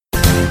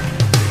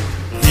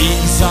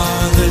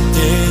the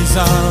days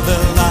of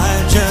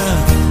Elijah,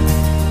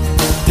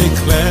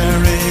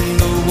 declaring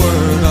the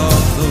word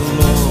of the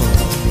Lord.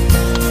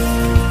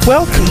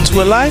 Welcome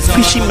to a live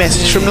preaching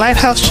message from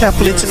Lighthouse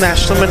Chapel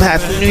International,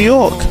 Manhattan, New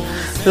York.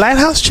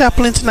 Lighthouse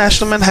Chapel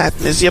International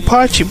Manhattan is the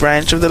Apache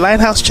branch of the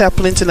Lighthouse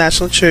Chapel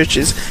International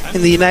Churches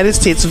in the United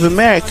States of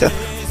America,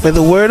 where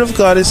the Word of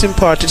God is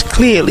imparted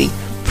clearly,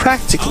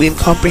 practically, and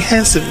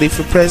comprehensively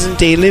for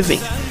present-day living.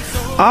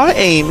 Our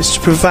aim is to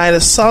provide a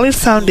solid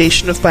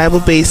foundation of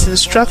Bible-based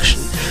instruction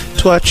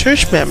to our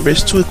church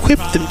members to equip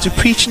them to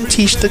preach and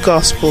teach the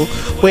gospel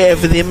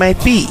wherever they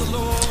might be.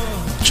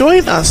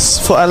 Join us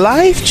for a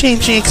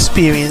life-changing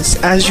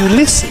experience as you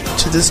listen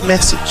to this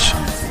message.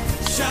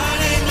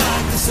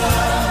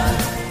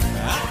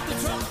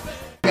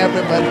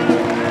 Everybody.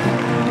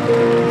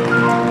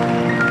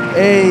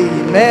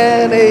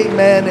 Amen,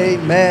 amen,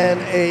 amen,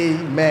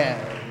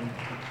 amen.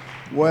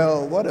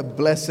 Well, what a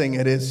blessing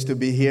it is to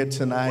be here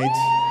tonight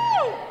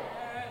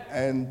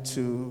and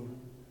to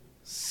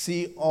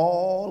see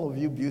all of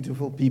you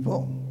beautiful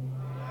people.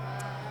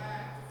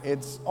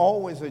 It's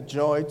always a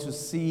joy to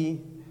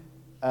see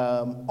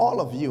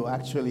all of you,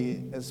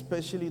 actually,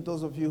 especially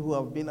those of you who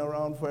have been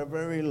around for a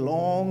very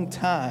long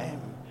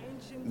time.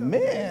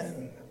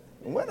 Man,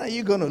 when are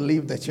you going to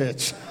leave the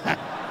church?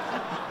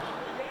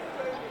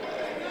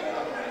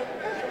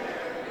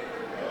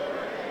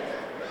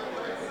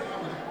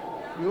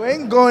 You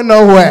ain't going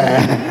nowhere.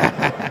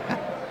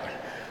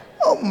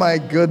 Oh my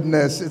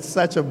goodness, it's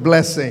such a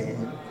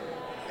blessing.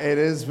 It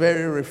is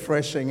very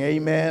refreshing.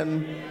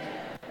 Amen.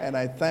 And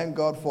I thank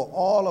God for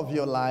all of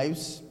your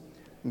lives.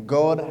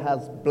 God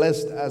has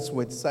blessed us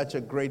with such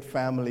a great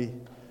family.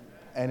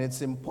 And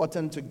it's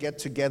important to get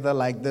together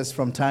like this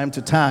from time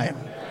to time.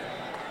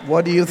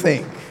 What do you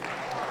think?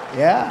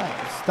 Yeah,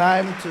 it's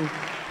time to,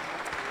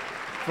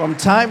 from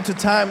time to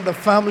time, the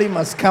family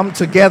must come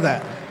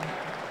together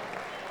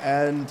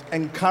and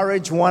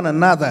encourage one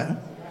another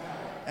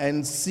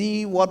and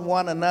see what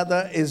one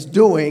another is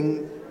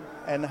doing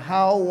and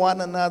how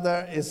one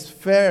another is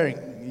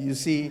faring, you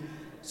see,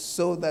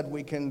 so that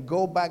we can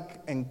go back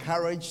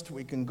encouraged,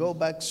 we can go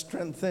back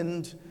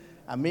strengthened.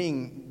 I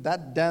mean,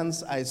 that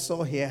dance I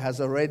saw here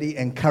has already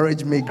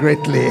encouraged me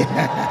greatly.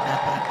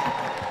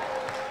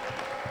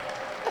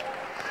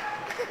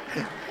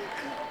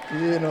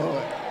 You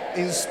know,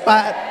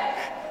 inspired.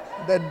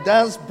 The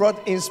dance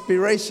brought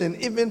inspiration.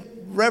 Even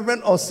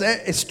Reverend Ose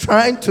is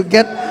trying to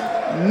get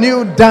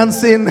new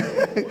dancing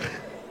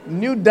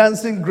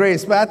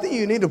grace. But I think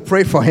you need to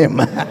pray for him.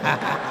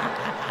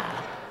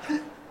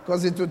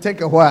 Because it will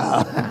take a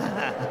while.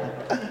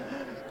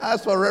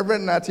 As for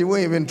Reverend Nat, he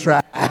won't even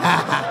try.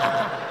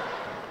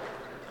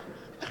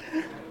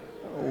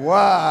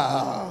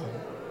 Wow.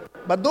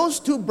 But those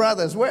two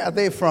brothers, where are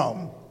they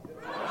from?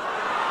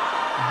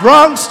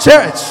 Bronx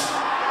Church.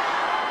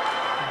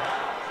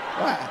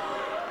 Wow.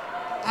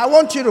 I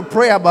want you to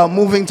pray about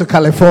moving to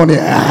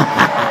California.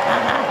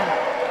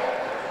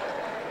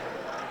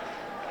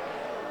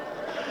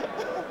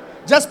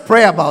 Just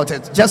pray about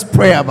it. Just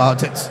pray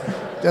about it.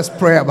 Just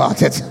pray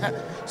about it.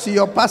 See,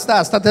 your pastor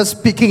has started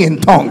speaking in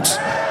tongues.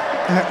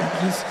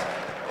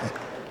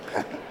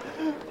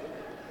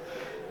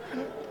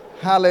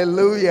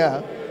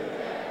 Hallelujah.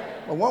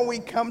 But when we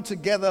come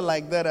together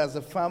like that as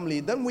a family,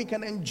 then we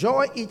can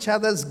enjoy each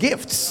other's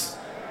gifts.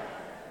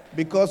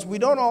 Because we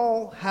don't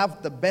all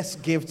have the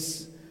best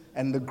gifts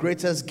and the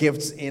greatest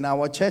gifts in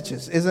our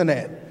churches, isn't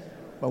it?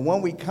 But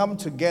when we come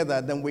together,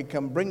 then we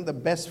can bring the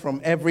best from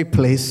every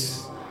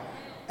place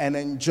and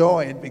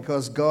enjoy it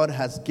because God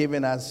has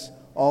given us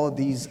all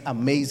these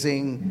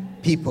amazing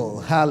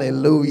people.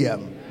 Hallelujah.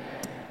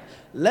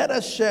 Let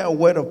us share a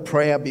word of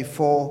prayer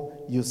before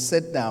you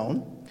sit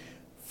down.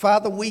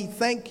 Father, we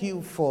thank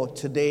you for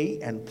today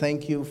and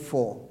thank you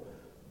for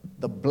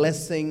the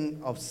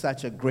blessing of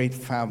such a great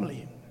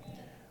family.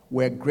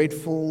 We're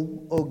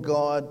grateful, oh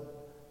God,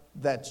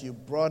 that you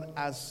brought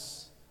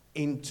us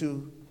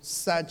into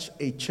such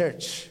a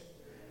church.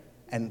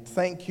 And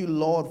thank you,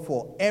 Lord,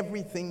 for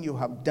everything you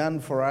have done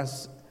for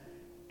us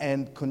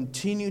and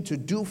continue to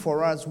do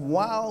for us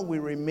while we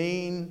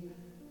remain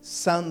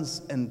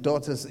sons and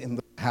daughters in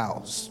the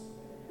house.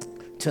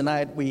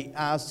 Tonight we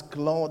ask,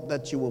 Lord,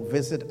 that you will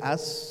visit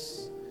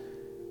us.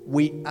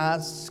 We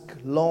ask,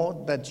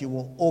 Lord, that you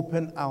will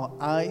open our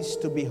eyes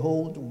to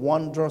behold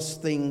wondrous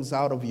things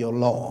out of your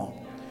law.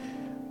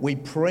 We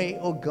pray,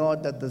 oh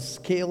God, that the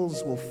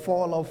scales will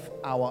fall off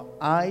our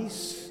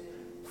eyes,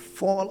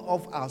 fall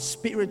off our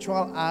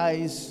spiritual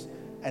eyes,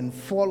 and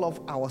fall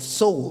off our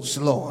souls,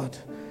 Lord.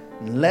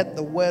 Let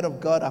the word of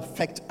God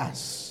affect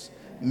us.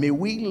 May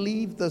we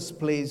leave this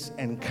place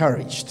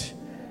encouraged.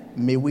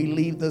 May we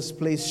leave this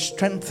place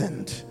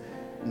strengthened.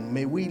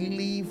 May we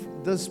leave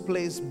this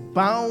place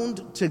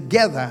bound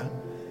together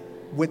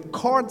with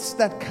cords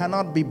that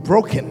cannot be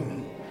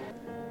broken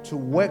to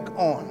work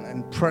on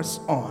and press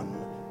on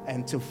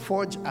and to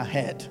forge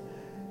ahead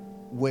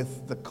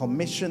with the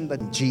commission that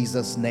in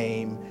Jesus'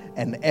 name.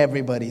 And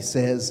everybody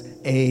says,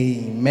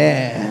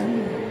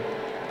 amen.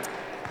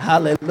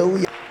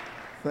 Hallelujah.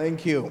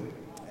 Thank you.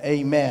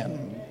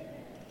 Amen.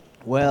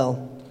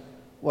 Well,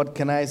 what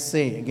can I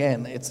say?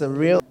 Again, it's a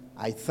real.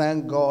 I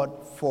thank God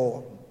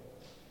for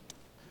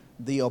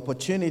the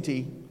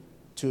opportunity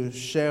to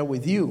share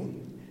with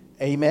you.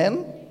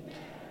 Amen.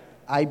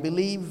 I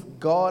believe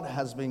God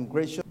has been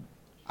gracious.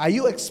 Are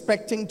you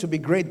expecting to be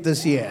great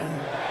this year?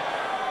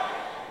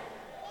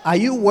 Are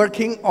you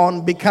working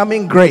on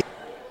becoming great?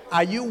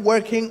 Are you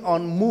working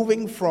on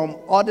moving from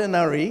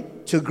ordinary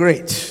to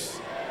great?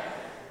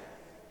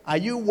 Are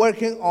you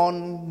working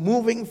on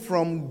moving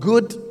from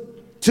good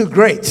to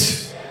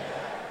great?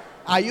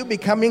 Are you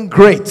becoming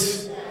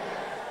great?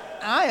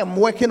 I am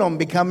working on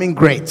becoming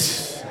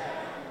great.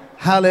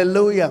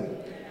 Hallelujah.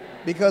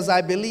 Because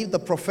I believe the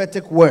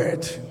prophetic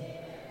word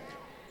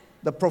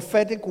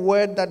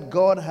that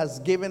God has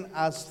given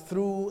us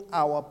through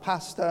our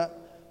pastor,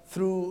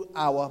 through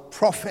our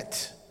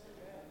prophet.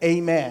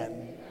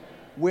 Amen.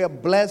 We are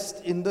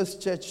blessed in this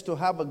church to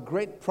have a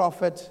great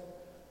prophet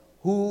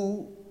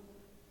who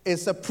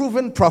is a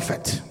proven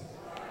prophet.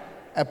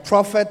 A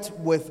prophet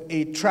with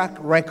a track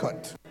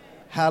record.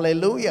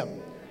 Hallelujah.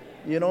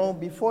 You know,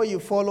 before you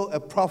follow a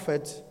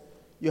prophet,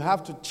 you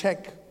have to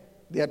check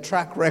their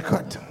track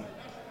record.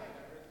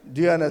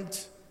 Do you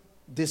understand?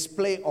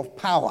 Display of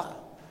power.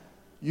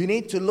 You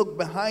need to look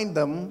behind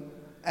them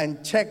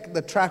and check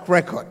the track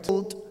record.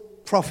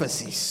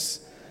 Prophecies.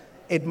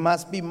 It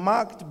must be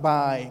marked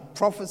by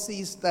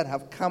prophecies that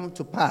have come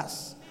to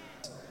pass.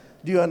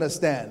 Do you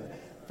understand?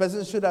 The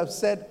person should have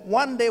said,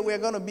 one day we're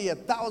going to be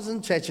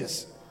 1,000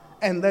 churches.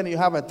 And then you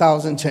have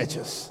 1,000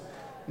 churches.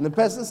 And the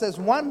person says,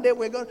 one day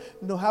we're going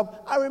to have.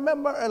 I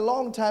remember a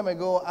long time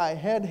ago, I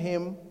heard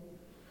him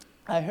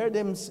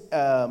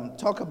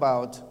talk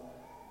about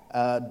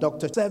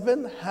Dr.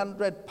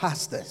 700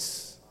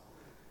 pastors.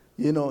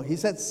 You know, he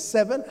said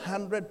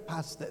 700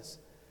 pastors.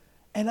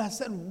 And I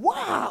said,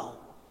 wow,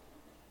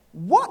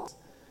 what?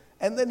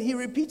 And then he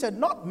repeated,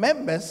 not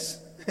members.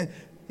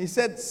 He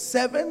said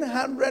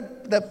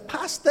 700, the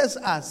pastors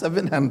are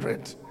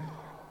 700.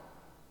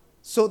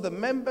 So the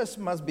members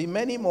must be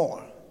many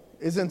more,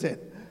 isn't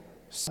it?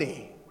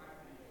 Say,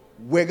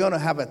 we're going to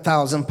have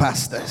 1,000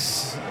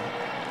 pastors.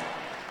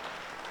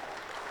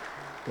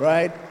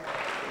 Right?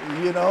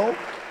 You know?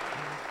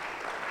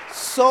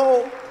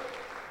 So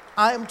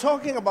I'm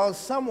talking about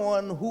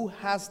someone who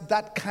has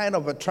that kind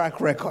of a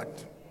track record.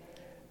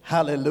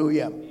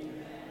 Hallelujah.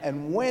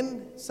 And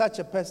when such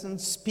a person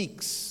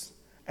speaks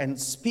and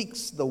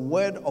speaks the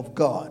word of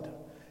God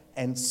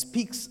and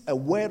speaks a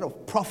word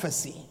of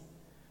prophecy,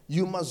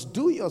 you must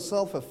do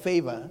yourself a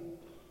favor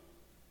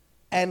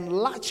and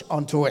latch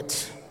onto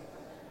it.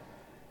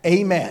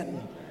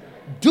 Amen.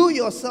 Do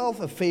yourself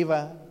a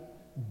favor,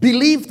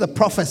 believe the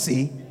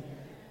prophecy,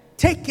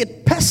 take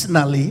it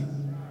personally,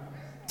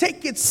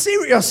 take it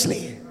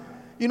seriously.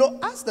 You know,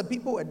 as the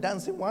people were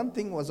dancing, one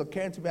thing was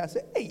occurring to me. I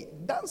said, hey,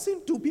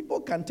 dancing too, people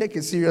can take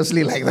it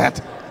seriously like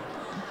that.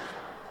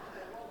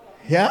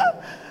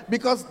 Yeah?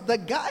 Because the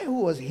guy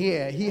who was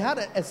here, he had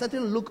a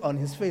certain look on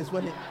his face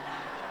when he...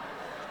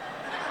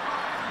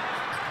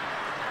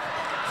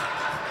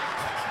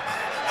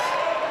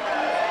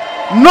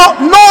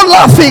 No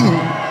laughing.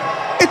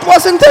 It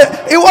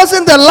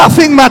wasn't a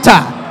laughing matter.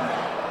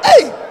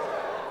 Hey,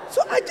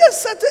 so I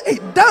just said, hey,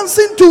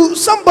 dancing to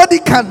somebody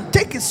can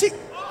take it seriously.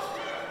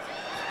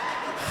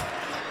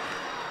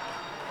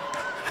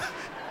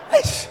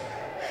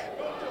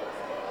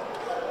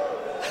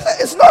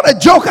 It's not a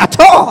joke at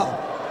all.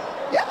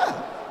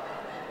 Yeah.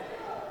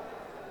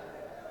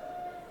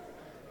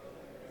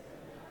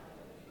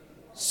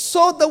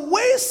 So the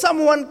way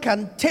someone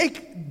can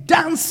take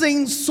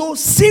dancing so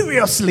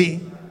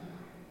seriously,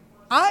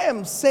 I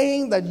am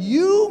saying that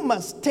you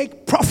must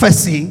take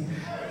prophecy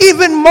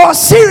even more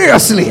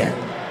seriously.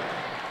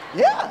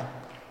 Yeah.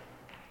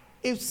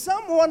 If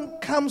someone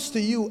comes to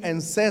you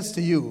and says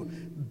to you,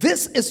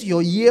 this is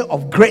your year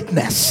of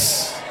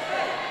greatness,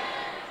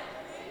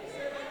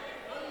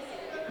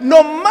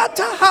 no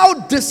matter how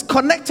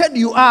disconnected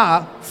you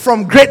are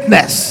from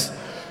greatness,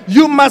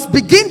 you must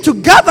begin to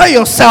gather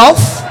yourself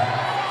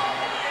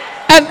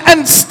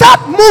and start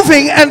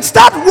moving and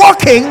start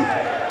walking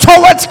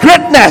towards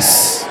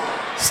greatness.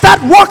 Start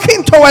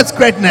walking towards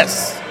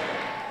greatness.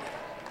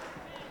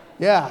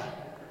 Yeah.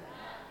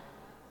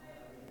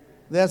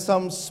 There's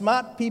some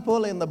smart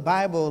people in the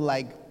Bible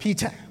like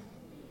Peter,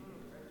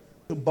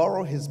 to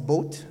borrow his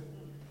boat.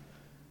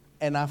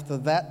 And after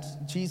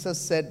that, Jesus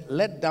said,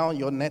 let down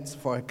your nets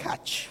for a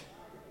catch.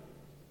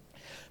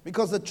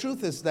 Because the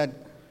truth is that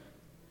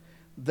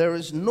there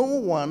is no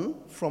one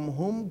from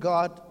whom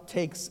God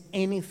takes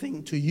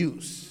anything to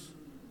use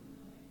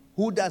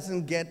who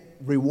doesn't get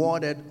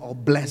rewarded or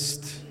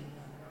blessed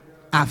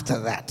after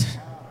that.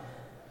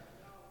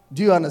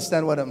 Do you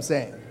understand what I'm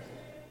saying?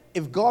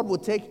 If God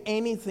would take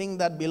anything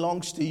that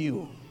belongs to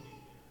you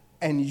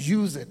and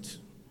use it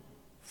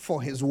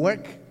for his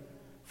work,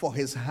 for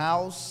his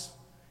house,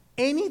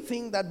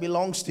 anything that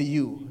belongs to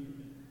you,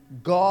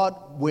 God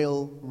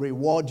will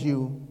reward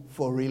you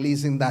for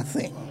releasing that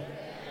thing.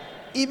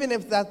 Even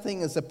if that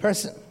thing is a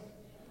person.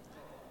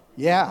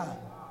 Yeah.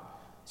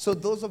 So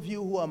those of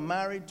you who are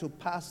married to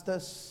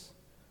pastors,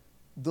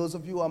 Those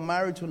of you who are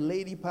married to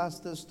lady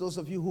pastors, those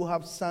of you who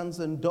have sons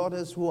and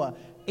daughters who are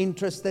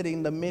interested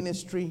in the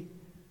ministry,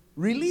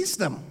 release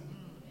them.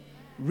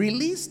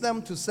 Release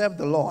them to serve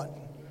the Lord,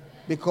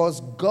 because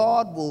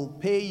God will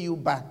pay you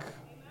back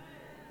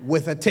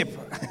with a tip.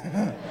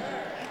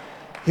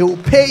 He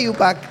will pay you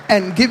back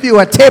and give you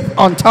a tip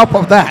on top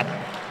of that.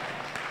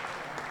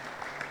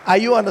 Are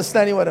you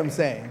understanding what I'm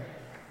saying?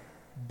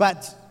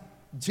 But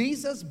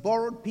Jesus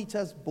borrowed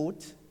Peter's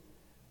boat,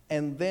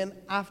 and then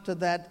after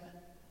that,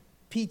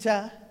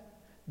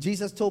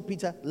 Jesus told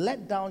Peter,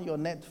 let down your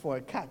net for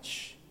a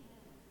catch.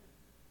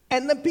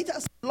 And then Peter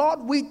said, Lord,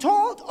 we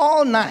toiled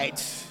all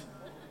night.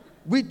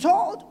 We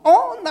toiled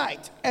all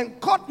night and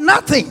caught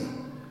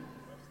nothing.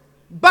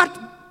 But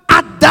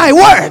at thy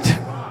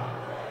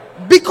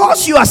word,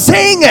 because you are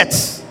saying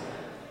it,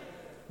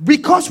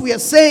 because we are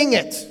saying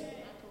it,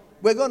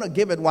 we're going to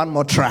give it one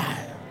more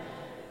try.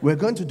 We're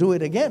going to do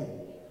it again.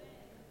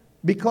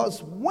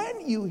 Because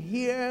when you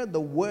hear the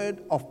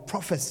word of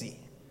prophecy,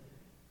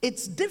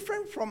 it's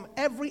different from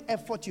every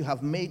effort you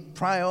have made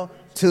prior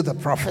to the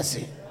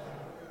prophecy.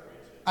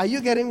 Are you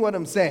getting what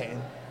I'm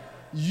saying?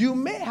 You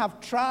may have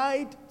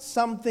tried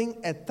something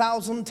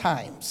 1,000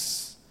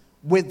 times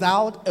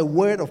without a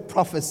word of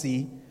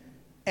prophecy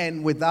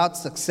and without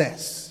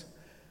success.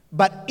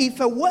 But if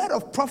a word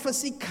of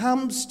prophecy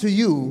comes to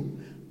you,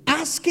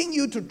 asking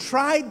you to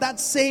try that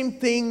same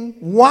thing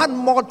one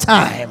more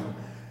time,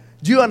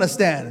 do you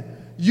understand?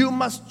 You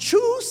must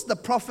choose the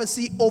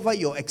prophecy over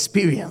your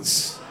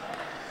experience.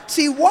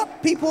 See,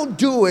 what people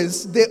do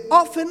is they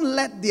often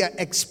let their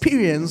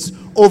experience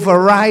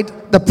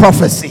override the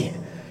prophecy.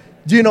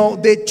 You know,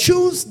 they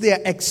choose their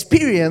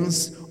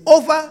experience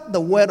over the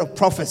word of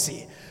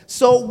prophecy.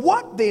 So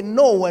what they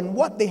know and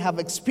what they have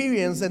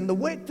experienced and the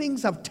way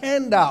things have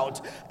turned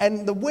out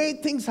and the way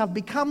things have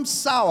become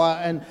sour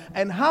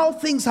and how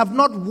things have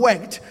not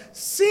worked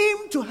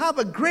seem to have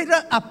a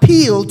greater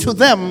appeal to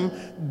them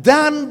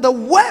than the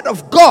word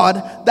of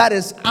God that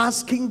is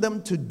asking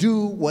them to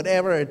do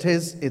whatever it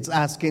is it's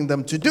asking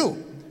them to do.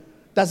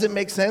 Does it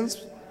make sense?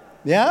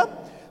 Yeah?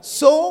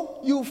 So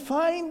you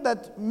find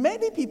that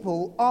many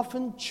people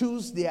often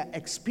choose their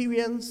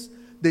experience,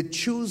 they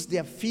choose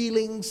their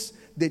feelings,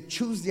 they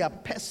choose their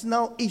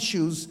personal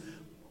issues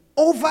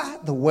over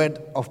the word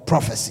of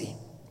prophecy.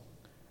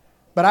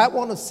 But I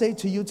want to say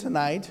to you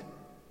tonight,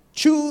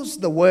 choose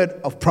the word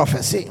of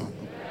prophecy.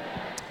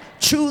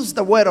 Choose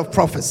the word of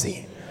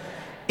prophecy.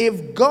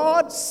 If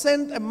God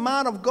sent a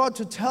man of God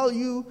to tell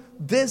you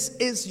this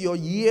is your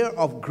year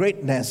of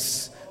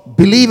greatness,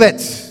 believe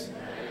it.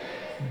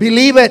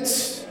 Believe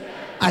it.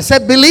 I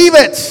said believe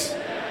it.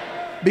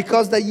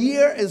 Because the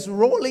year is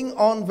rolling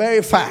on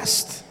very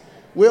fast.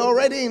 We're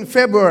already in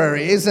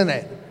February, isn't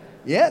it?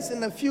 Yes,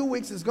 in a few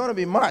weeks it's going to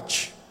be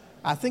March.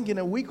 I think in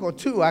a week or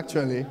two,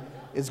 actually,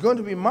 it's going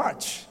to be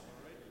March.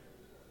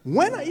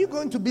 When are you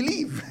going to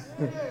believe?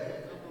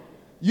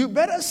 You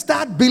better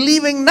start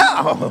believing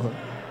now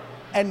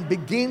and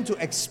begin to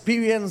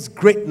experience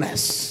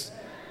greatness.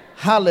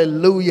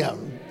 Hallelujah.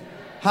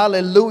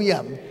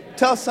 Hallelujah.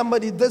 Tell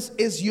somebody this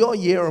is your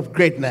year of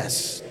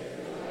greatness.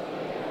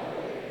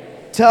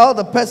 Tell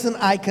the person,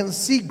 I can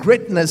see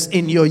greatness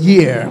in your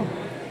year.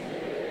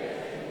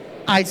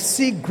 I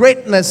see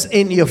greatness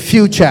in your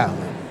future.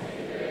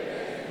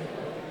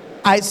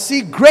 I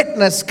see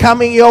greatness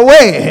coming your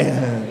way.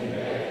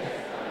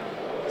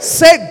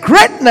 Say,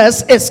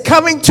 greatness is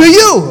coming to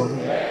you.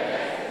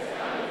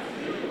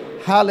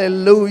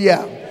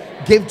 Hallelujah.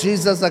 Give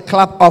Jesus a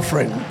clap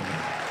offering.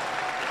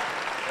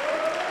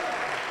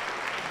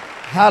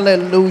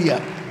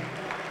 Hallelujah.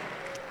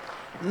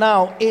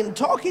 Now, in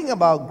talking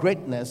about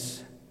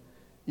greatness,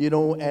 you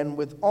know, and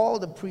with all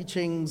the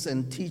preachings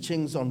and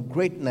teachings on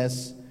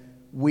greatness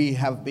we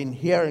have been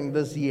hearing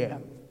this year,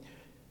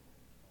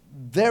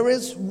 there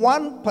is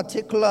one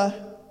particular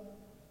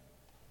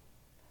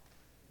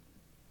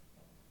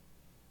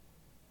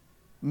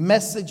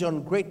message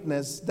on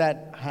greatness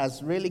that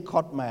has really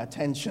caught my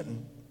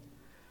attention,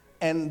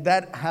 and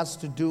that has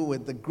to do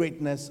with the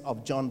greatness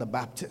of John the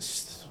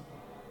Baptist.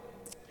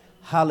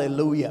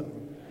 Hallelujah.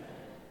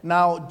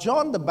 Now,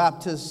 John the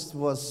Baptist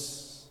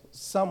was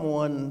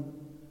someone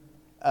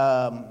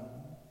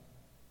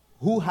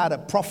who had a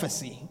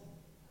prophecy,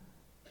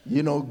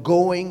 you know,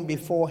 going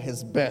before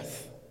his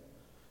birth.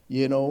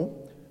 You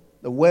know,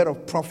 the word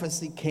of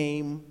prophecy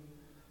came,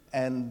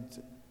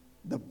 and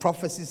the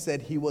prophecy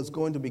said he was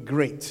going to be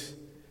great.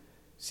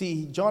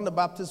 See, John the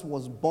Baptist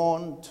was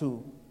born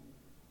to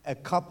a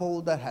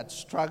couple that had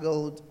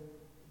struggled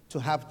to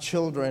have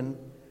children,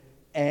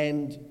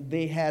 and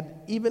they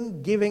had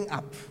even given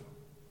up.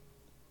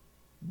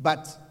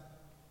 But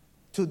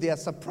to their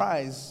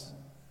surprise,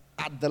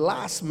 at the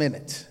last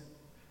minute,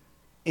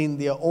 in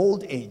their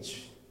old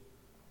age,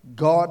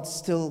 God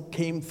still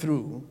came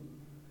through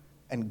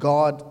and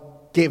God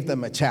gave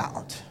them a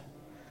child.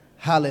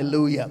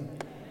 Hallelujah.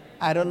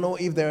 I don't know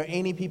if there are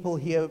any people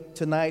here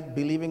tonight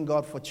believing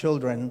God for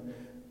children,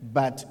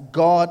 but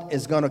God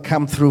is going to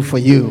come through for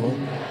you.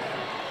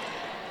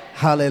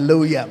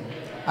 Hallelujah.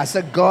 I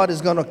said God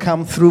is going to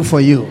come through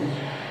for you.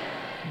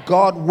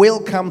 God will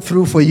come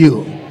through for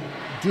you.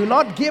 Do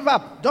not give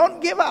up.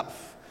 Don't give up.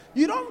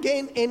 You don't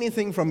gain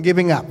anything from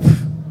giving up.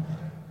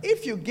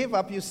 If you give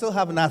up, you still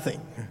have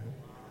nothing.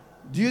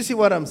 Do you see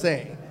what I'm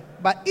saying?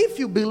 But if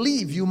you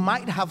believe, you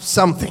might have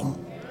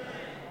something.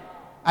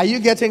 Are you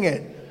getting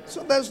it?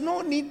 So there's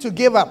no need to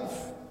give up.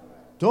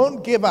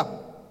 Don't give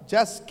up.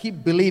 Just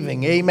keep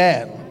believing.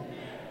 Amen.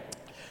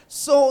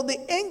 So the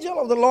angel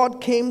of the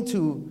Lord came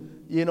to,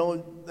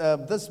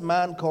 this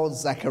man called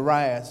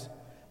Zacharias.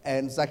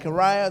 And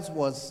Zacharias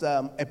was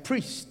a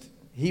priest.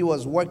 He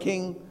was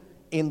working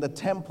in the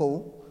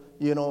temple.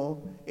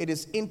 It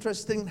is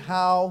interesting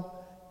how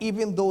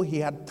even though he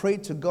had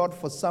prayed to God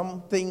for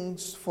some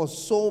things for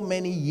so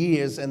many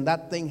years and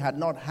that thing had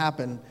not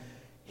happened,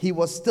 he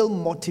was still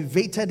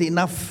motivated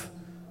enough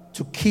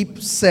to keep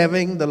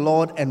serving the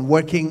Lord and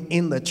working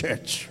in the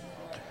church.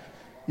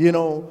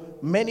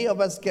 Many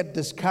of us get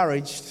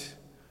discouraged,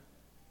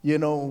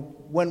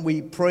 when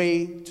we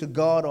pray to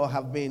God or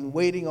have been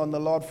waiting on the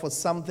Lord for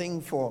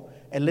something for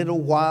a little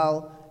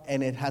while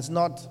and it has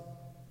not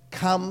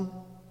come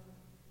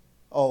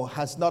or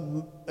has not,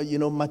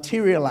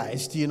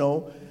 materialized,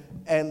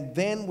 and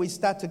then we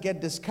start to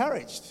get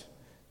discouraged.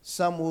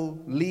 Some will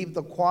leave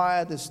the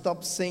choir, they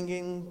stop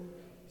singing,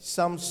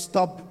 some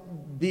stop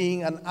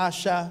being an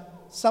usher,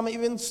 some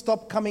even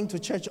stop coming to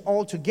church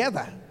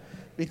altogether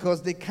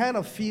because they kind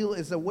of feel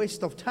it's a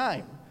waste of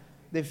time.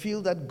 They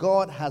feel that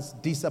God has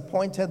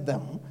disappointed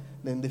them,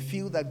 then they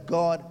feel that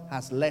God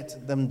has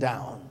let them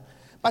down.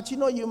 But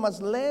you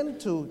must learn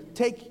to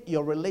take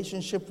your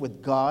relationship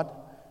with God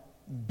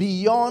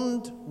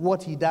beyond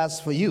what He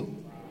does for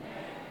you.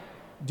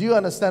 Do you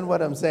understand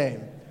what I'm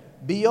saying?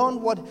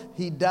 Beyond what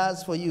He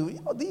does for you.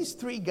 These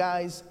three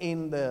guys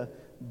in the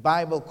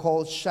Bible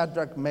called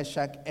Shadrach,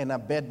 Meshach, and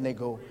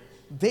Abednego,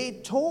 they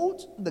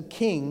told the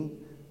king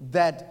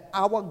that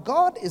our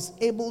God is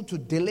able to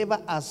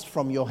deliver us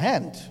from your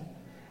hand.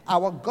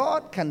 Our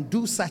God can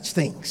do such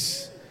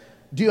things.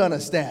 Do you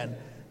understand?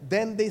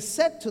 Then they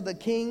said to the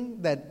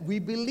king that we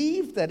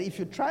believe that if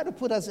you try to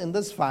put us in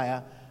this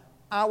fire,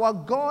 our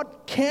God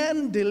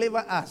can deliver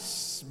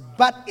us.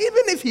 But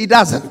even if He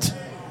doesn't,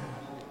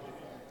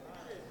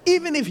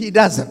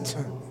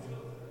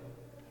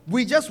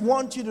 we just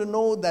want you to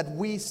know that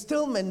we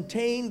still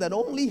maintain that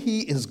only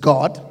He is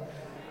God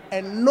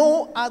and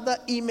no other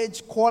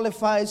image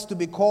qualifies to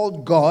be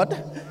called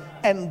God,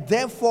 and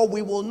therefore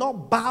we will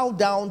not bow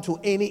down to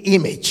any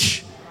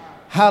image.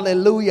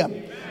 Hallelujah.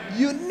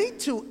 You need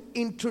to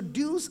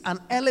introduce an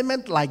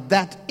element like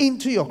that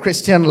into your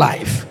Christian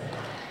life.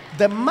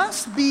 There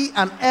must be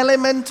an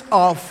element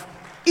of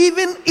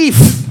even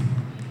if.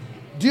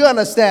 Do you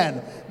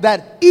understand?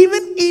 That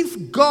even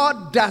if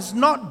God does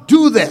not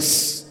do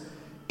this,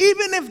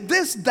 even if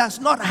this does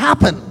not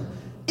happen,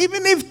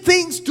 even if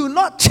things do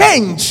not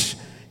change,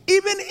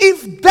 even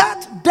if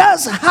that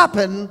does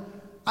happen,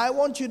 I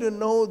want you to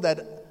know that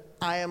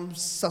I am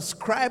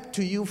subscribed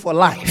to you for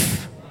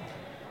life.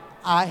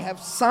 I have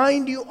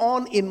signed you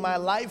on in my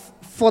life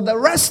for the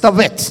rest of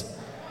it.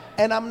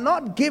 And I'm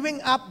not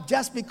giving up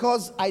just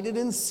because I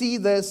didn't see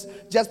this,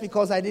 just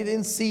because I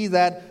didn't see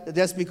that,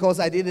 just because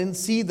I didn't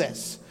see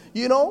this.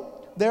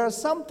 There are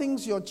some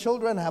things your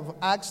children have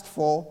asked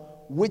for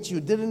which you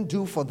didn't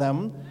do for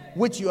them,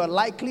 which you are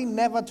likely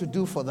never to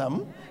do for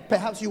them.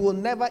 Perhaps you will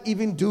never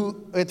even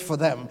do it for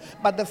them.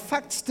 But the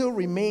fact still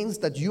remains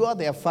that you are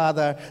their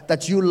father,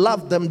 that you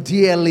love them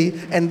dearly,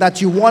 and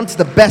that you want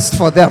the best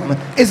for them.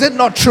 Is it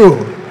not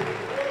true?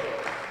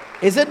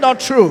 Is it not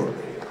true?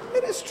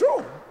 It is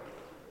true.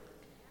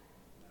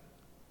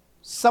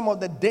 Some of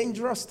the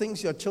dangerous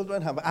things your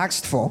children have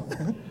asked for,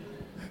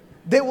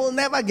 they will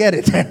never get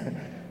it.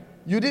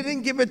 You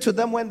didn't give it to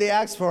them when they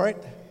asked for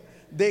it.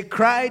 They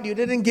cried, you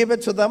didn't give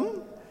it to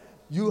them.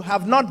 You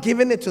have not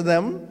given it to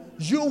them.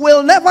 You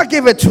will never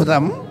give it to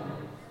them.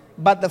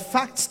 But the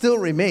fact still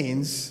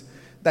remains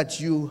that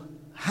you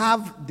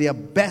have their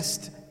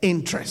best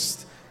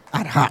interest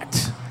at heart.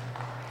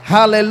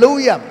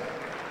 Hallelujah.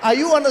 Are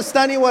you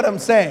understanding what I'm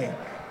saying?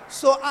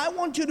 So I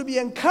want you to be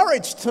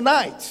encouraged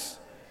tonight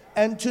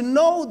and to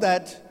know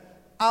that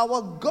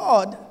our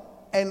God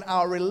and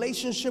our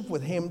relationship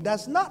with Him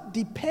does not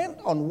depend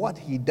on what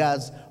He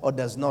does or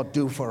does not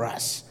do for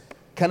us.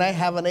 Can I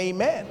have an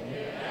amen?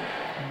 Amen.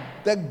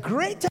 The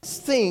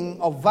greatest thing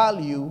of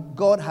value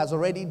God has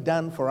already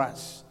done for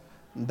us,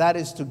 that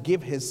is to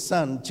give His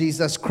Son,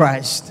 Jesus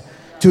Christ,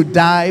 to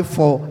die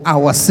for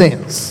our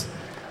sins.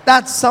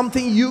 That's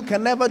something you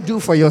can never do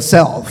for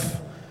yourself.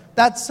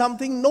 That's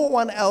something no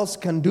one else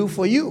can do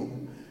for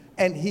you.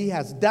 And He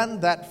has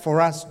done that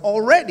for us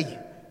already.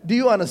 Do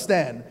you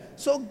understand?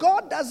 So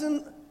God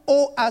doesn't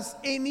owe us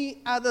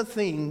any other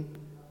thing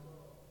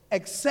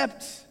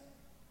except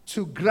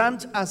to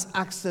grant us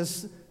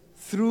access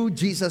through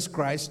Jesus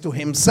Christ to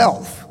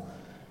Himself.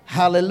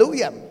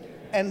 Hallelujah.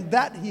 And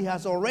that He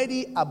has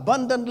already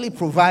abundantly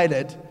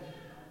provided,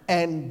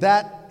 and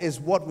that is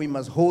what we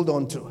must hold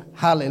on to.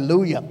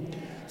 Hallelujah.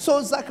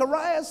 So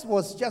Zacharias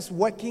was just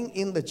working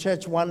in the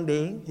church one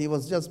day. He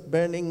was just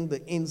burning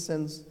the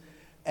incense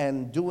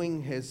and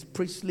doing his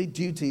priestly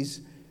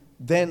duties.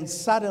 Then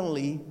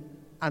suddenly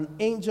an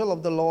angel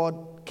of the Lord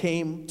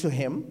came to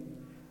him,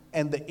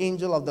 and the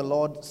angel of the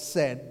Lord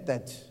said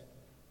that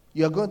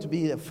you're going to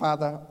be the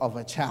father of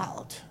a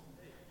child,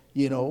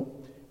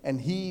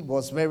 and he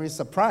was very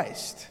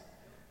surprised.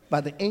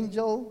 But the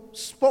angel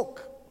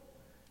spoke.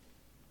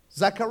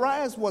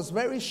 Zacharias was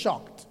very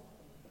shocked,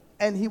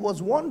 and he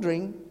was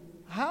wondering,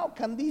 how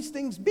can these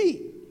things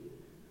be?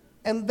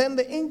 And then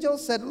the angel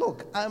said,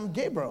 look, I'm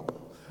Gabriel.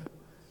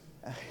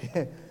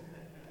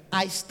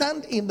 I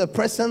stand in the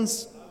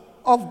presence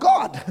of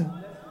God.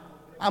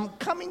 I'm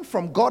coming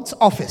from God's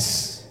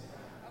office.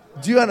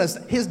 Do you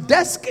understand? His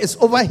desk is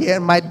over here,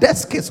 and my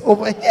desk is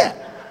over here.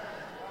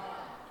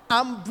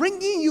 I'm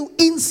bringing you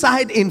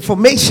inside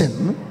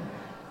information,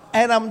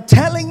 and I'm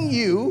telling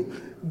you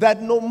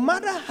that no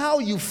matter how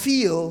you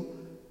feel,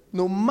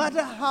 no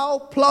matter how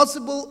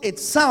plausible it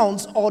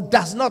sounds or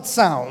does not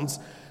sound,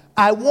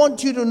 I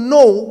want you to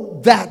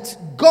know that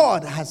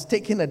God has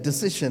taken a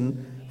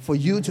decision for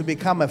you to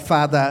become a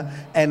father,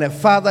 and a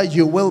father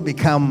you will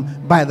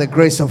become by the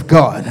grace of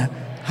God.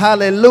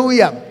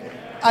 Hallelujah.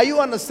 Are you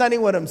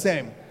understanding what I'm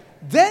saying?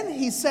 Then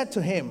he said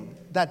to him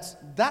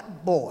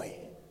that boy,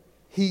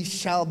 he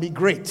shall be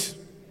great.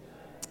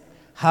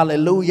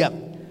 Hallelujah.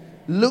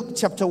 Luke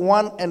chapter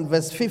 1 and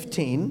verse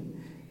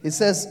 15, it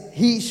says,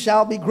 he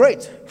shall be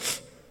great.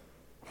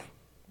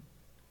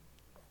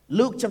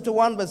 Luke chapter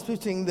 1 verse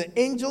 15, the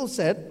angel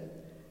said,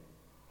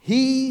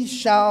 he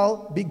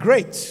shall be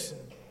great,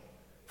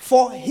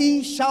 for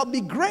he shall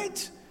be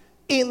great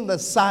in the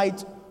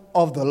sight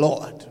of the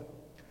Lord,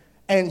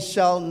 and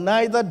shall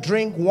neither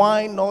drink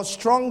wine nor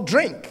strong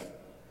drink.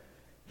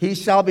 He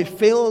shall be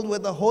filled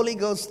with the Holy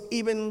Ghost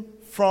even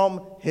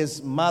from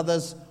his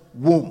mother's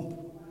womb.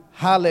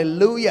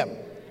 Hallelujah.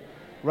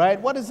 Right?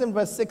 What is in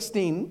verse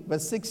 16?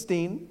 Verse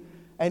 16.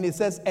 And it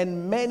says,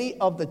 and many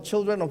of the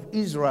children of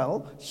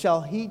Israel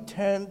shall he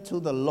turn to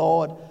the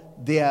Lord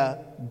their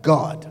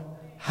God.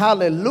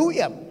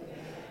 Hallelujah.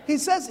 He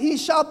says he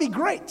shall be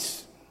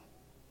great.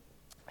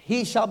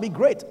 He shall be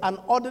great. An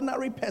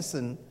ordinary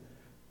person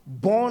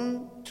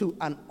born to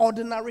an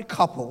ordinary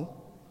couple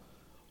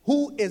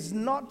who is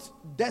not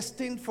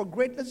destined for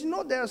greatness.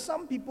 There are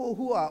some people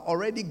who are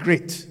already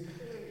great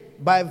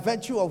by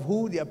virtue of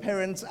who their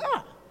parents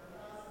are.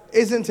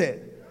 Isn't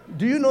it?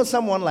 Do you know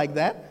someone like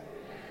that?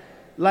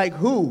 Like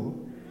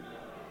who?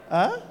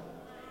 The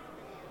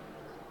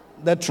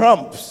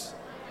Trumps.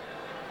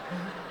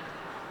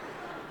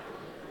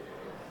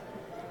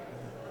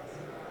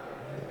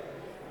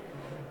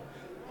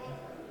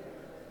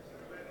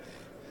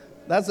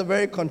 That's a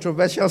very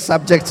controversial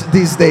subject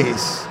these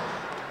days.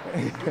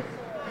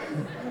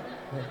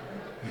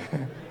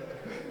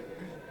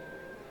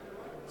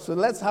 So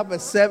let's have a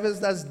service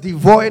that's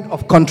devoid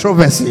of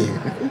controversy.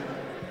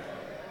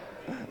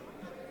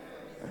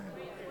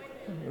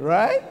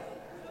 Right?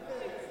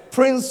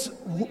 Prince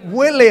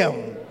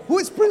William. Who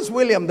is Prince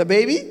William? The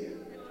baby?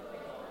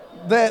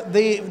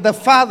 The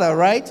father,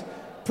 right?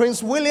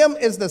 Prince William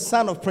is the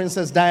son of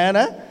Princess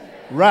Diana.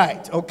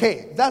 Right.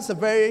 Okay. That's a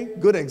very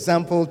good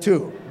example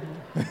too.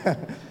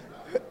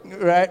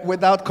 Right?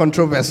 Without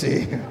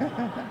controversy.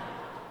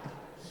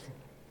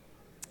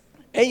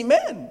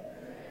 Amen.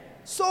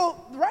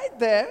 So right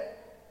there,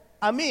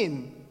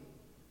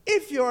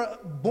 if you're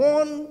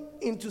born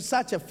into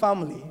such a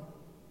family,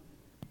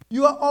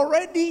 you are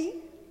already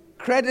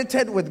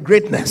credited with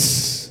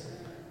greatness.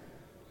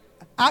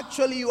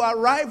 Actually, you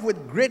arrive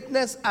with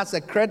greatness as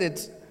a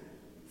credit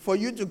for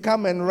you to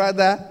come and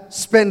rather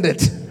spend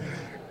it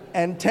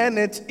and turn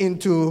it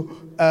into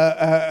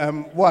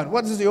what?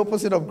 What is the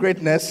opposite of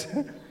greatness?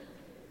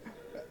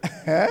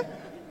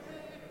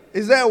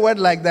 Is there a word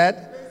like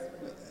that?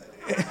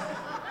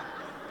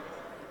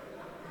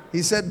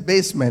 He said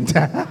basement.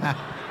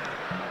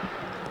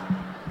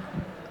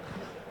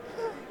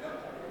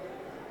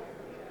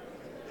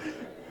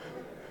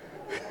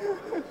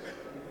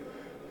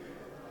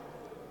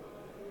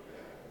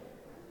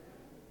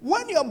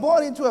 When you're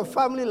born into a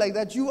family like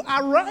that, you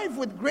arrive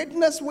with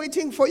greatness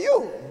waiting for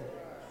you.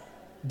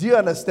 Do you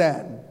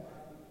understand?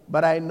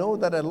 But I know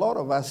that a lot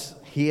of us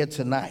here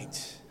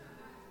tonight,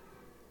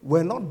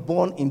 we're not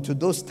born into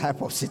those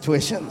type of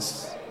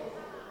situations.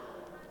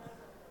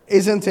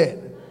 Isn't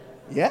it?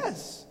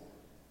 Yes.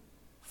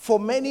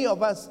 For many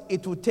of us,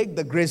 it will take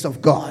the grace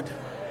of God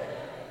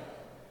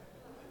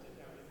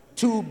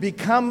to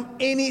become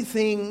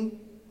anything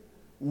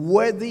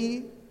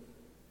worthy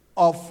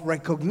of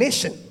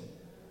recognition.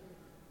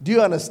 Do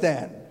you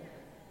understand?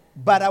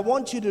 But I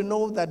want you to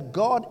know that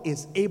God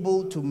is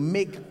able to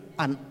make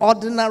an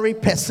ordinary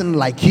person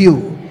like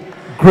you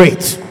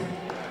great.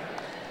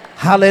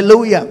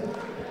 Hallelujah.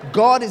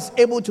 God is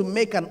able to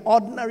make an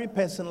ordinary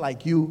person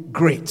like you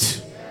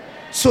great.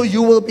 So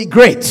you will be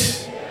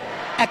great.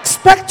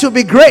 Expect to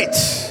be great.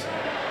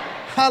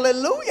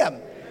 Hallelujah.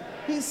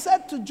 He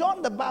said to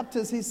John the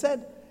Baptist, he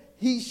said,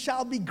 he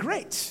shall be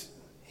great.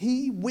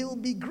 He will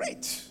be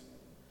great.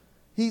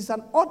 He's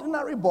an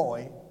ordinary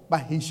boy,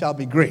 but he shall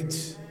be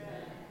great.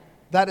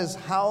 That is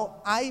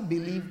how I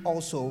believe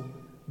also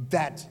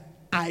that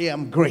I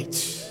am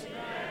great.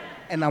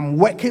 and I'm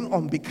working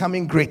on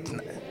becoming great.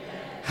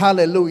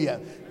 Hallelujah.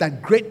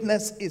 That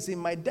greatness is in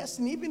my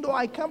destiny, even though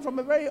I come from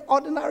a very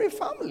ordinary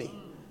family.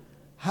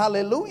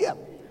 Hallelujah.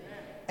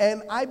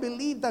 And I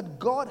believe that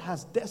God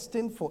has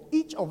destined for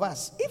each of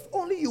us, if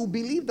only you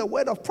believe the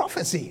word of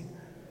prophecy.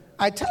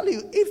 I tell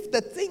you, if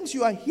the things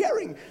you are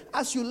hearing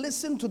as you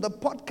listen to the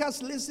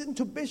podcast, listen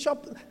to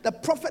Bishop, the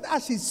prophet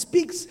as he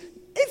speaks,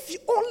 if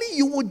only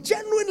you would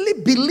genuinely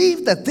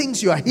believe the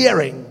things you are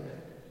hearing,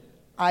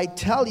 I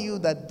tell you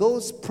that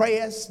those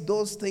prayers,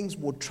 those things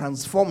will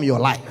transform your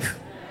life.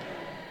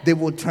 They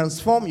will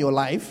transform your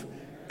life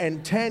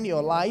and turn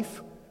your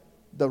life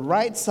the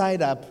right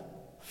side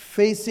up,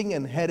 facing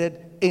and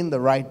headed in the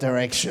right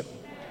direction.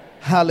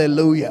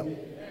 Hallelujah.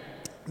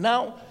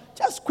 Now,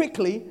 just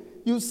quickly,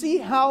 you see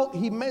how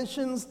he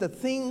mentions the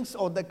things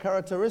or the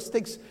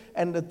characteristics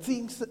and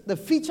the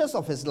features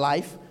of his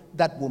life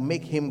that will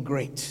make him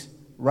great,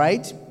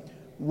 right?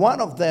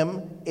 One of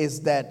them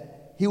is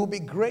that he will be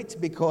great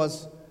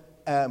because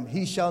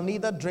he shall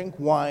neither drink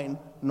wine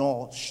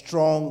nor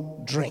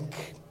strong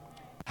drink.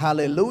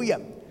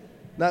 Hallelujah.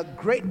 Now,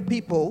 great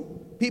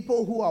people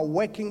who are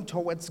working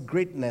towards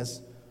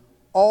greatness,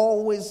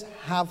 always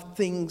have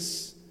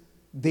things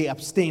they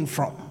abstain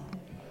from.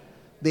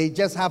 They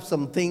just have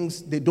some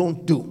things they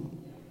don't do.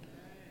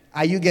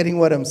 Are you getting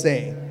what I'm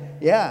saying?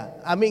 Yeah.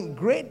 I mean,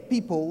 great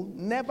people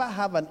never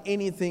have an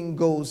anything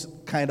goes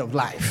kind of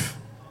life.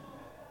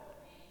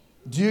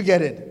 Do you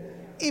get it?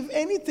 If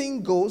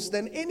anything goes,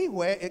 then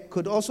anywhere it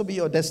could also be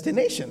your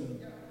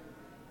destination.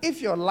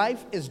 If your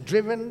life is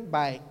driven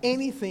by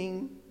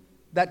anything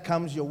that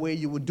comes your way,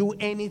 you will do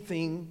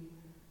anything,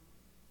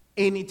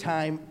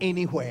 anytime,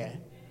 anywhere,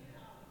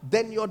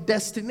 then your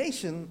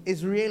destination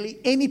is really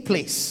any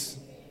place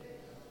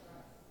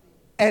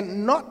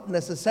and not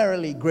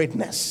necessarily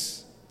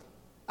greatness.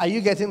 Are you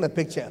getting the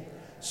picture?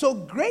 So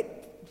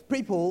great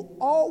people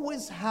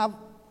always have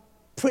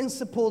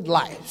principled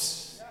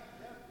lives.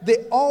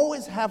 They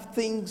always have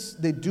things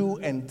they do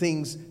and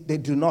things they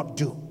do not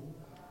do.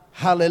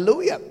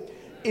 Hallelujah.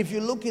 If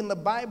you look in the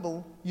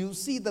Bible, you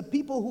see the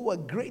people who were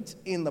great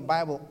in the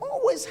Bible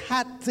always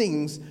had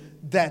things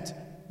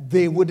that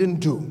they wouldn't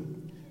do.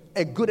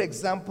 A good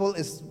example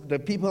is the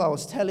people I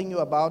was telling you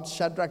about,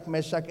 Shadrach,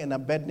 Meshach, and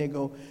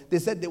Abednego. They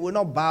said they will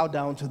not bow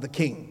down to the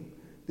king.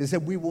 They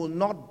said, we will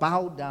not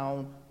bow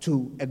down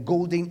to a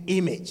golden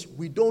image.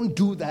 We don't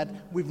do that.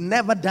 We've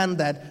never done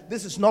that.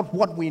 This is not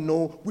what we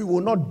know. We will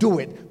not do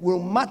it.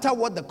 No matter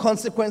what the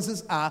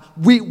consequences are,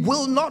 we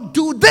will not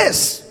do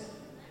this.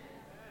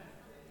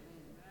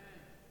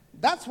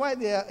 That's why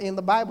they are in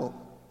the Bible.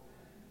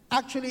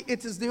 Actually,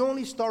 it is the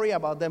only story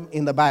about them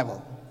in the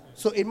Bible.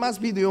 So it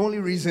must be the only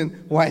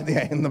reason why they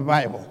are in the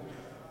Bible.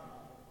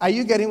 Are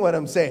you getting what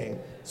I'm saying?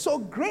 So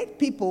great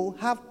people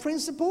have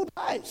principled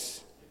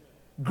lives.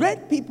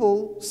 Great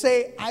people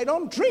say, I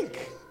don't drink.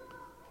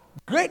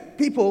 Great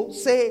people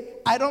say,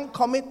 I don't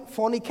commit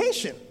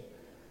fornication.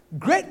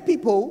 Great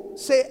people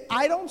say,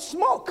 I don't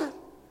smoke.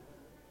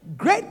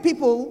 Great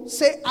people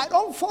say, I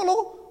don't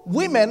follow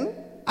women.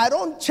 I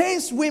don't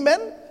chase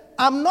women.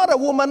 I'm not a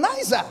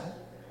womanizer.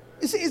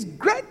 You see, it's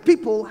great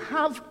people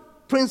have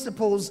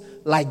principles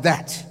like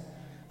that.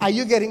 Are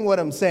you getting what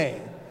I'm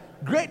saying?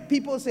 Great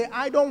people say,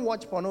 I don't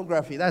watch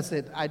pornography. That's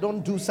it. I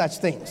don't do such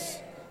things.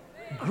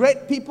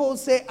 Great people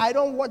say, I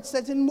don't watch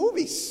certain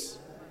movies.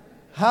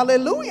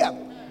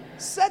 Hallelujah.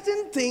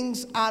 Certain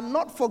things are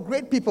not for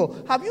great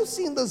people. Have you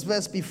seen this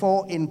verse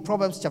before in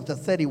Proverbs chapter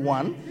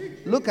 31?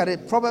 Look at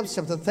it. Proverbs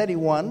chapter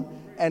 31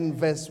 and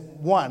verse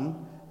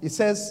 1. It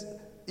says,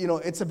 you know,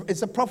 it's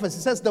a prophecy.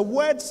 It says, the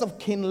words of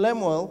King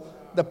Lemuel,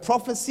 the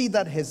prophecy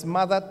that his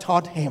mother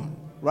taught him,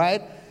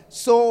 right?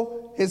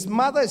 So his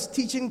mother is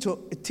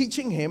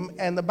teaching him,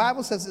 and the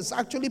Bible says it's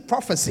actually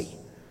prophecy.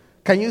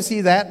 Can you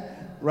see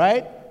that?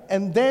 Right?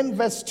 And then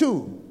verse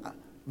 2.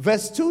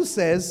 Verse 2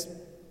 says,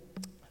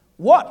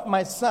 what,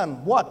 my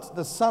son? What,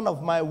 the son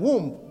of my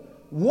womb?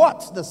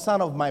 What, the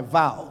son of my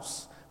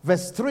vows?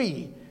 Verse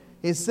 3,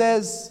 it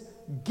says,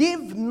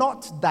 give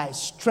not thy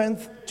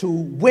strength to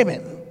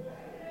women.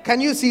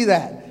 Can you see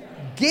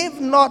that? Give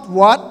not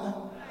what?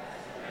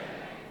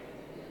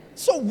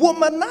 So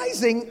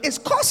womanizing is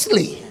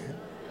costly.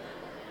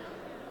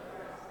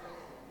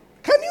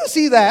 Can you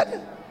see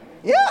that?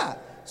 Yeah.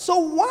 So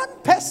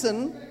one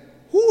person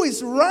who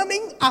is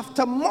running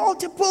after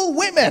multiple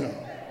women.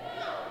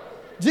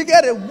 Do you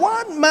get it?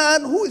 One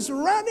man who is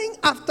running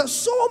after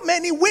so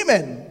many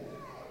women.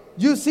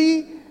 You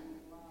see,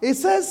 it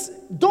says,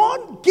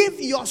 don't give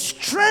your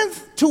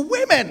strength to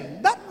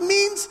women. That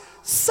means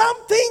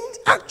something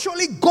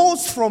actually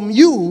goes from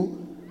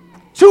you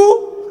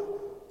to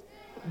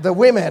the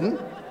women.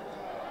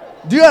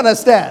 Do you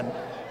understand?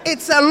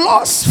 It's a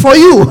loss for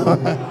you.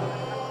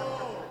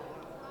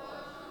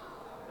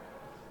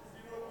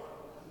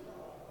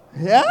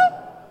 Yeah?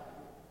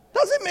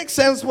 Does it make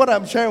sense what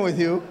I'm sharing with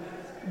you?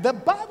 The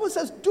Bible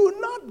says, do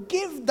not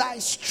give thy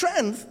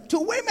strength to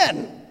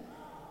women.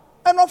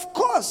 And of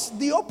course,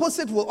 the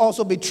opposite will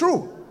also be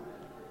true.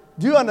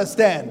 Do you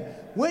understand?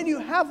 When you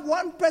have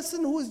one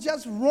person who is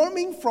just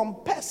roaming from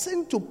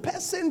person to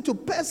person to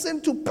person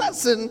to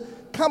person,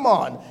 come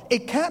on,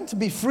 it can't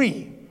be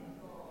free.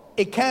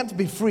 It can't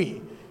be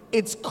free.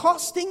 It's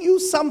costing you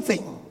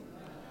something.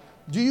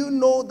 Do you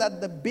know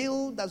that the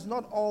bill does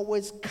not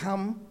always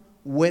come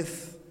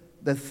with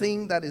the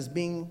thing that is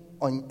being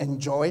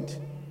enjoyed?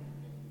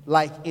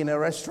 Like in a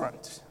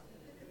restaurant.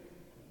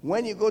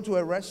 When you go to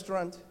a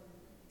restaurant,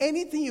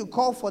 anything you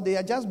call for, they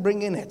are just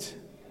bringing it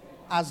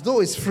as though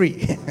it's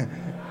free.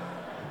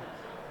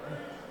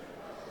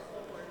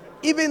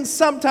 Even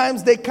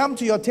sometimes they come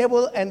to your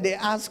table and they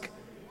ask,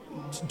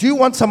 do you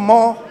want some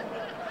more?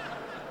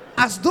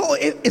 As though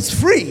it's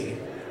free.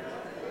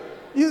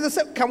 You just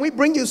say, can we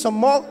bring you some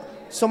more?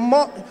 Some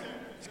more?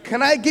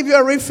 Can I give you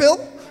a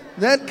refill?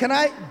 Then can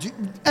I?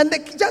 And they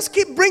just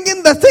keep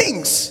bringing the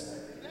things.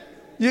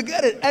 You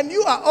get it? And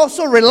you are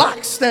also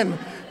relaxed and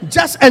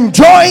just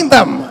enjoying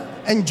them.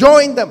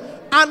 Enjoying them.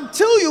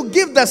 Until you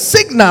give the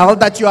signal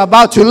that you're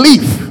about to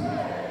leave.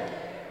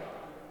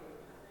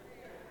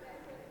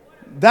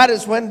 That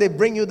is when they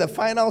bring you the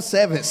final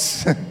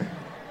service.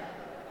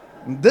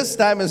 This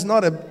time is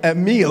not a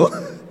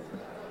meal.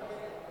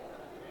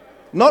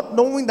 Not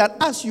knowing that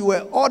as you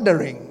were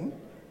ordering,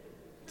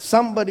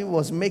 somebody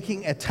was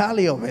making a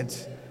tally of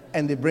it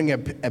and they bring a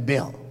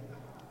bill.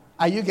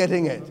 Are you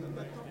getting it?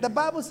 The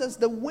Bible says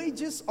the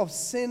wages of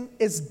sin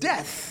is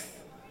death.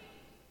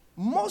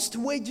 Most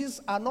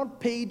wages are not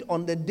paid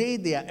on the day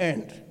they are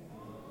earned.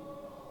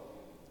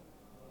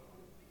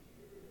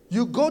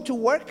 You go to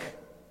work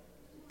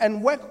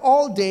and work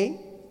all day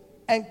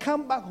and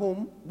come back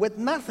home with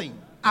nothing,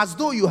 as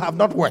though you have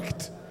not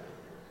worked.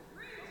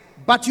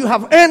 But you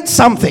have earned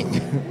something.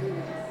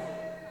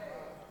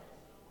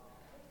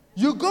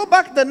 You go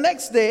back the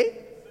next day,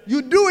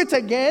 you do it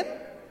again,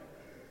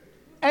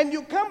 and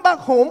you come back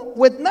home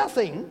with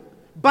nothing,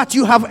 but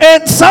you have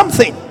earned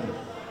something.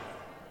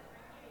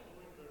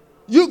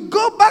 You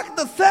go back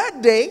the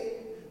third day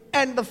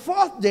and the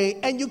fourth day,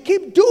 and you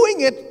keep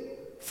doing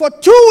it for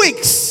 2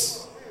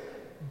 weeks.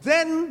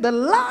 Then the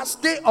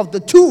last day of the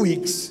 2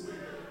 weeks,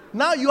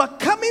 now you are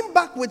coming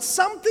back with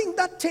something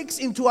that takes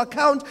into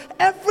account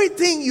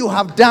everything you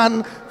have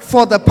done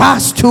for the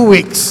past 2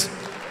 weeks.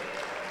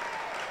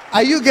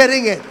 Are you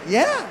getting it?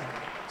 Yeah.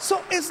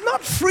 So it's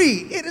not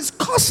free. It is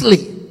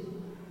costly.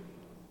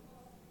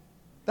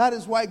 That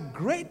is why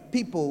great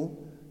people,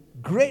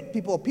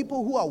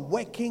 people who are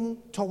working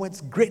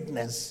towards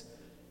greatness,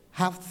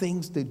 have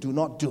things they do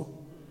not do.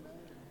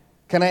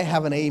 Can I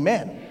have an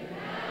amen?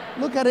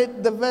 Look at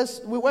it, the verse.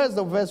 Where's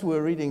the verse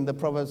we're reading, the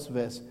Proverbs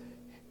verse?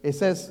 It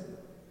says,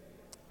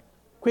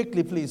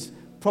 quickly please,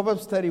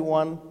 Proverbs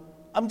 31.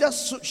 I'm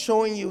just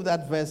showing you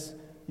that verse.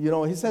 You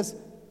know, he says,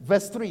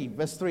 verse 3.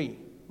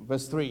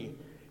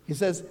 He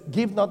says,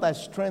 give not thy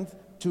strength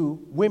to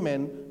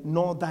women,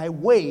 nor thy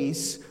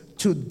ways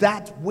to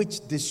that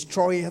which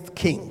destroyeth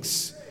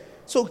kings.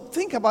 So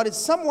think about it.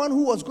 Someone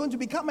who was going to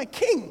become a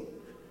king.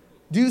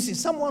 Do you see?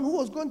 Someone who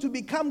was going to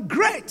become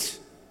great.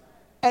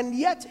 And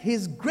yet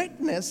his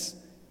greatness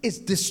is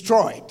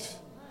destroyed.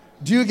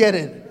 Do you get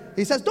it?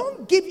 He says,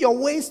 don't give your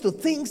ways to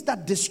things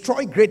that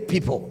destroy great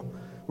people.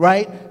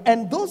 Right?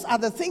 And those are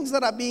the things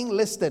that are being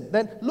listed.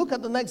 Then look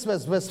at the next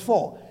verse, verse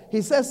 4.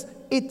 He says,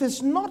 it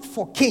is not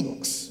for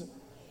kings.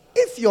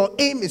 If your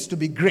aim is to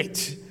be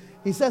great,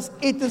 he says,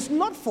 it is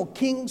not for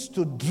kings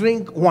to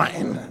drink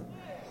wine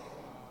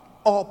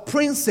or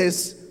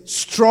princes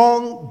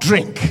strong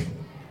drink.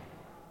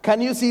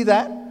 Can you see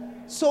that?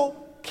 So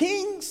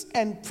kings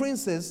and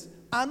princes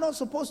are not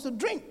supposed to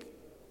drink.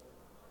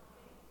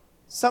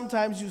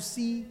 Sometimes you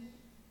see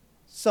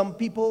some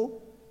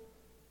people,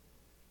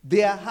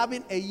 they are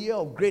having a year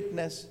of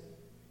greatness,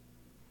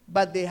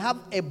 but they have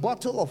a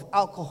bottle of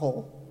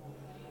alcohol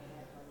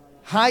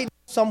hide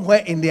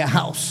somewhere in their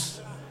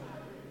house,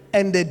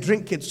 and they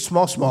drink it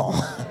small.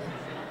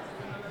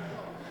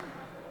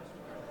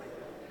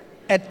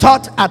 A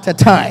tot at a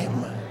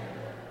time.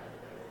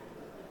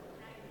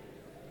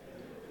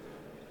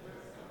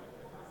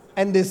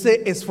 And they say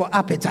it's for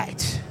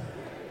appetite.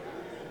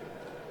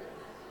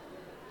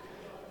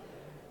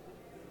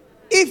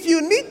 If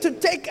you need to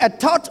take a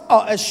tot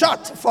or a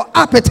shot for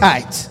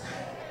appetite,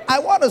 I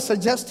want to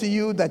suggest to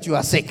you that you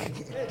are sick.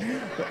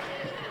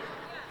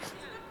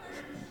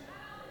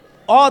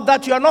 Or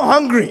that you are not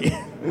hungry.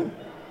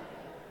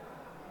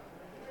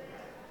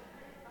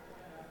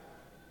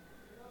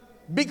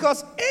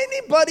 Because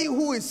anybody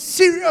who is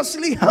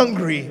seriously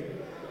hungry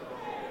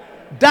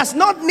does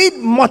not need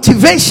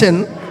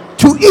motivation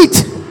to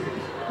eat.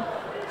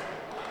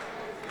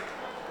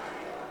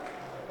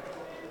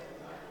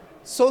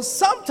 So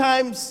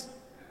sometimes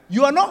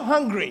you are not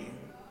hungry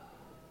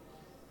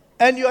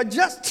and you are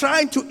just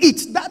trying to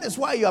eat. That is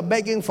why you are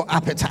begging for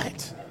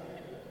appetite.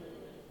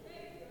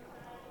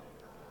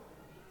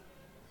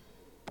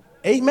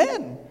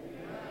 Amen.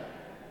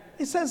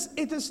 It says,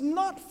 it is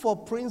not for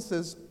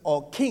princes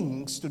or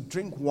kings to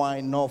drink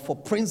wine, nor for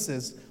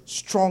princes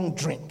strong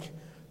drink.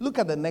 Look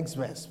at the next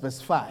verse,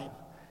 verse 5.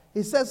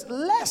 It says,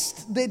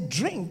 lest they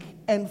drink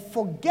and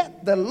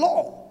forget the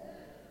law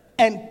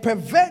and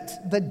pervert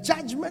the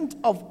judgment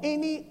of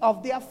any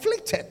of the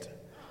afflicted.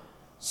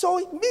 So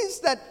it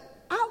means that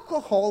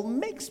alcohol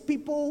makes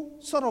people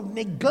sort of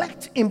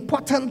neglect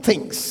important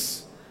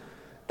things.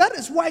 That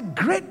is why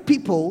great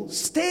people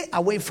stay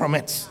away from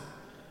it.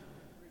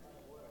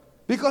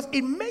 Because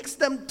it makes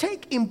them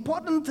take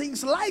important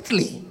things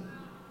lightly.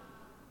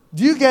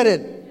 Do you get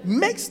it?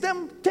 Makes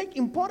them take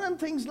important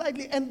things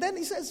lightly. And then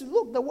he says,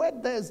 look, the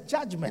word there is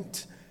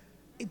judgment.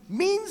 It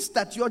means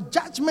that your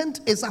judgment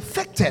is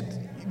affected.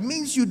 It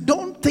means you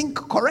don't think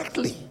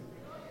correctly.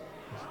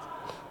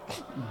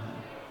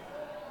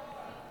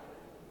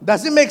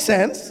 Does it make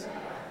sense?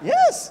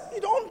 Yes,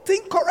 you don't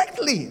think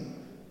correctly.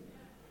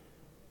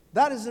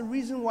 That is the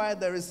reason why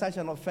there is such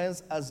an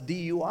offense as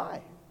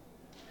DUI.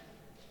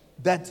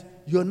 That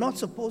you're not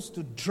supposed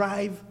to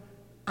drive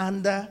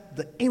under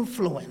the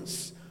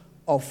influence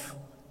of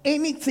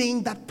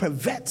anything that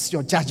perverts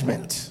your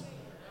judgment.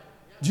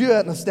 Do you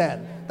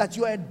understand? That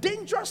you are a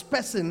dangerous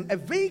person, a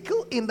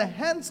vehicle in the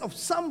hands of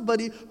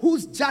somebody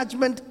whose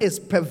judgment is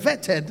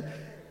perverted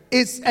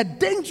is a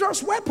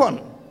dangerous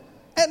weapon.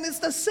 And it's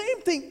the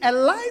same thing, a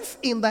life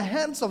in the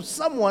hands of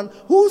someone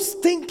whose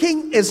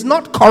thinking is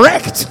not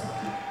correct.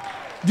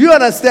 Do you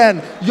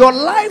understand? Your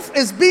life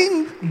is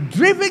being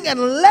driven and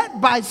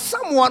led by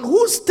someone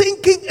whose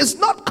thinking is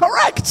not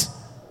correct.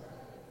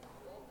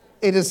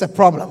 It is a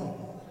problem.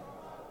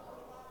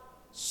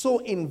 So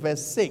in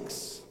verse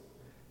 6,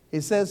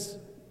 it says,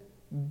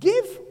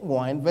 give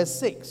wine, verse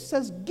 6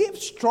 says, give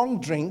strong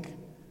drink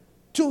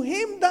to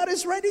him that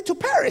is ready to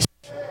perish.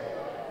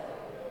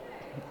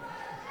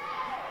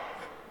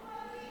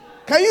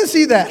 Can you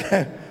see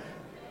that?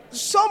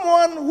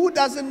 Someone who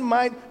doesn't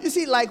mind. You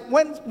see, like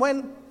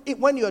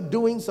when you're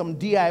doing some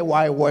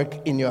DIY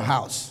work in your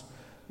house,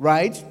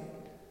 right?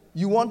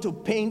 You want to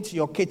paint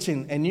your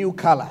kitchen a new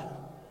color.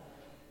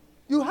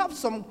 You have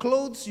some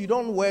clothes you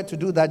don't wear to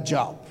do that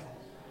job,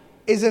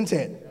 isn't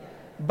it?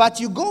 But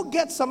you go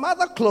get some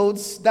other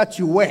clothes that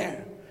you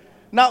wear.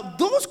 Now,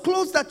 those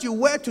clothes that you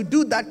wear to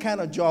do that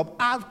kind of job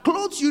are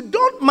clothes you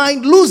don't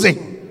mind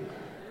losing,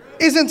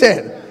 isn't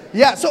it?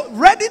 Yeah, so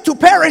ready to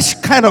perish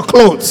kind of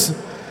clothes.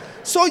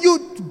 So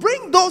you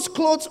bring those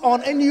clothes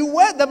on and you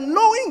wear them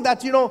knowing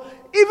that,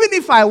 even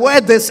if I wear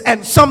this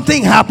and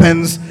something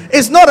happens,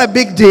 it's not a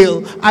big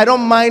deal. I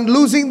don't mind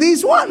losing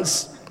these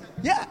ones.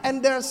 Yeah,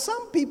 and there are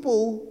some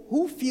people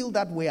who feel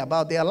that way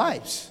about their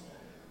lives.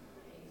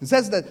 It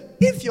says that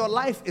if your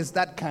life is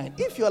that kind,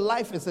 if your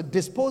life is a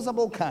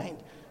disposable kind,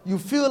 you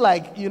feel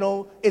like,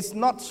 it's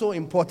not so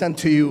important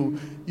to you.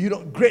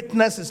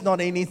 Greatness is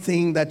not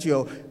anything that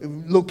you're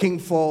looking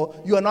for.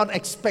 You are not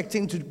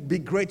expecting to be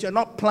great. You're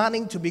not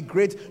planning to be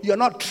great. You're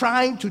not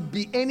trying to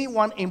be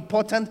anyone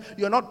important.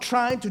 You're not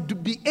trying to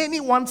be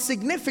anyone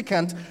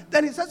significant.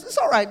 Then he says, it's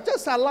all right.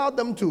 Just allow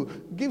them to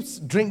give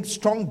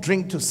strong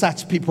drink to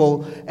such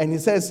people. And he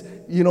says,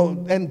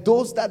 and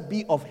those that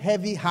be of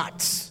heavy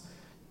hearts,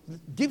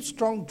 give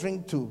strong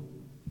drink to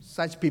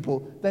such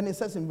people. Then it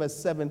says in verse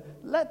 7,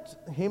 let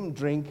him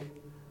drink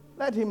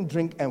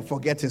and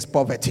forget his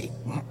poverty.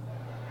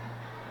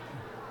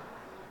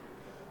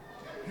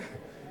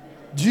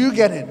 Do you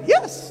get it?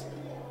 Yes.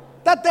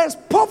 That there's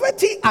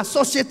poverty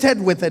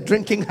associated with a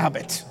drinking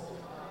habit.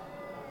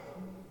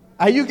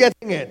 Are you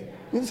getting it?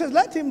 He says,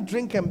 let him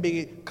drink and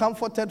be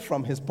comforted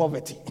from his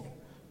poverty.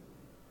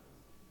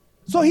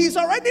 So he's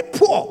already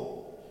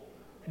poor.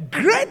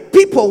 Great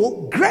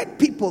people,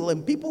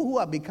 and people who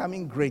are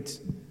becoming great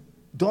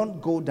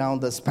don't go down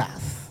this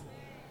path.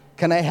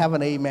 Can I have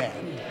an amen?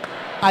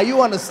 Are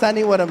you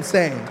understanding what I'm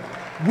saying?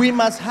 We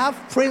must have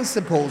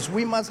principles.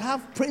 We must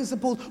have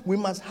principles. We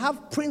must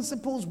have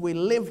principles we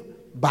live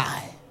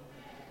by.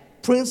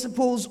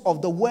 Principles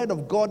of the Word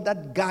of God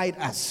that guide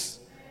us.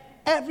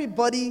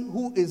 Everybody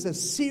who is a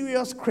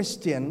serious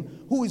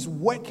Christian, who is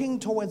working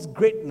towards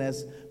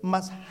greatness,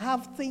 must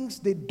have things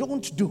they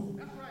don't do.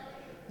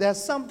 There are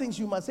some things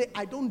you must say,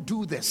 I don't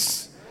do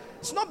this.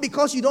 It's not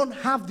because you don't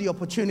have the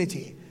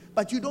opportunity,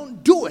 but you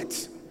don't do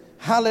it.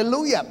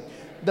 Hallelujah.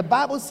 The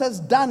Bible says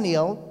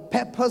Daniel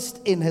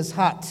purposed in his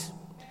heart.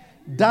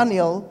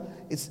 Daniel,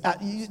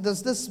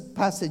 there's this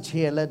passage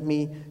here. Let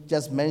me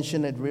just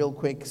mention it real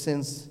quick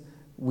since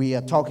we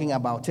are talking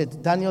about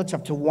it. Daniel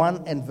chapter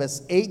 1 and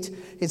verse 8.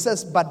 It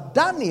says, but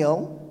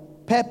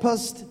Daniel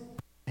purposed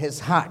in his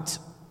heart.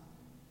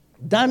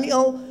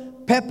 Daniel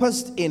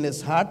purposed in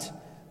his heart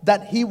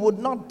that he would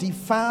not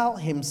defile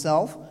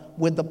himself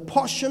with the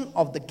portion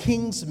of the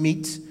king's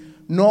meat,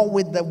 nor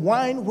with the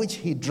wine which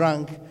he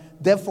drank.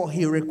 Therefore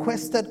he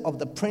requested of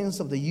the prince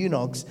of the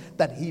eunuchs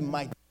that he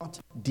might not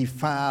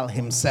defile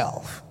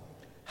himself.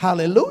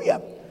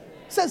 Hallelujah.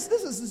 Says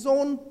this is his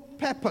own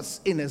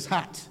purpose in his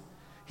heart.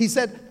 He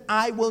said,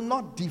 I will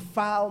not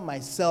defile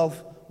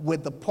myself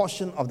with the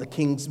portion of the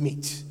king's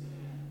meat.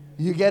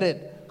 You get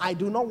it? I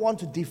do not want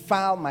to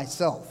defile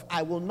myself.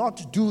 I will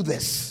not do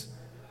this.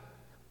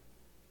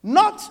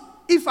 Not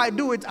if I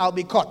do it, I'll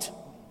be caught.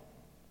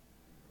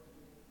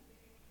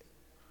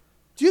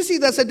 Do you see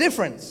there's a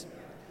difference?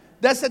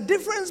 There's a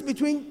difference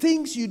between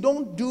things you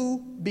don't do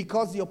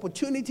because the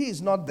opportunity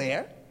is not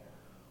there,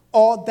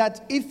 or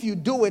that if you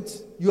do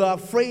it, you are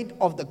afraid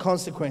of the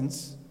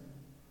consequence.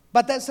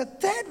 But there's a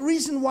third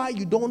reason why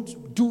you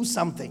don't do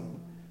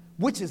something,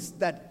 which is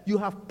that you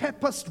have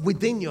purposed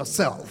within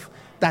yourself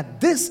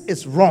that this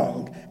is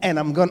wrong and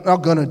I'm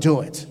not going to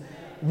do it.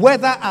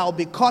 Whether I'll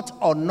be caught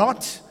or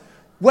not,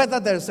 whether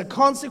there's a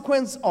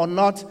consequence or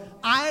not,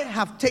 I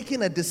have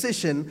taken a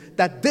decision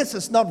that this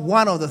is not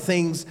one of the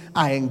things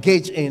I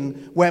engage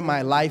in where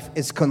my life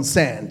is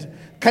concerned.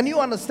 Can you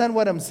understand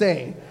what I'm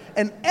saying?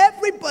 And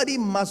everybody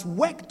must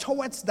work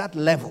towards that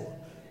level.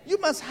 You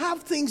must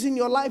have things in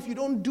your life you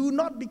don't do,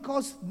 not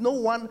because no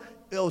one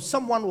or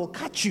someone will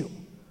catch you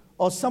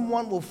or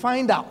someone will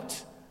find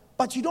out,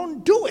 but you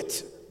don't do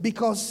it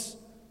because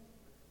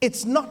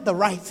it's not the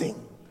right thing.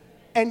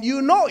 And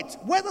you know it,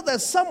 whether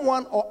there's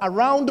someone or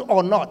around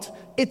or not,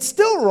 it's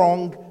still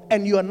wrong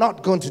and you are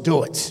not going to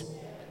do it.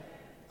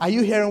 Are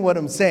you hearing what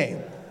I'm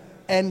saying?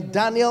 And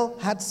Daniel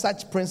had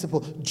such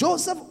principle.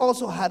 Joseph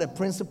also had a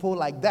principle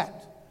like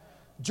that.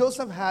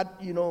 Joseph had,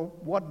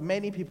 what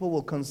many people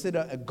will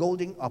consider a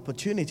golden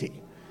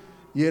opportunity,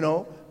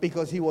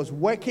 because he was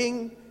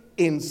working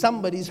in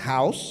somebody's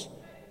house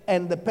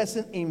and the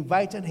person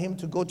invited him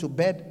to go to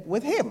bed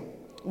with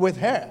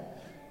her.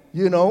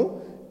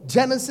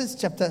 Genesis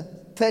chapter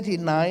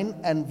 39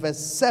 and verse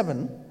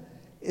 7,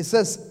 it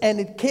says, "And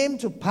it came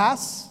to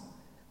pass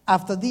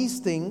after these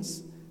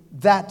things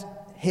that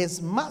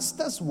his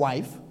master's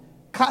wife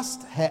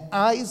cast her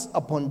eyes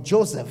upon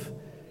Joseph,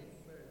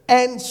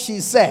 and she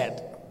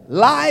said,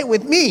 'Lie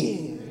with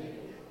me.'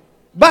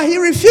 But he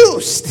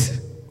refused.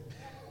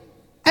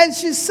 And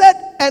he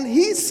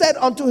said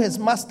unto his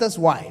master's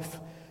wife,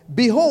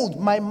 'Behold,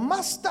 my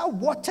master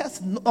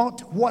wotteth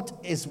not what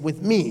is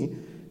with me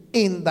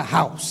in the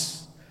house.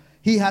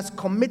 He has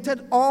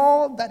committed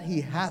all that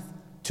he hath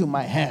to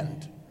my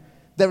hand.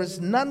 There is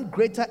none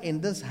greater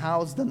in this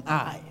house than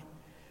I.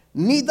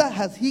 Neither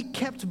hath he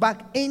kept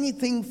back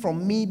anything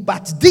from me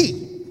but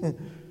thee.'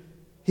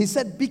 He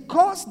said,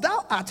 'Because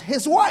thou art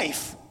his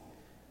wife.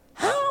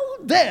 How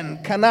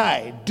then can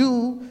I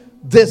do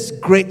this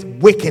great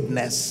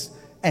wickedness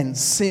and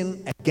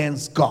sin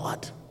against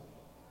God?'"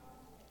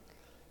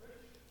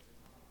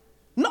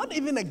 Not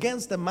even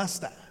against the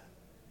master.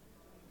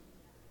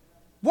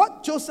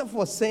 What Joseph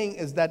was saying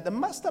is that the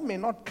master may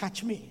not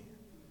catch me,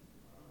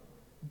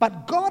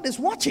 but God is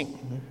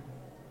watching.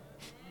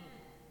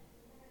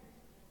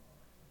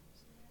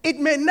 It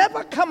may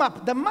never come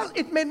up.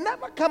 It may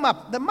never come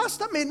up. The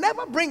master may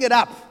never bring it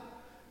up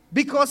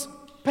because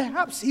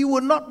perhaps he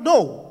will not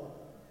know.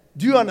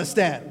 Do you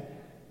understand?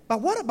 But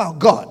what about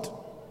God?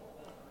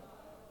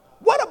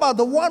 What about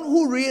the one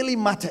who really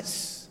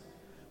matters?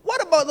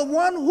 What about the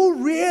one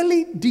who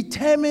really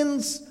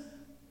determines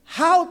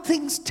how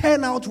things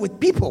turn out with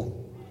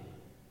people?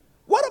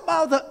 What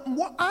about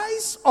the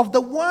eyes of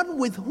the one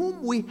with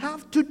whom we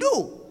have to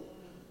do?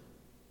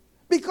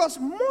 Because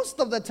most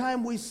of the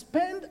time we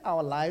spend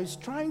our lives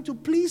trying to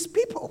please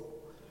people.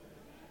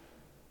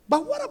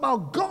 But what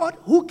about God,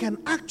 who can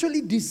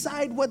actually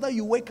decide whether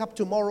you wake up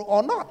tomorrow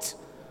or not?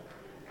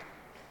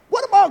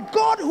 What about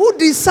God, who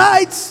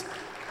decides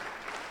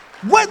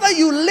whether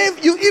you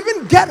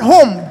even get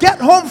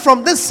home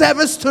from this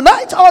service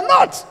tonight or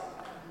not?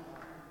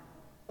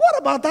 What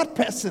about that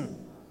person?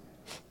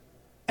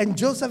 And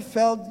Joseph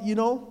felt,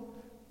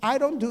 I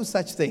don't do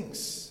such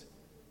things.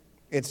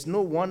 It's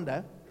no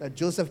wonder that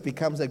Joseph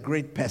becomes a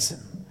great person.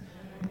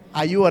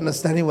 Are you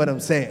understanding what I'm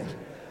saying?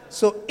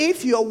 So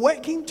if you're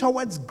working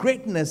towards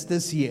greatness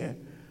this year,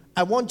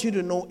 I want you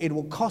to know it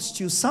will cost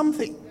you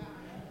something.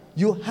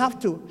 You have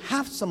to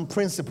have some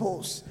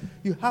principles.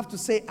 You have to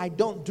say, I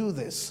don't do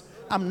this.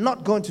 I'm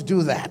not going to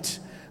do that.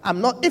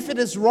 If it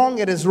is wrong,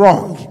 it is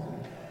wrong.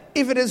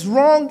 If it is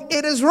wrong,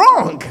 it is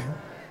wrong.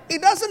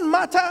 It doesn't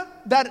matter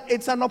that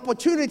it's an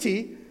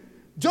opportunity.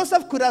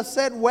 Joseph could have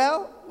said,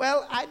 well,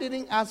 I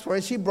didn't ask for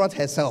it. She brought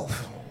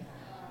herself.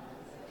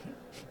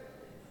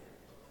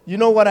 You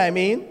know what I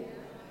mean?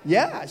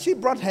 Yeah, she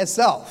brought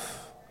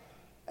herself.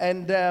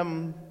 And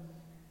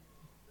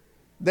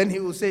then he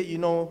will say,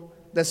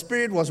 the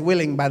spirit was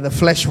willing, but the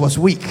flesh was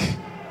weak.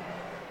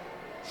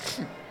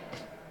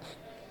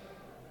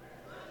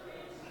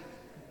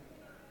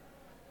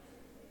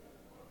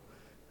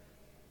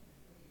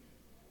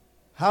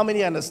 How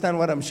many understand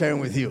what I'm sharing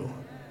with you?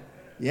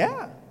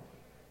 Yeah.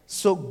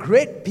 So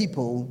great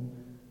people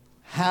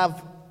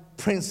have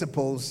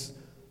principles,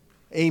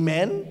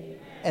 amen,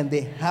 and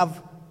they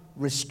have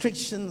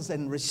restrictions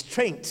and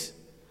restraint,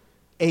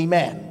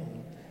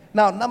 amen.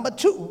 Now, number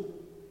 2,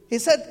 he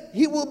said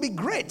he will be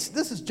great.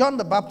 This is John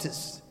the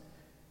Baptist.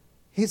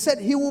 He said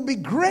he will be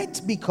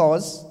great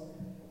because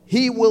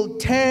he will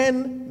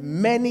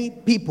turn many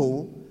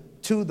people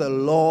to the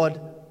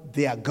Lord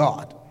their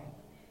God.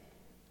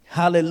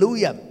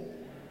 Hallelujah.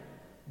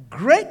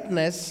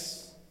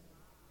 Greatness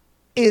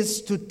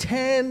is to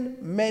turn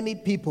many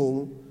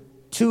people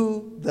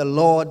to the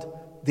Lord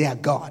their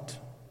God.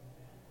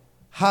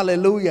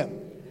 Hallelujah.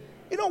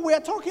 We are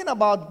talking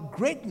about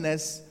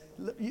greatness.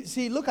 You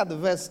see, look at the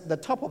verse, the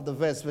top of the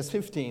verse, verse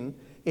 15.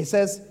 It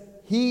says,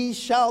 he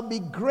shall be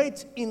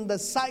great in the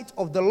sight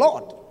of the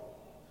Lord.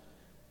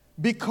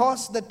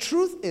 Because the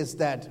truth is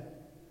that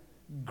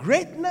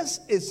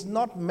greatness is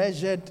not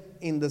measured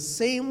in the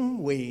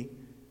same way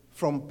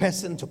from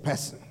person to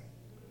person.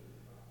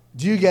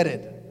 Do you get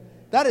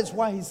it? That is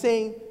why he's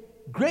saying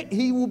great.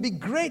 He will be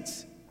great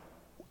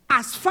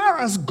as far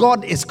as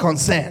God is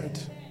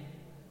concerned.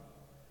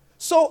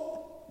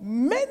 So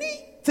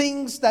many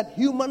things that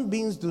human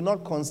beings do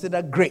not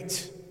consider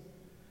great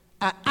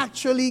are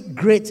actually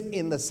great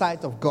in the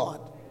sight of God.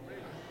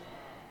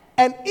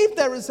 And if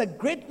there is a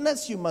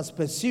greatness you must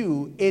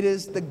pursue, it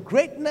is the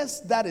greatness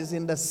that is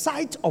in the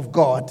sight of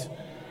God,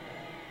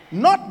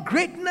 not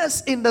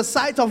greatness in the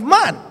sight of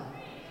man.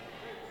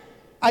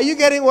 Are you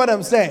getting what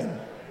I'm saying?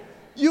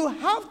 You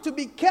have to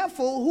be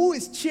careful who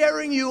is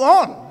cheering you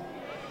on,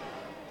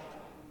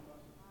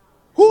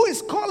 who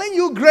is calling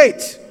you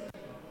great,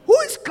 who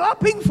is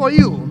clapping for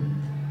you,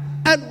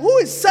 and who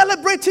is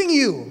celebrating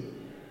you.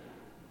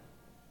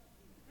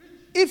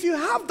 If you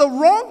have the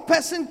wrong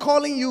person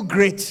calling you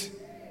great,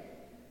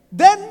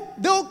 then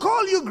they'll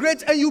call you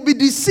great and you'll be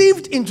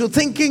deceived into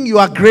thinking you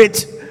are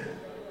great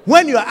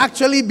when you're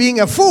actually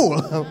being a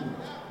fool.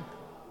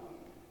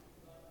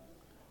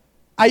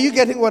 Are you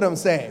getting what I'm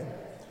saying?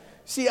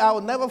 See, I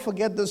will never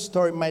forget this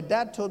story. My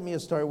dad told me a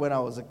story when I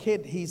was a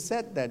kid. He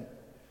said that,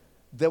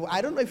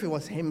 I don't know if it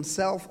was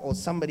himself or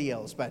somebody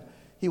else, but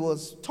he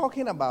was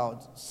talking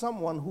about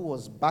someone who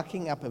was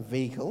backing up a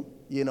vehicle,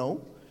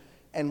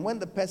 and when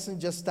the person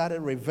just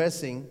started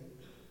reversing,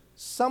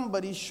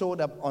 somebody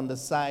showed up on the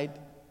side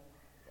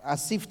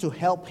as if to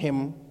help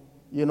him,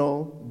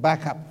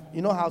 back up.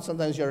 You know how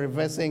sometimes you're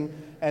reversing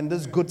and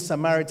this good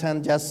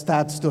Samaritan just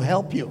starts to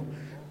help you.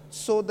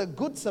 So the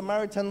good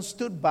Samaritan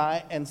stood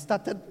by and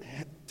started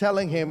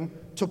telling him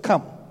to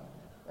come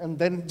and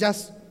then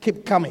just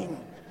keep coming.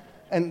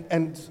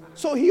 And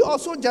so he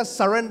also just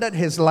surrendered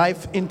his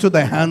life into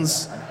the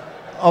hands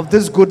of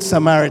this good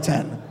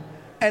Samaritan.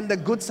 And the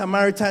good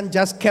Samaritan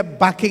just kept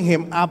backing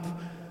him up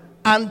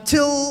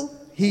until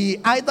he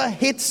either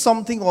hit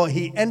something or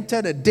he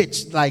entered a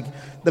ditch, like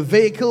the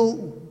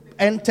vehicle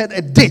entered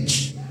a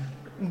ditch.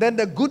 And then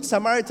the good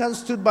Samaritan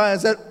stood by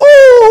and said,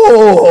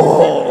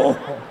 "Oh!"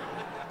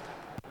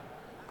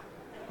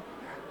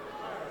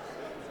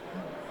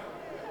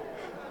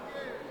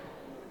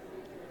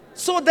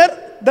 So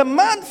that the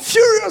man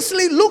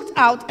furiously looked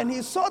out and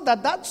he saw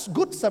that that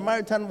good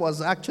Samaritan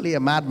was actually a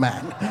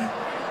madman.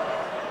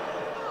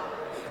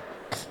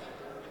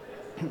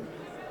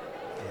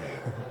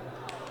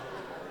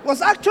 Was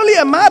actually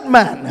a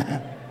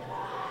madman.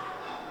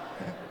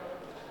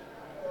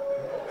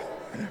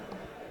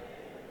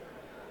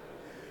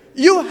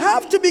 You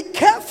have to be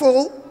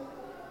careful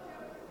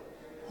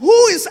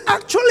who is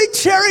actually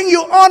cheering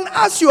you on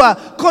as you are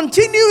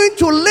continuing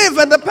to live,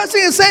 and the person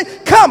is saying,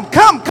 come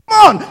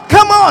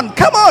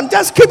on,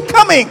 just keep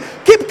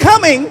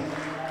coming.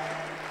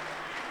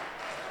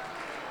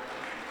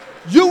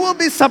 You will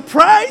be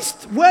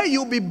surprised where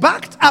you'll be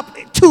backed up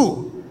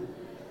to.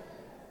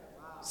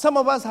 Some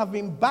of us have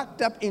been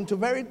backed up into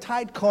very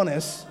tight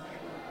corners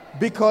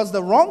because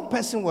the wrong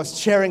person was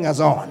cheering us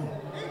on.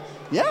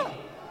 Yeah.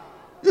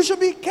 You should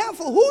be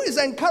careful who is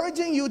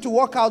encouraging you to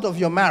walk out of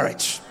your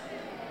marriage.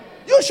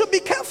 You should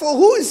be careful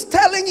who is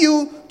telling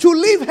you to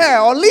leave her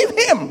or leave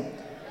him.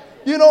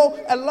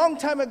 A long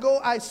time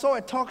ago, I saw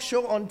a talk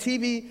show on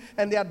TV,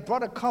 and they had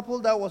brought a couple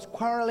that was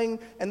quarreling,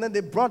 and then they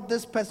brought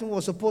this person who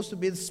was supposed to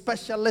be a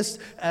specialist,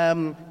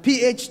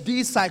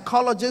 PhD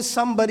psychologist,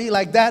 somebody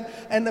like that,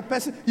 and the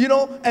person,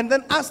 and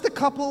then as the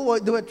couple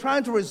they were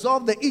trying to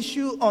resolve the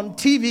issue on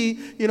TV,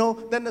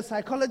 then the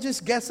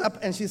psychologist gets up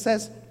and she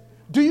says,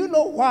 Do you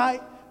know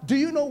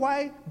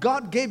why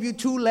God gave you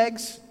 2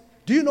 legs?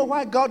 Do you know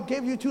why God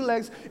gave you 2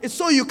 legs? It's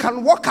so you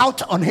can walk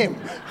out on him.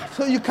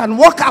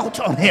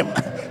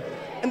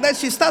 And then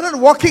she started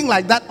walking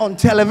like that on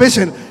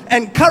television,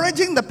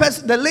 encouraging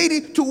the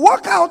lady to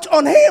walk out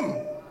on him.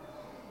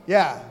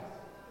 Yeah.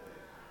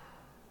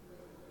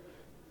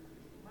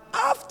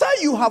 After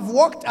you have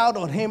walked out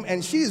on him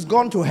and she's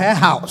gone to her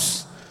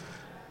house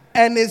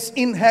and is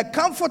in her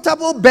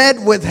comfortable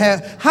bed with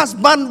her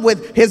husband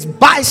with his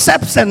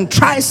biceps and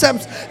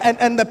triceps,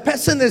 and the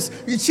person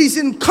she's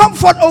in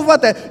comfort over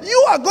there,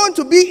 you are going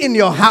to be in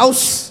your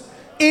house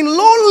in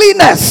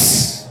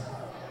loneliness.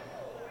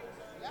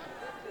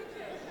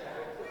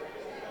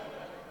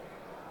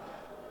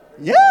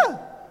 Yeah.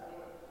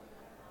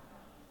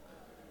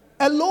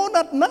 Alone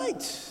at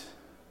night.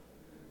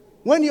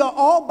 When you're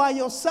all by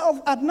yourself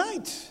at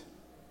night.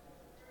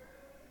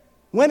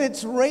 When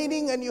it's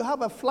raining and you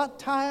have a flat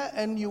tire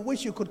and you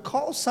wish you could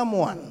call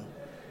someone.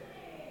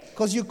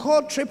 Because you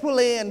call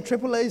AAA and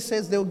AAA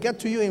says they'll get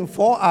to you in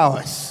 4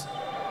 hours.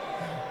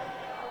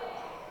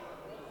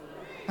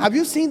 Have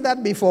you seen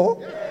that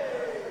before?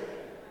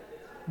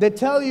 They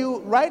tell you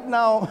right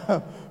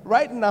now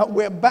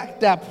we're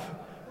backed up.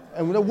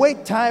 And the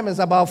wait time is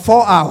about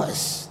 4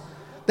 hours.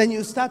 Then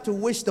you start to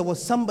wish there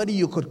was somebody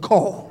you could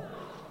call.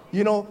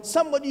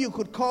 Somebody you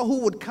could call who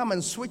would come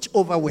and switch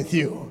over with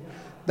you.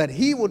 That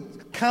he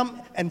would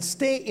come and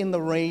stay in the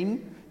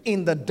rain,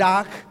 in the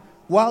dark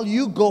while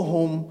you go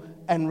home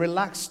and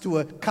relax to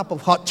a cup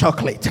of hot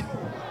chocolate.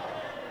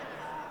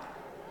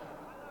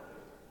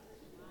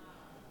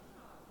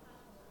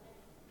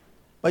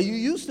 But you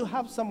used to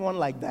have someone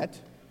like that,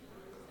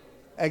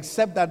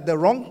 except that the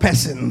wrong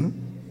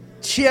person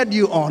cheered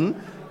you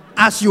on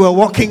as you were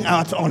walking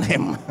out on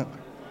him.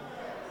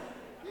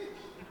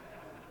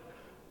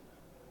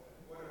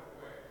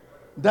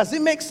 Does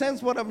it make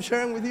sense what I'm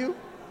sharing with you?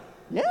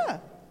 Yeah.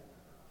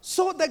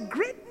 So the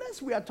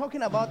greatness we are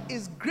talking about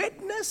is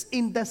greatness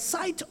in the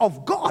sight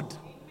of God.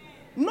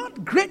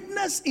 Not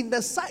greatness in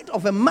the sight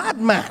of a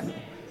madman.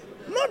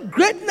 Not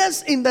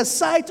greatness in the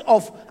sight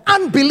of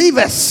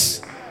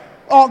unbelievers.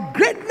 Or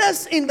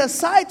greatness in the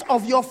sight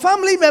of your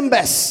family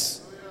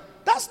members.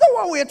 That's not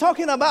what we're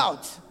talking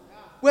about.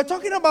 We're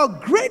talking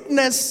about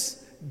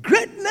greatness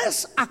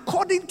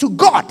according to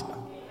God.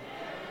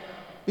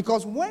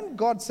 Because when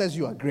God says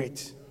you are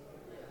great,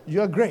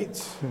 you are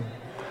great.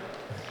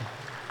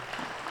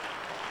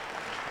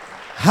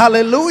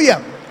 Hallelujah.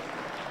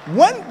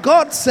 When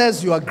God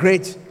says you are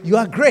great, you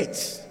are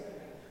great.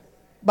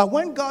 But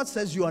when God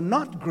says you are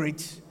not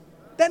great,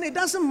 then it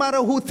doesn't matter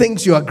who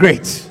thinks you are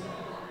great.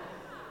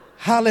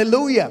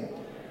 Hallelujah.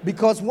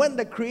 Because when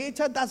the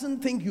Creator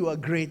doesn't think you are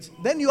great,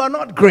 then you are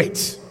not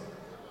great.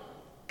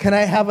 Can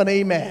I have an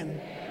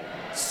amen?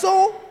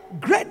 So,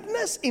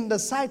 greatness in the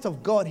sight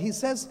of God, he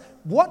says,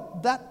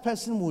 what that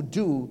person will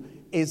do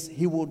is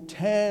he will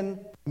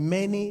turn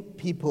many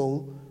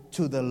people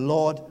to the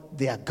Lord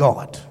their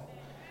God.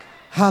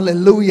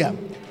 Hallelujah.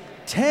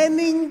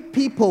 Turning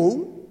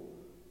people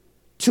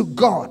to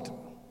God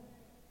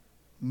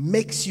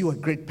makes you a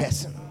great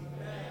person.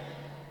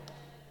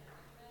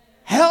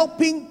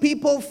 Helping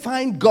people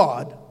find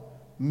God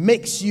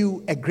makes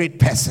you a great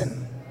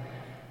person.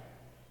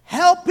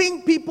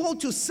 Helping people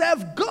to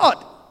serve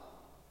God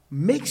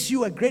makes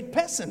you a great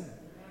person.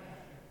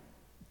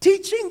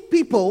 Teaching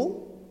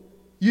people,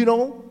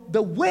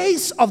 the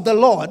ways of the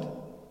Lord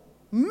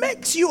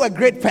makes you a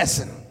great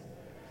person.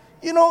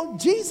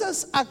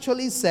 Jesus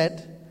actually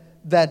said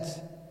that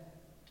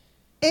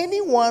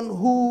anyone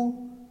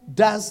who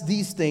does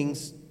these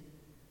things,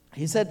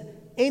 he said,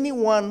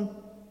 anyone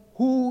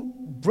who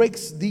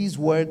breaks these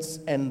words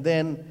and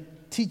then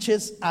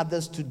teaches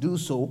others to do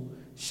so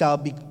shall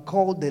be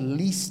called the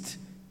least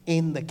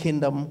in the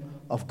kingdom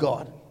of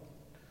God.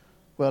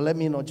 Well, let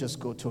me not just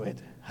go to it.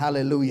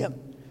 Hallelujah.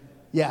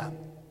 Yeah.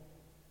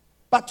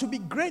 But to be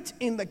great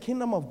in the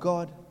kingdom of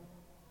God,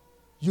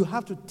 you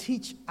have to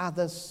teach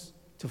others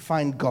to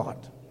find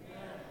God.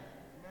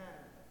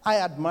 I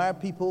admire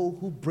people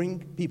who bring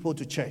people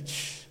to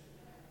church.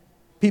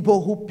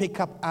 People who pick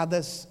up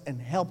others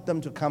and help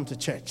them to come to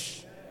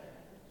church.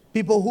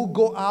 People who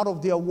go out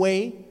of their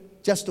way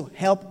just to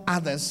help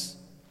others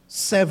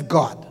serve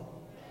God.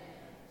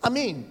 I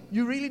mean,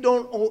 you really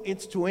don't owe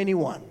it to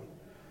anyone.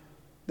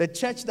 The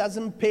church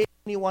doesn't pay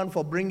anyone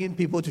for bringing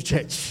people to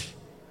church.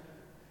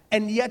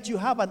 And yet you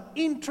have an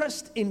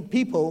interest in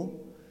people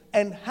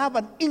and have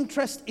an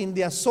interest in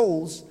their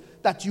souls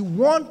that you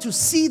want to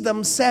see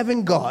them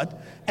serving God.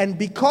 And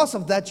because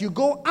of that, you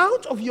go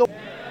out of your...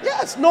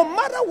 Yes, no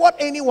matter what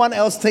anyone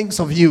else thinks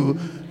of you,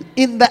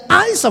 in the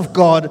eyes of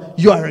God,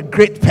 you are a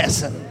great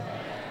person.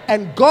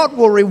 And God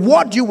will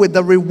reward you with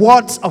the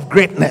rewards of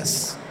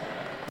greatness.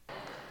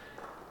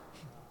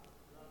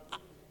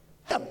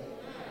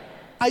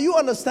 Are you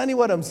understanding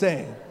what I'm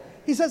saying?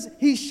 He says,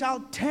 he shall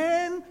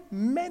turn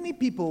many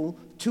people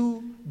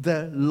to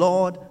the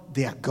Lord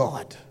their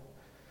God.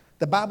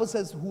 The Bible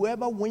says,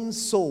 whoever wins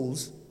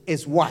souls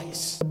is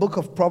wise. The book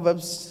of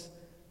Proverbs,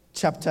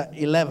 chapter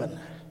 11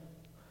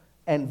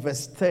 and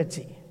verse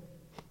 30.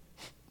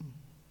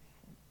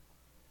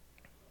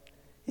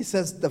 He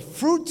says, the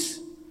fruit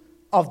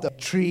of the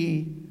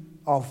tree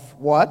of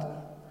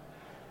what?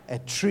 A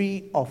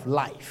tree of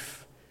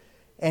life.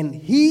 And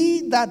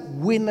he that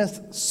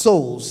winneth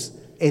souls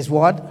is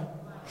what?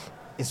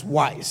 Is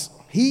wise.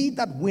 He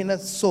that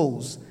winneth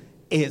souls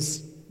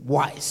is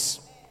wise.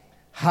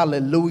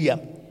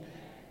 Hallelujah.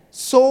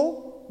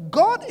 So,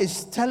 God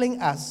is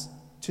telling us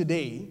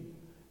today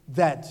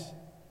that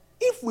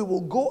if we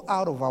will go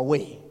out of our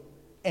way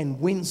and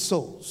win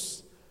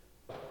souls,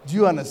 do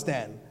you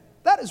understand?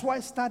 That is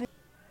why starting,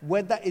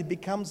 whether it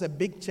becomes a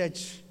big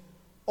church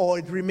or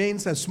it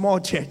remains a small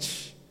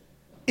church,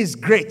 is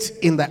great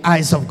in the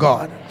eyes of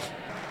God.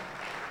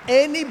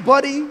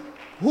 Anybody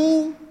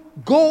who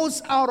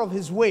goes out of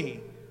his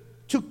way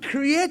to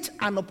create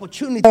an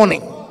opportunity,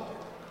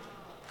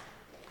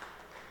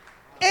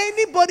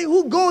 anybody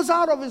who goes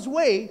out of his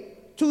way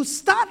to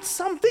start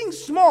something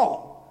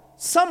small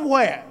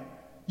somewhere,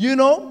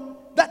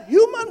 that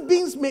human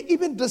beings may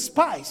even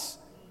despise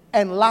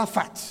and laugh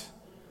at.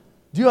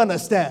 Do you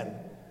understand?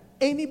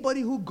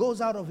 Anybody who goes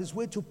out of his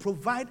way to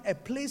provide a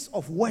place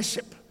of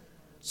worship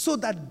so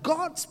that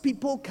God's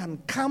people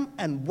can come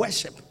and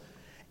worship.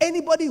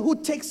 Anybody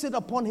who takes it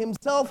upon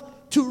himself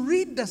to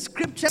read the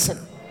scriptures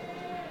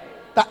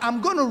that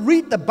I'm going to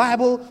read the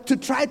Bible to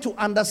try to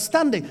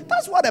understand it.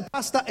 That's what a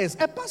pastor is.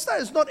 A pastor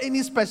is not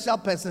any special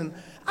person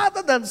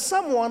other than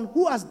someone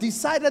who has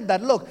decided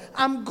that, look,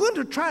 I'm going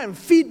to try and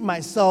feed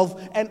myself,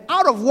 and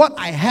out of what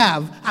I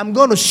have, I'm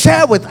going to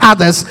share with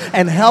others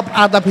and help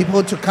other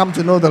people to come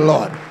to know the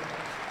Lord.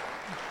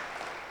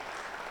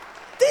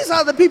 These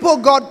are the people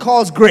God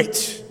calls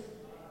great.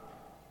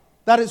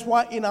 That is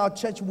why in our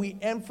church we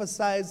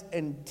emphasize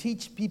and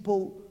teach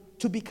people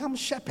to become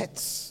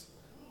shepherds.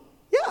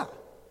 Yeah.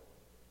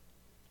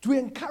 To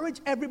encourage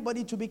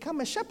everybody to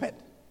become a shepherd.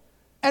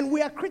 And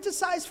we are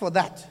criticized for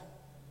that.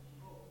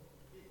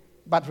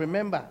 But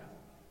remember,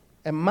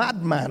 a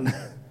madman.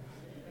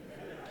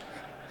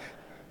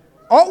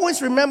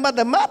 Always remember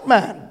the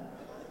madman.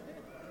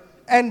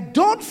 And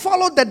don't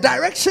follow the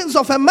directions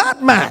of a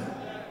madman.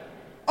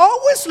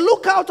 Always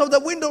look out of the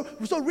window.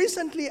 So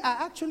recently,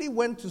 I actually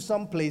went to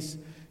some place,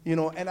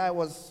 and I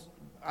was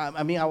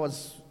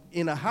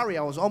in a hurry.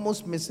 I was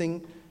almost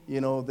missing,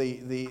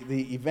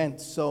 the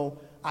event. So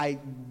I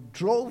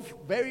drove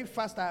very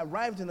fast. I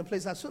arrived in the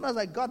place. As soon as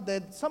I got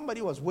there,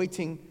 somebody was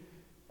waiting.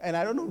 And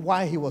I don't know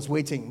why he was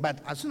waiting. But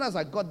as soon as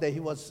I got there,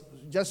 he was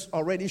just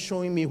already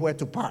showing me where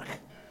to park.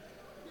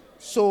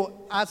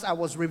 So as I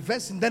was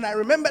reversing, then I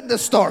remembered the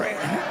story.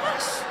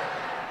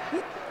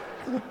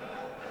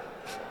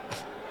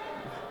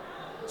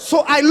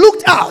 So I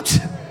looked out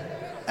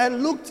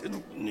and looked,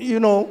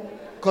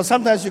 because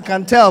sometimes you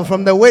can tell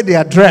from the way they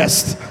are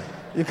dressed.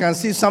 You can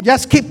see some,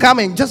 just keep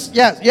coming, just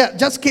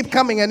keep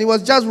coming. And he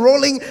was just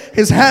rolling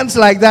his hands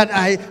like that.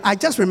 I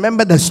just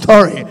remembered the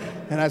story.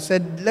 And I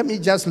said, let me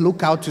just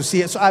look out to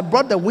see it. So I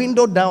brought the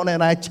window down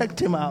and I checked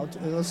him out.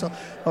 So,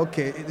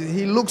 okay,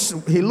 he looks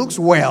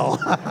well.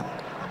 No,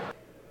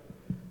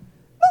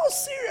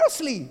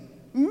 seriously.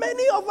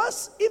 Many of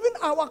us, even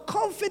our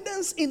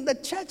confidence in the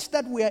church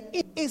that we are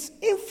in, is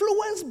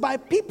influenced by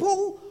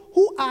people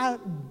who are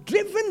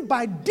driven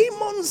by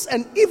demons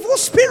and evil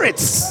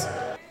spirits.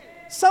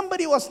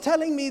 Somebody was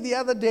telling me the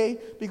other day,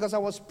 because I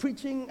was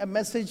preaching a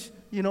message,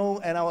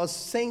 and I was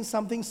saying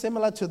something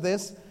similar to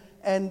this,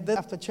 and then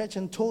after church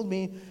and told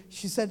me,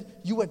 she said,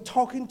 you were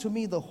talking to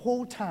me the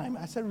whole time.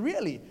 I said,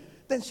 really?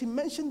 Then she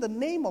mentioned the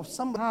name of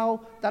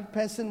somehow that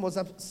person was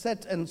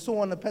upset and so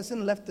on. The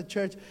person left the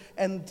church,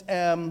 and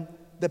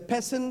the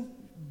person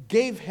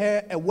gave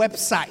her a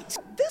website.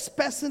 This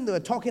person they were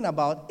talking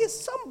about is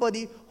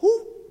somebody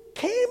who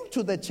came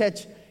to the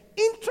church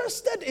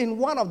interested in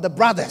one of the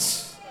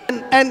brothers.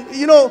 And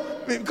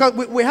because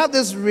we have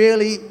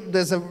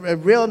there's a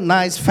real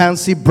nice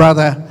fancy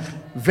brother,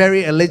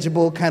 very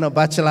eligible kind of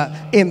bachelor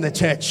in the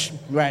church,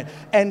 right?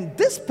 And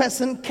this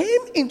person came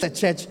into the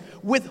church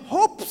with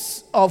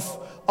hopes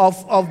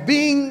of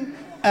being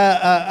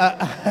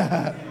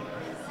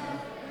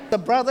the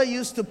brother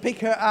used to pick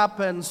her up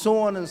and so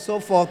on and so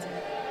forth.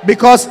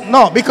 Because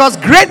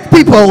great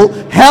people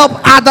help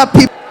other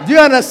people. Do you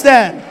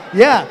understand?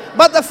 Yeah.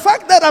 But the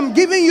fact that I'm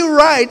giving you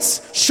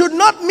rights should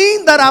not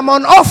mean that I'm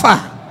on offer.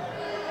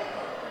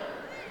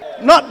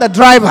 Not the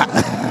driver.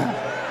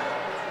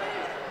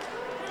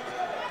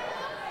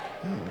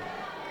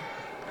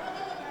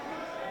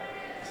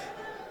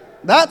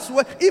 That's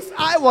what if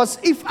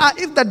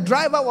the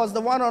driver was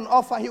the one on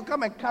offer, he'll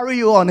come and carry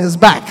you on his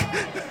back.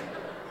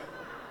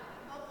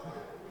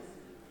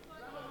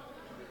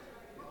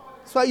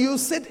 So you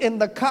sit in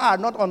the car,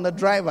 not on the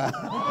driver.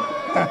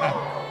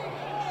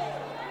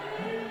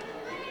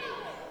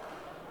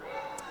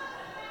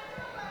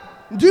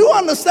 Do you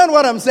understand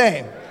what I'm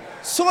saying?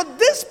 So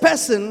this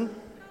person,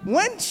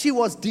 when she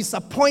was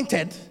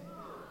disappointed,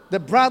 the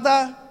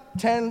brother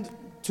turned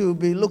to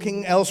be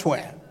looking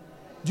elsewhere.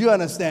 Do you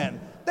understand?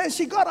 Then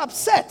she got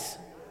upset.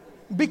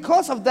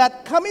 Because of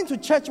that, coming to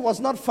church was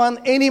not fun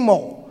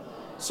anymore.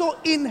 So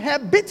in her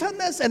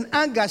bitterness and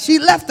anger, she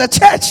left the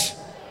church.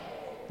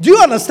 Do you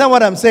understand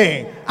what I'm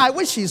saying? I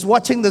wish she's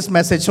watching this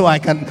message so I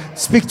can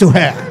speak to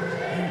her.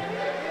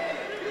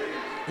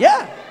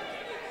 Yeah.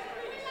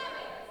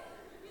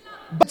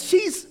 But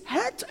she's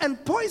hurt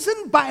and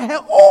poisoned by her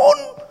own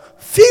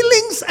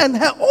feelings and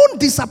her own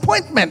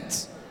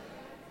disappointment.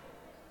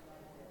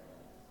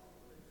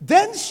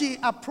 Then she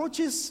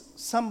approaches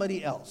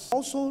somebody else.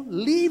 Also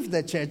leave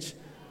the church.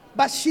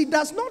 But she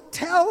does not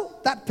tell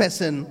that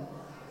person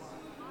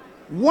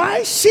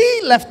why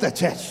she left the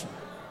church.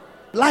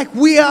 Like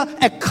we are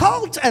a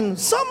cult and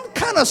some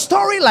kind of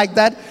story like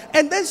that.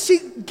 And then she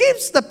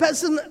gives the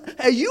person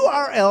a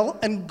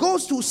URL and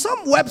goes to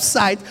some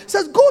website,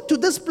 says go to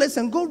this place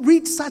and go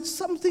read such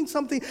something.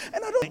 And I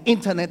don't think the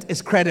internet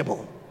is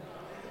credible.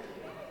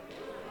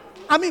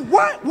 I mean,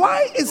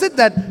 why is it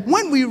that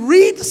when we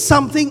read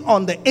something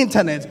on the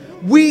internet,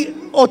 we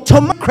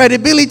automatic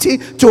credibility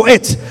to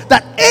it,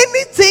 that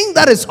anything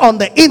that is on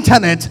the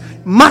internet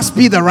must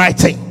be the right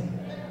thing?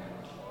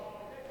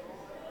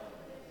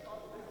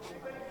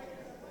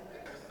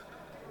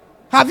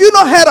 Have you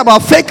not heard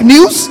about fake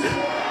news?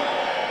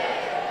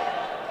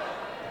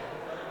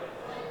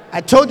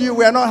 I told you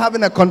we are not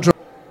having a control.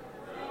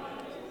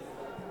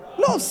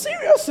 No,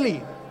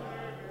 seriously.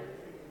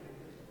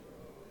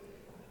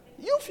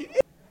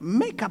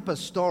 make up a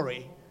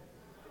story.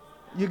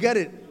 You get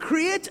it?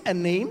 Create a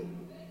name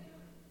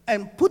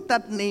and put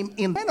that name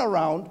in and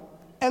around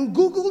and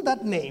Google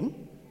that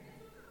name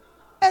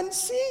and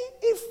see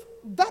if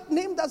that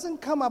name doesn't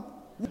come up.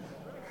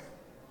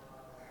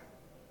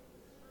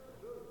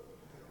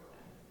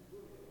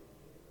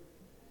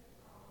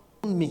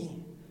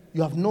 Me,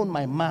 you have known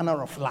my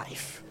manner of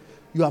life.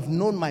 You have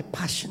known my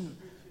passion.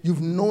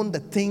 You've known the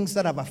things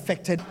that have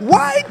affected.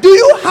 Why do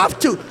you have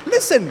to?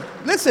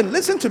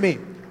 Listen to me.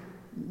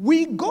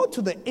 We go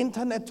to the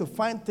internet to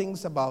find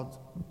things about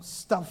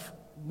stuff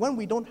when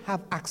we don't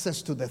have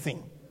access to the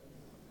thing.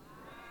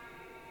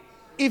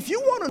 If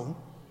you want to,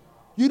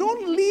 you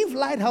don't leave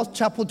Lighthouse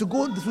Chapel to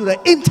go to the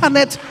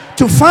internet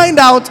to find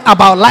out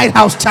about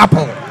Lighthouse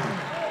Chapel.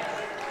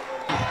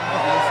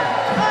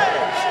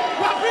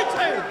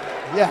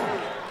 Yeah.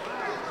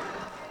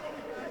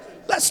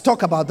 Let's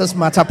talk about this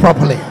matter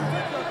properly.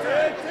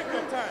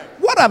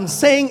 What I'm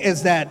saying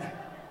is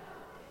that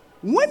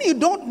when you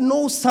don't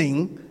know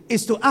something,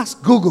 is to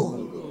ask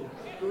Google.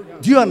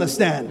 Do you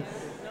understand?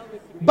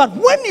 But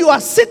when you are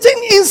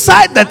sitting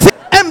inside the thing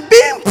and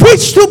being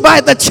preached to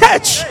by the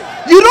church,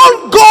 you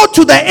don't go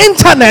to the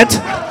internet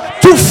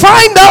to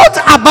find out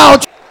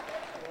about.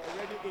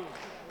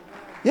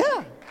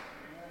 Yeah.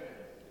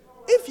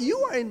 If you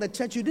are in the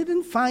church, you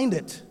didn't find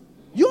it.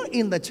 You're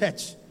in the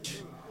church.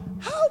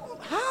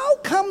 How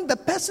come the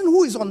person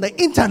who is on the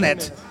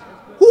internet,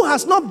 who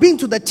has not been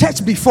to the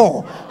church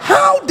before,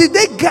 how did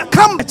they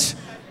come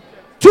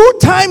 2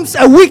 times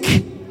a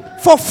week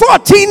for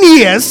 14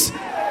 years,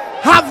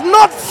 have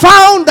not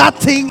found that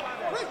thing?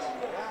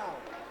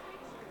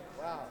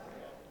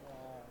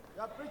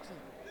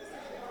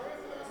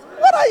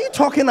 What are you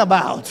talking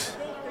about?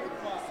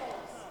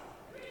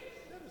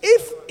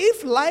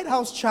 If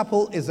Lighthouse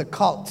Chapel is a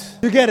cult,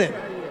 you get it?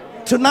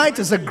 Tonight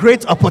is a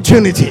great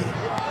opportunity.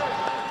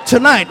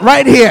 Tonight,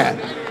 right here,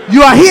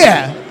 you are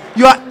here.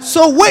 You are.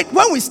 So wait,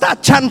 when we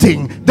start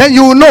chanting, then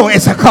you will know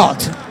it's a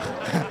cult.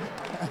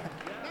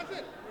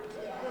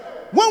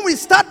 When we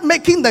start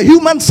making the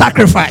human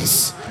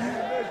sacrifice,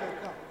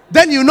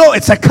 then you know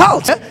it's a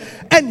cult.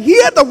 And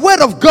hear the word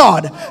of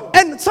God.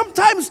 And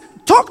sometimes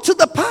talk to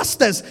the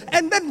pastors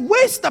and then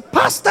waste the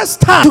pastor's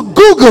time to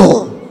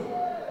Google.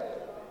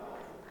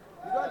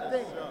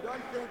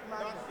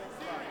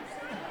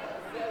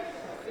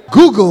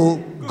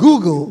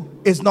 Google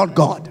is not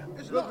God.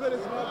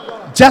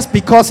 Just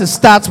because it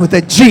starts with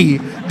a G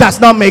does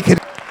not make it.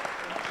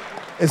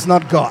 It's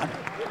not God.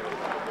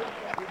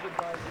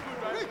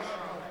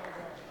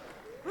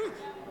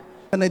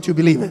 And that you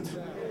believe it.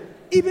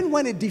 Even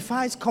when it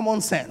defies common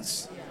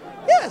sense.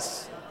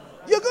 Yes.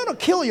 You're going to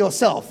kill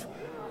yourself.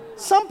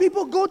 Some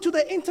people go to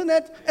the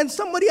internet and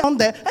somebody on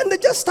there and they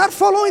just start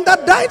following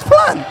that diet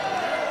plan.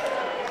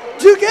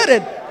 Do you get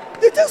it?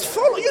 They just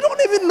follow. You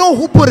don't even know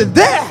who put it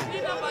there.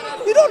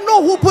 You don't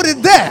know who put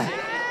it there.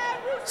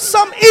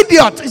 Some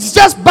idiot is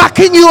just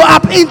backing you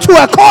up into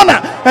a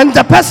corner and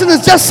the person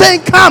is just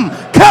saying, come.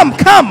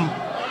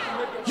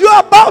 You're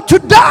about to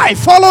die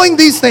following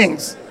these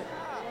things.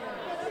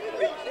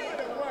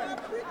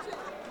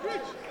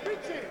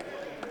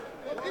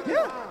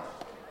 Yeah.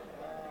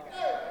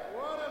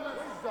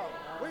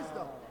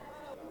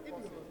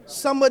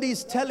 Somebody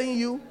is telling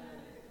you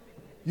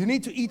you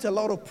need to eat a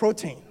lot of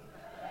protein.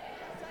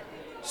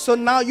 So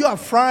now you are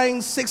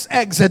frying 6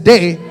 eggs a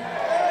day.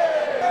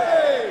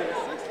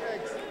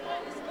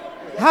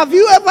 Have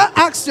you ever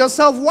asked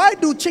yourself, why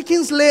do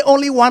chickens lay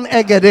only 1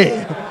 egg a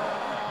day?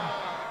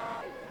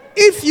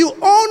 If you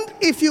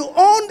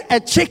owned a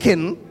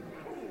chicken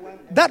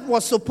that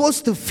was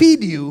supposed to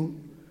feed you,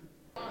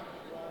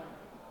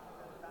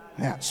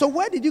 yeah. So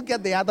where did you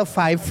get the other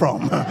 5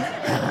 from?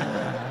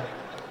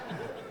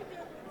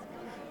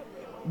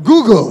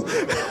 Google.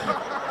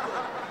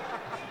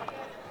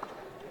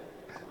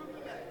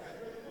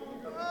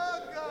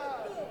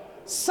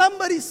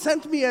 Somebody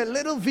sent me a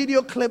little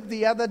video clip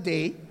the other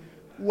day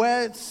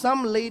where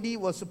some lady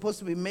was supposed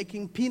to be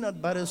making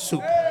peanut butter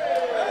soup.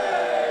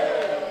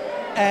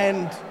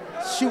 And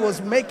she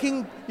was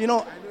making,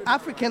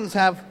 Africans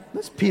have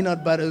this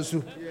peanut butter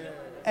soup.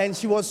 And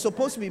she was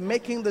supposed to be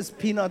making this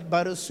peanut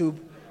butter soup.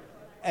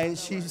 And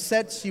she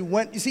said she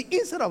went,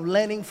 instead of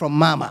learning from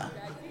Mama,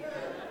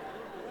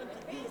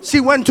 she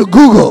went to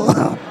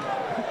Google.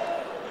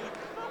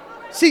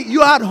 See,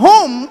 you're at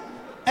home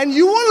and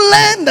you won't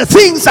learn the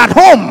things at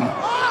home.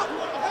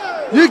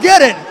 You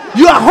get it?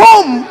 You are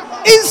home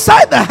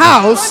inside the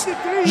house.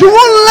 You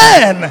won't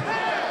learn.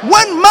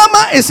 When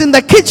Mama is in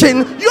the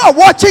kitchen, you are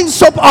watching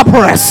soap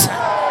operas.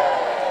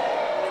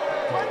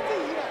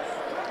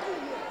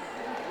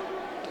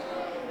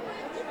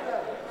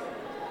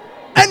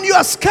 And you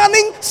are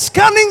scanning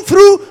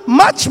through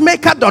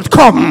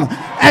matchmaker.com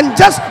and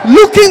just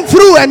looking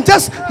through and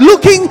just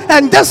looking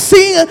and just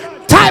seeing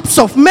types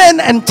of men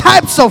and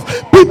types of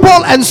people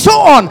and so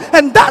on.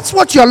 And that's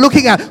what you're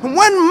looking at.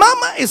 When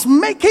Mama is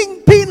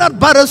making peanut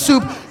butter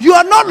soup, you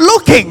are not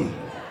looking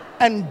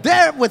and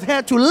there with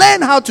her to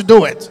learn how to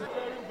do it.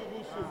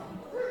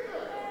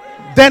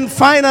 Then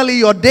finally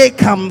your day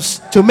comes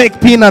to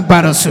make peanut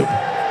butter soup.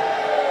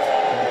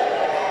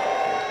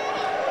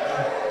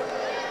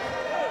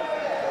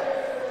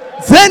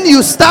 Then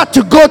you start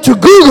to go to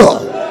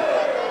Google.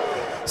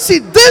 See,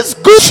 this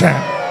Google,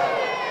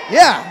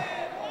 yeah.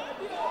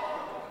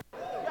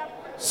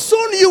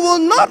 Soon you will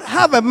not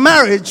have a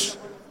marriage.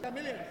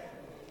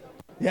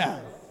 Yeah.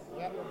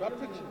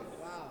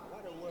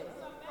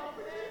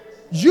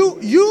 You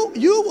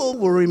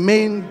will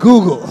remain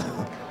Google.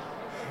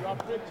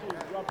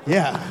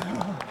 Yeah.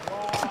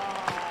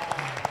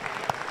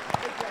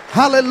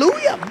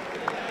 Hallelujah.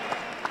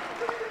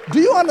 Do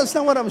you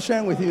understand what I'm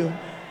sharing with you?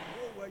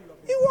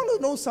 You want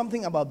to know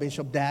something about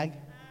Bishop Dag?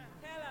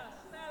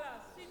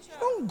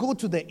 Don't go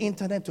to the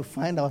internet to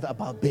find out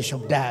about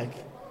Bishop Dag.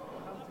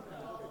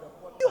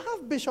 You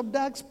have Bishop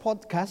Dag's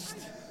podcast.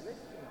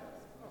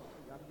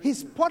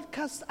 His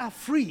podcasts are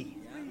free.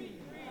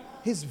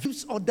 His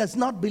views or does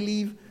not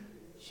believe,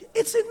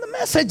 it's in the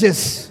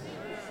messages.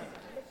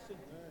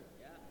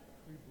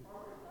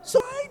 So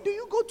why do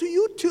you go to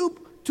YouTube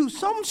to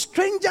some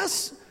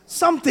strangers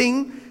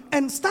something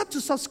and start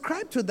to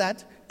subscribe to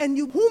that, and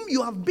whom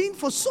you have been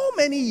for so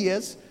many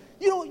years,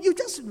 you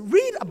just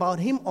read about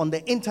him on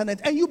the internet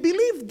and you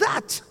believe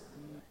that.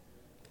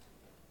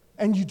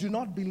 And you do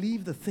not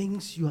believe the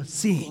things you are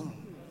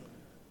seeing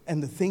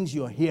and the things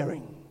you are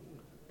hearing.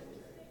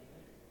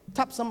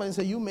 Tap somebody and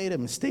say, you made a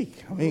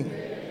mistake. I mean,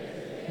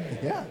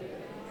 yeah.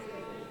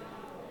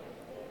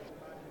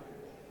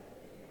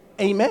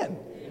 Amen.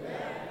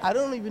 I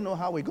don't even know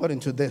how we got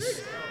into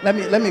this. Let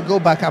me go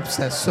back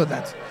upstairs so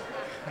that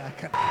I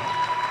can.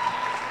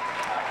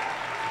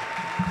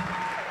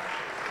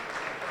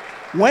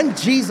 When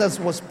Jesus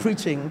was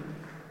preaching,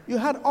 you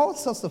had all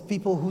sorts of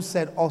people who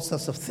said all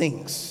sorts of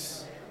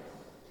things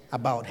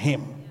about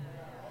him.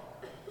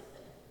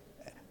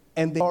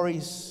 And the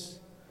stories,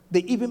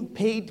 they even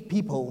paid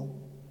people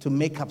to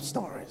make up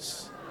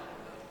stories.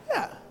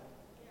 Yeah.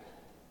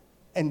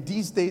 And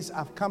these days,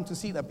 I've come to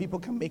see that people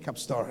can make up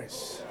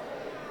stories.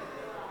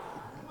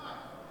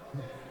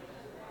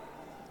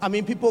 I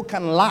mean, people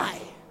can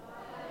lie.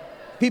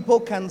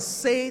 People can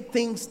say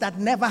things that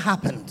never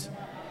happened.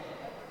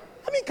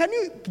 I mean, can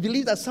you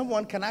believe that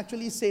someone can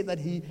actually say that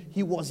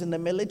he was in the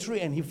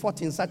military and he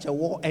fought in such a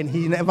war and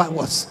he never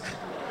was?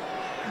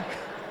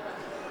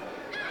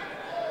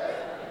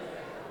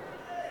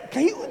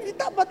 Can you?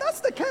 But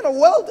that's the kind of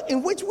world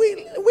in which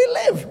we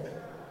live.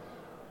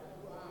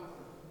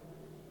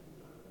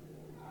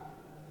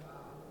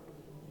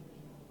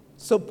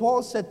 So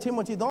Paul said,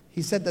 Timothy,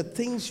 he said, the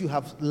things you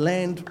have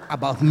learned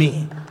about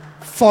me,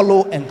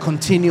 follow and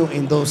continue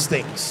in those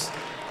things.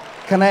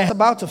 I'm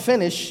about to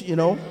finish,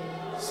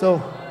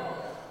 So,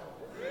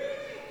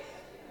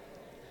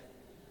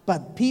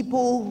 but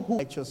people who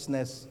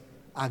righteousness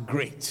are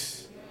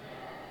great.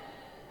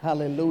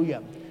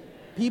 Hallelujah.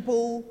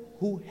 People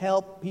who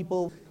help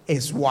people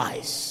is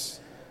wise.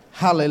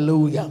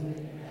 Hallelujah.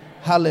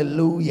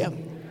 Hallelujah.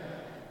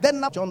 Then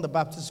now John the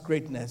Baptist's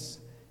greatness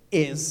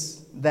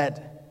is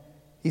that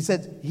he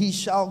said, he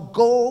shall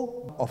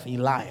go of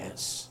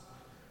Elias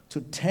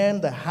to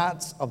turn the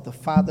hearts of the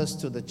fathers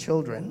to the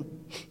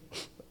children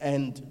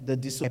and the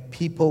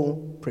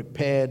people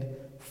prepared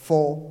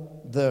for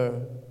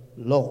the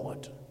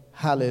Lord.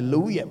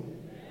 Hallelujah.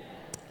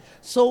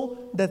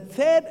 So the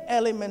third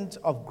element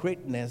of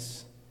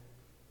greatness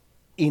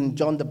in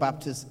John the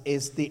Baptist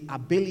is the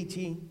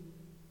ability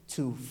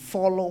to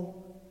follow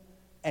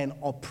and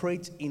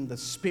operate in the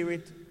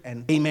Spirit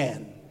and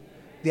amen.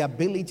 The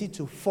ability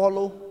to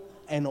follow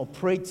and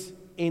operate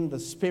in the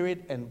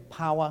Spirit and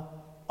power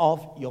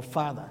of your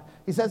Father.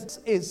 He says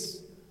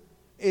is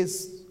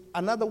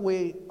another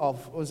way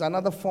of, was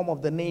another form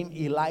of the name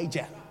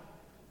Elijah.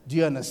 Do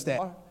you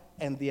understand?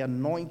 And the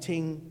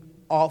anointing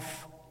of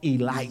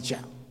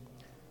Elijah.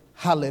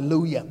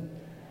 Hallelujah.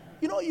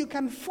 You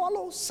can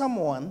follow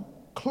someone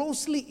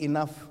closely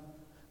enough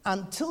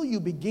until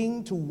you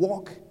begin to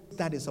walk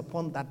that is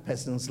upon that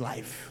person's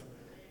life.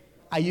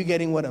 Are you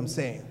getting what I'm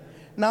saying?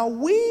 Now,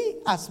 we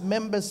as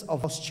members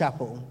of House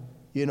Chapel,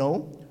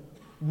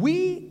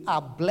 we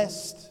are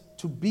blessed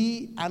to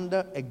be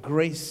under a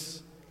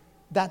grace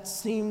that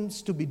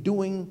seems to be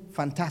doing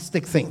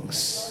fantastic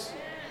things.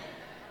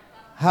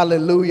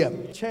 Hallelujah.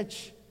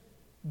 Church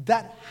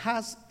that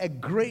has a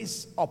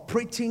grace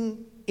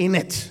operating in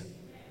it.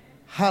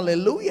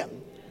 Hallelujah.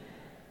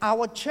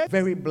 Our church is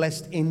very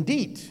blessed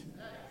indeed.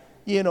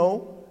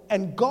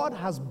 And God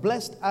has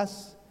blessed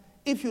us.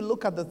 If you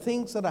look at the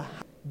things that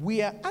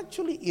we are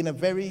actually in a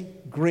very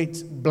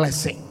great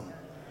blessing.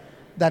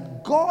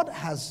 That God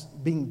has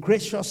been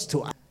gracious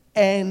to us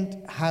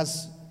and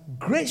has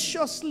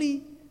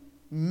graciously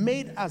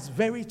made us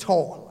very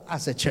tall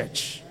as a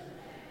church.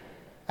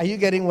 Are you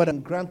getting what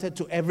I'm granted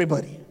to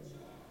everybody?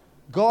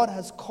 God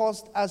has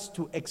caused us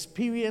to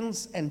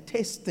experience and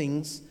taste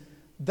things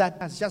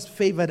that has just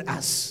favored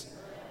us.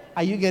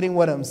 Are you getting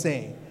what I'm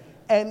saying?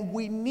 And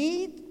we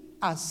need,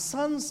 as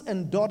sons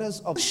and daughters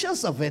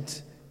of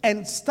it,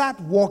 and start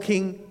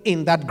walking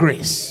in that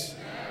grace.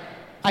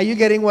 Are you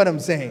getting what I'm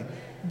saying?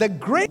 A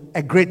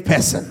great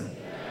person.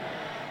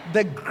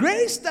 The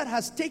grace that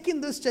has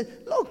taken this church.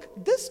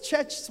 Look, this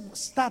church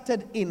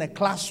started in a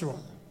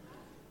classroom.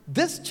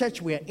 This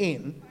church we're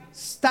in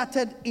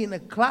started in a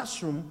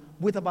classroom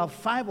with about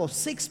 5 or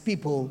 6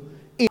 people.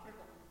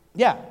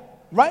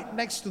 Right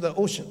next to the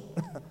ocean.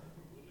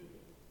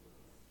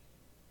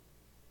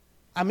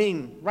 I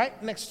mean,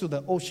 right next to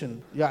the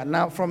ocean. Yeah,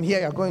 now from here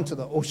you're going to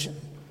the ocean.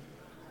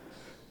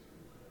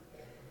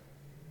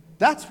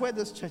 That's where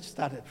this church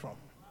started from.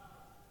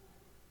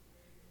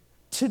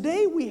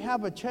 Today we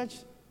have a church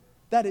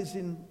that is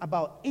in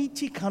about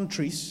 80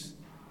 countries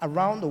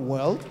around the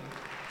world.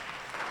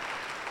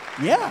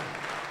 Yeah.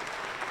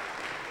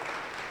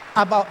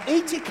 About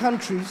 80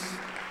 countries.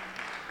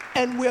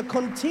 And we're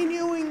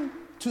continuing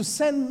to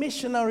send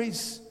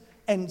missionaries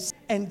and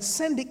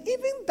sending,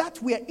 even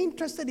that we are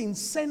interested in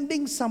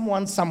sending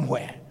someone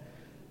somewhere.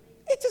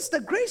 It is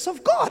the grace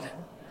of God.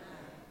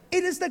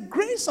 It is the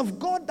grace of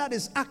God that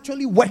is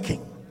actually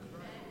working.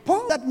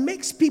 Paul, that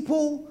makes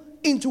people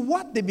into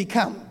what they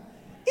become.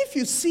 If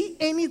you see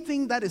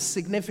anything that is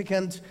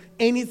significant,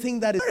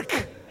 anything that is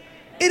work,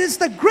 it is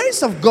the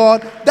grace of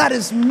God that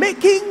is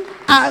making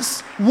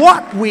us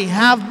what we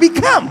have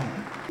become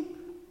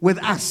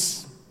with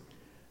us.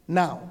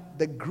 Now,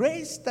 the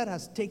grace that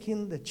has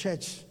taken the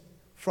church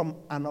from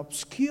an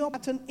obscure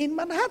pattern in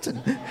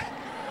Manhattan.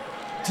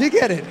 Do you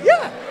get it?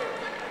 Yeah.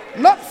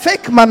 Not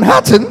fake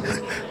Manhattan.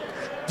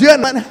 Do you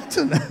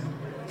understand Manhattan?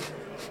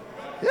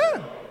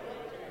 Yeah.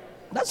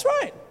 That's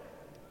right.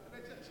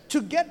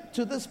 To get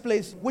to this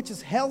place, which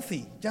is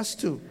healthy, just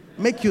to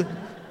make you,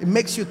 it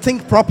makes you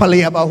think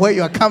properly about where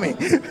you are coming.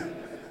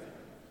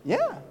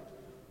 Yeah.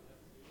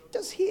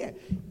 Just here.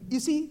 You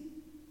see,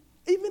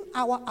 even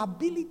our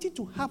ability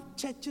to have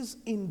churches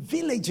in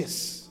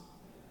villages.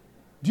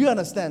 Do you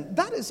understand?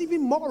 That is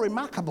even more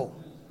remarkable.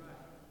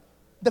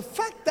 The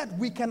fact that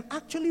we can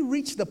actually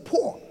reach the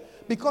poor.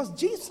 Because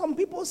some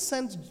people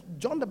sent,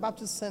 John the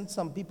Baptist sent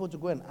some people to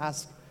go and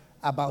ask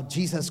about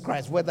Jesus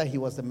Christ, whether he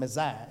was the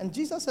Messiah. And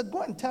Jesus said,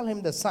 go and tell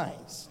him the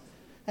signs.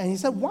 And he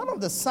said, one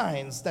of the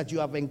signs that you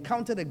have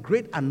encountered a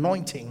great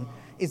anointing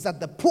is that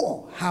the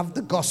poor have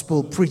the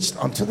gospel preached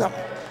unto them.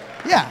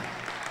 Yeah.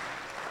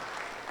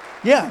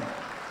 Yeah.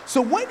 So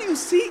when you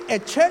see a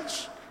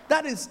church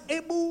that is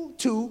able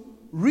to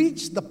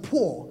reach the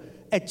poor,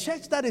 a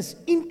church that is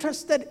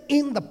interested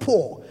in the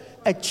poor,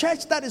 a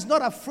church that is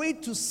not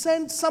afraid to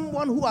send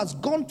someone who has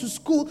gone to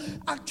school.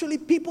 Actually,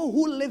 people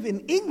who live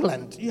in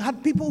England, you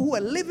had people who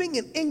are living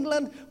in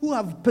England who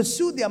have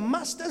pursued their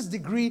master's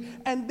degree,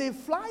 and they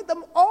fly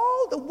them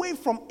all the way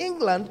from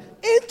England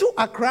into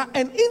Accra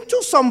and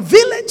into some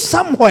village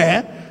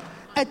somewhere.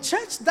 A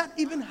church that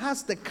even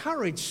has the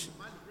courage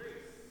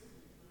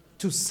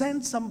to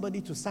send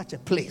somebody to such a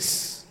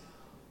place.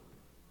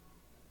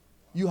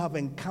 You have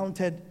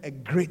encountered a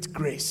great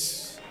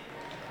grace.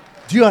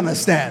 Do you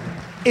understand?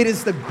 It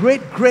is the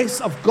great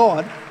grace of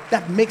God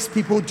that makes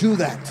people do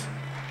that.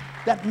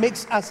 That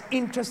makes us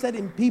interested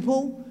in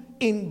people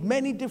in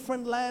many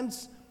different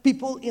lands,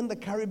 people in the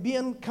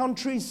Caribbean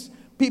countries,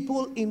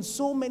 people in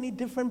so many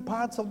different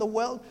parts of the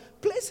world,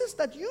 places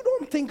that you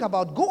don't think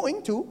about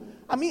going to.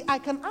 I mean, I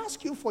can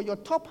ask you for your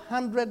top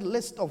 100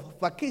 list of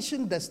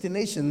vacation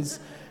destinations,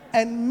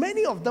 and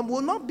many of them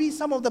will not be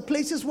some of the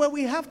places where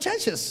we have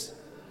churches.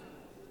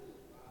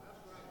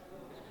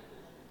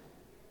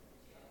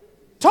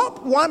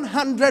 Top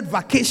 100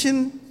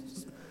 vacation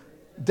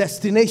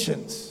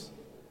destinations.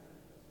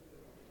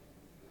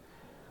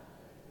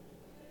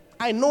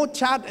 I know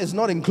Chad is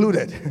not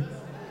included.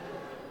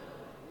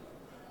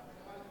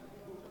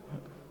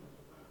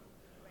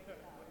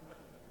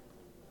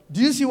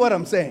 Do you see what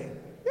I'm saying?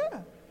 Yeah.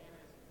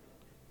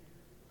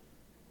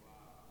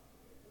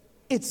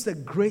 It's the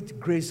great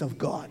grace of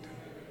God.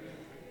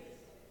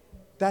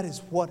 That is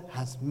what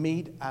has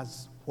made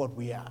us what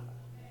we are.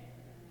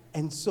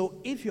 And so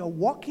if you're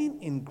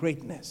walking in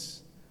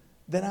greatness,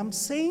 then I'm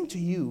saying to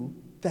you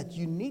that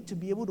you need to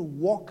be able to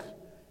walk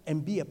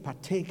and be a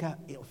partaker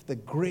of the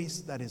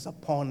grace that is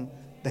upon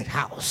that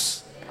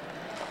house.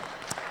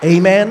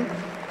 Amen.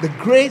 The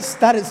grace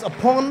that is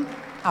upon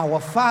our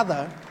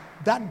Father,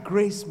 that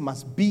grace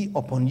must be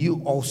upon you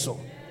also.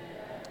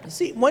 You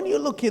see, when you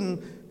look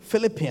in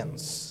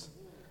Philippians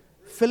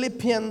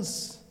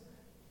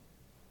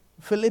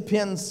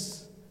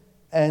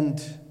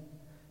and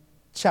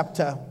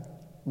chapter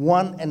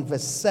 1 and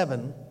verse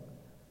 7,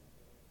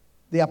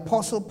 the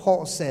Apostle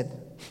Paul said,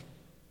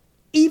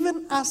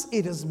 even as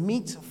it is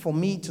meet for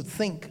me to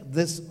think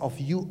this of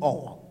you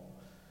all,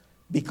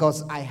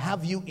 because I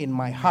have you in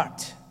my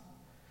heart,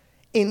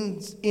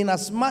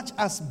 inasmuch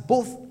as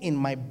both in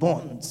my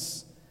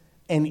bonds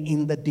and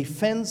in the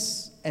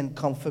defense and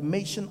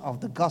confirmation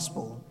of the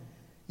gospel,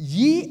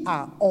 ye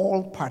are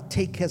all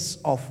partakers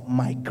of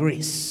my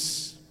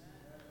grace.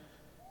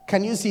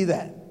 Can you see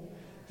that?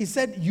 He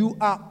said, you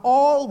are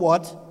all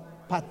what?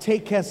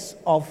 Partakers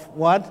of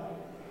what?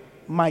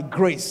 My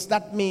grace.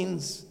 That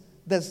means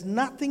there's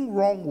nothing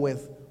wrong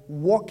with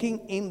walking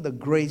in the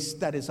grace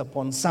that is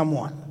upon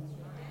someone.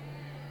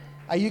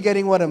 Are you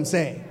getting what I'm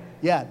saying?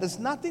 Yeah, there's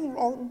nothing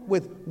wrong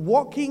with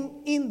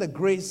walking in the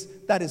grace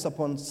that is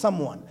upon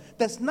someone.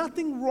 There's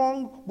nothing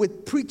wrong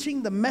with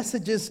preaching the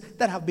messages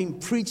that have been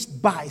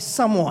preached by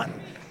someone.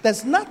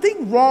 There's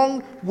nothing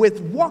wrong with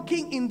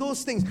walking in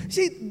those things.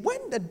 See,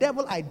 when the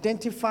devil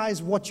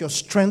identifies what your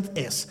strength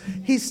is,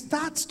 he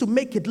starts to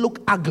make it look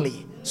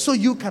ugly so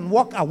you can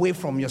walk away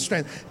from your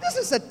strength. This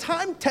is a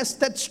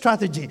time-tested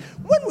strategy.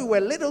 When we were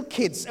little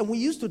kids and we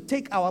used to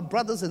take our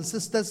brothers and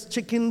sisters'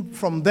 chicken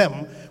from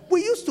them,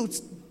 we used to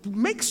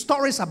make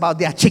stories about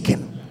their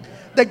chicken.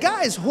 The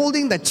guy is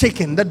holding the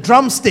chicken, the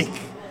drumstick,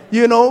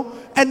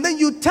 and then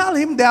you tell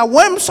him there are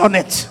worms on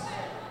it.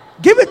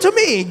 Give it to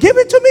me. Give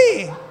it to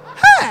me.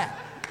 Hey,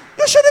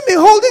 you shouldn't be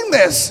holding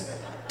this.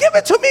 Give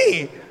it to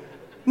me.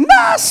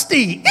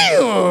 Nasty.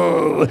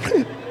 Ew.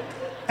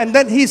 And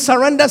then he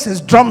surrenders his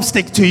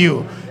drumstick to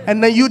you.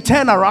 And then you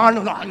turn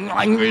around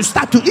and you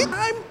start to eat.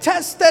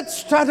 Time-tested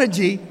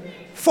strategy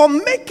for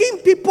making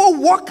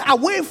people walk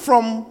away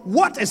from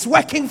what is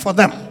working for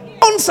them.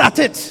 Bounce at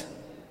it.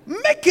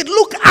 Make it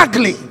look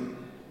ugly.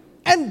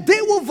 And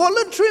they will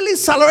voluntarily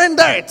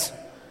surrender it.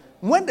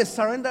 When they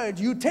surrender it,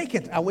 you take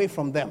it away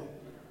from them.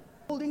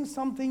 Holding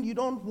something you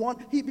don't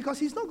want, because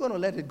he's not going to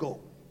let it go.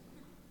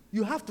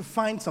 You have to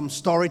find some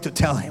story to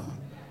tell him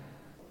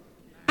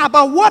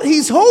about what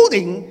he's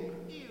holding.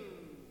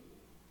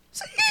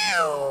 Say,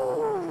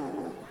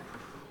 ew.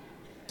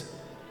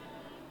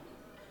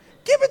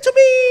 Give it to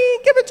me,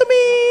 give it to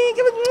me,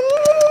 give it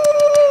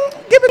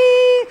to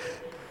me.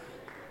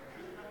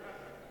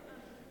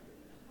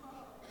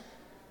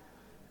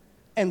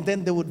 And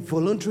then they would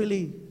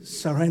voluntarily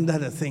surrender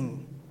the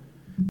thing.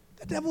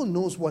 The devil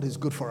knows what is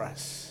good for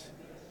us.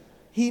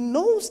 He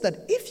knows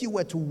that if you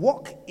were to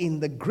walk in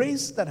the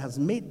grace that has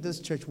made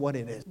this church what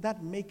it is,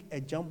 that make a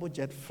jumbo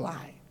jet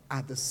fly,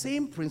 are the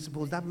same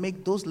principles that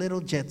make those little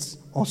jets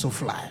also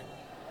fly.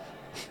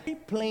 Every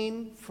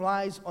plane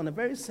flies on a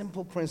very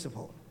simple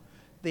principle.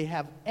 They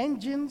have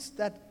engines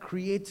that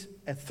create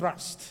a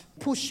thrust.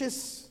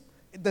 Pushes,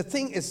 the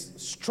thing is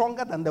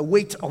stronger than the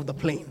weight of the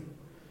plane.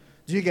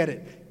 Do you get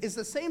it? It's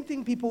the same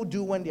thing people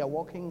do when they are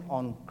walking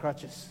on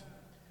crutches.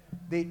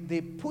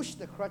 They push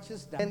the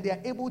crutches down and they are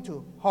able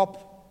to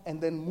hop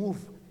and then move.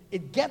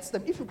 It gets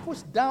them. If you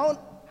push down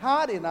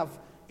hard enough,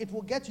 it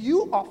will get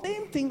you off.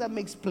 Same thing that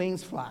makes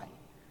planes fly.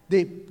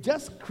 They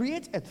just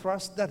create a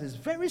thrust that is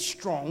very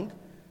strong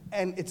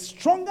and it's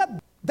stronger.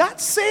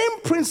 That same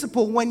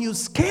principle, when you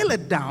scale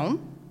it down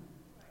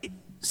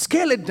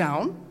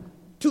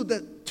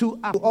to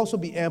also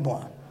be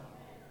airborne.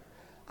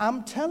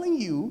 I'm telling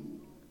you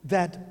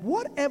that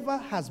whatever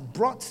has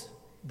brought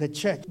the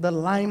church the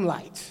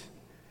limelight,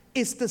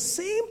 it's the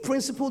same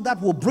principle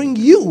that will bring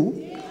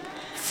you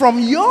from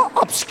your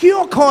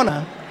obscure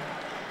corner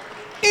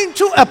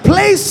into a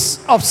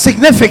place of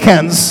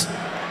significance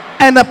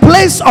and a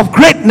place of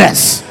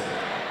greatness.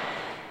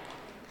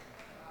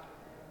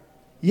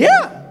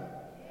 Yeah.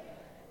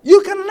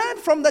 You can learn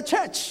from the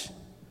church.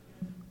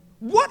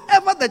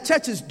 Whatever the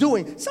church is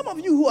doing, some of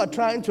you who are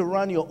trying to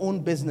run your own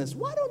business,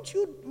 why don't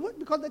you,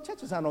 because the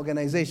church is an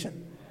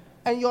organization,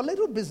 and your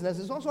little business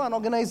is also an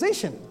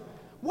organization.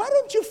 Why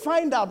don't you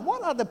find out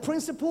what are the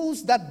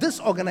principles that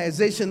this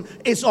organization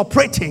is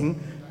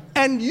operating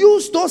and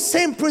use those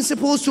same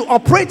principles to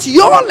operate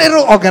your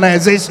little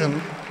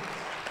organization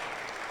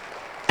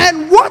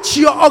and watch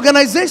your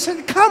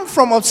organization come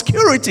from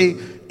obscurity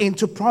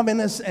into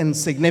prominence and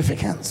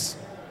significance.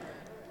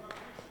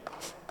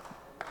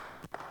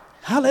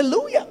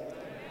 Hallelujah.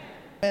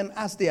 And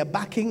as they are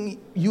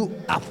backing you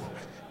up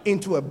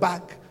into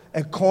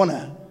a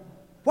corner,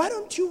 why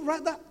don't you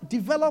rather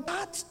develop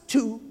that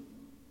to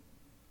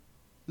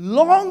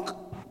long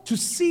to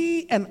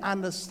see and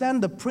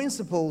understand the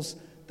principles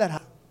that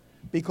are,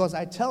 because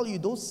I tell you,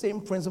 those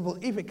same principles,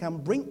 if it can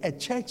bring a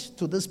church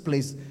to this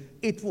place,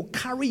 it will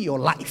carry your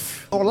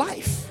life. Your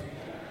life.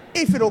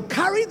 If it will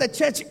carry the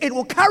church, it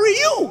will carry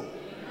you.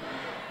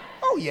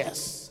 Oh,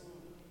 yes.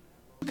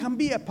 You can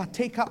be a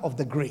partaker of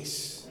the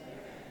grace.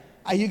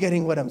 Are you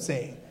getting what I'm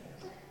saying?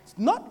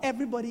 Not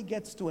everybody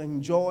gets to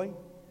enjoy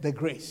the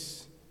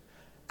grace.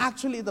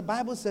 Actually, the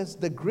Bible says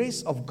the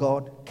grace of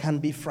God can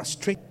be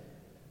frustrated.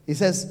 It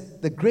says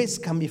the grace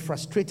can be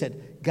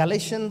frustrated.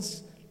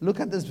 Galatians, look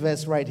at this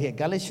verse right here.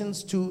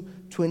 Galatians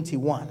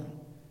 2:21.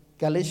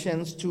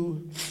 Galatians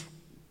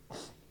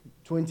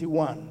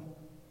 2:21.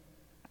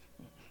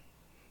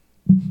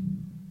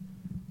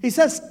 He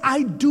says,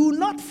 I do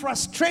not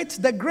frustrate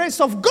the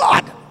grace of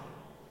God.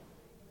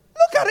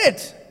 Look at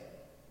it.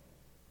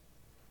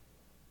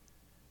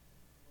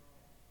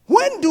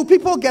 When do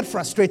people get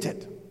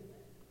frustrated?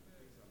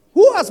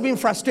 Who has been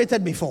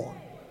frustrated before?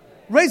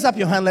 Raise up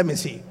your hand, let me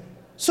see.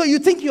 So you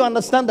think you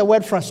understand the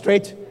word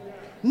frustrate?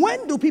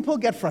 When do people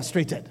get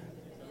frustrated?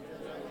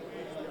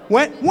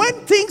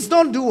 When things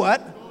don't do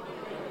what?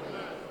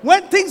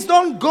 When things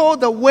don't go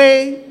the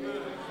way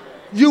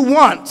you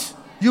want.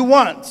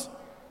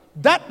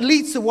 That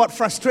leads to what?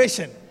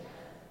 Frustration.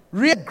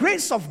 Real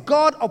grace of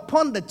God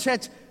upon the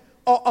church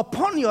or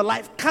upon your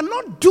life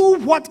cannot do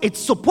what it's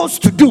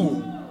supposed to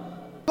do.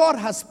 God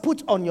has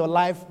put on your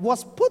life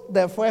was put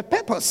there for a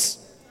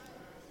purpose.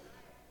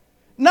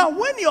 Now,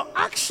 when your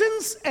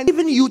actions and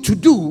even you to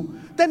do,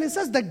 then it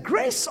says the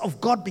grace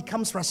of God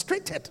becomes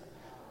frustrated.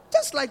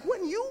 Just like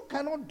when you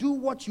cannot do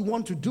what you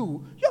want to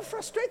do, you're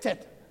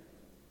frustrated.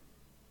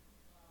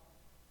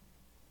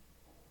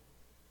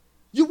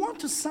 You want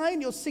to sign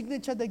your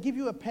signature, they give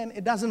you a pen,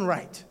 it doesn't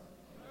write.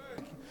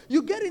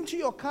 You get into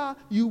your car,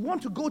 you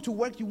want to go to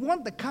work, you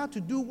want the car to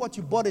do what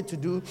you bought it to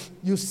do,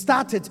 you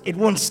start it, it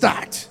won't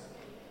start.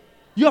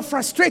 You're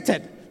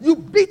frustrated. You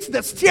beat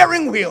the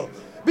steering wheel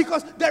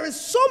because there is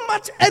so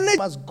much energy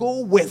must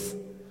go with.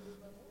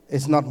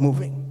 It's not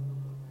moving.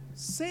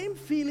 Same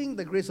feeling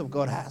the grace of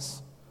God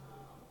has.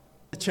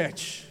 The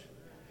church.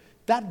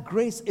 That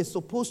grace is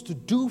supposed to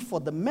do for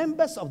the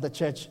members of the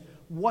church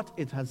what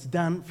it has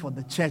done for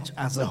the church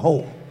as a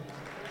whole.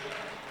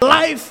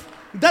 Life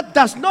that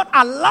does not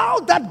allow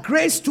that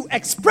grace to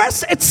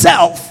express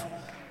itself,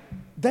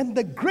 then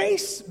the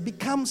grace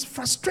becomes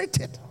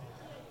frustrated.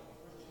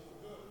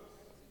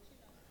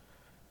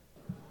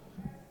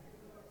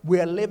 We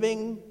are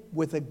living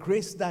with a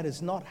grace that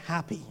is not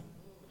happy.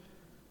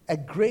 A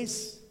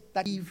grace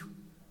that is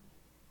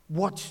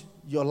what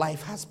your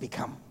life has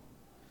become.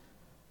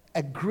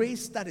 A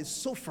grace that is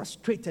so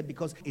frustrated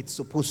because it's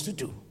supposed to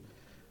do.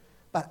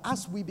 But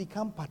as we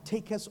become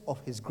partakers of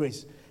His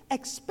grace,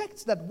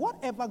 expect that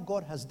whatever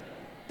God has done,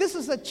 this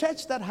is a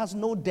church that has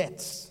no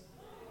debts.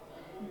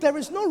 There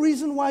is no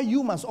reason why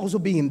you must also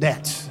be in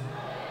debt.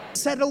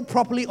 Settle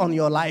properly on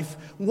your life.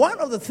 One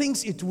of the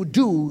things it will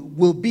do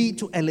will be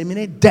to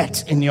eliminate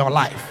debt in your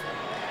life.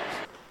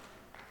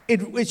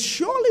 It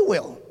surely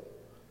will.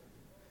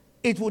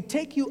 It will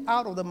take you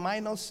out of the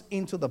minus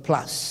into the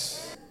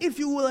plus. If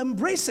you will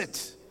embrace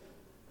it,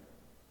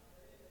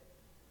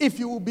 if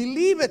you will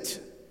believe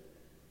it,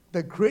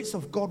 the grace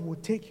of God will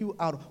take you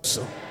out.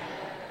 So,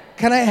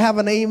 can I have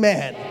an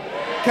amen?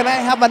 Can I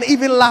have an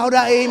even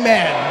louder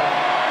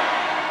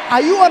amen?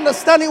 Are you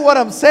understanding what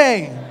I'm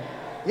saying?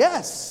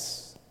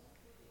 Yes.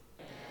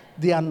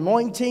 The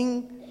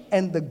anointing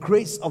and the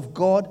grace of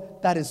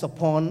God that is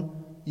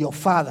upon your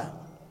father.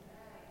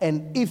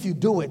 And if you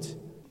do it,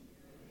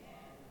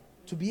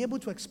 to be able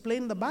to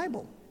explain the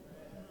Bible.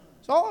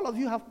 So all of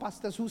you have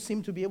pastors who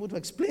seem to be able to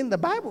explain the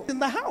Bible in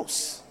the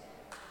house.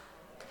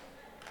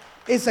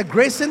 It's a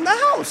grace in the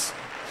house.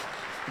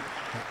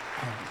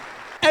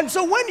 And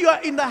so when you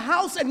are in the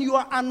house and you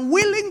are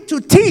unwilling to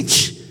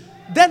teach,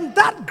 then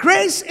that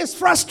grace is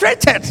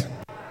frustrated.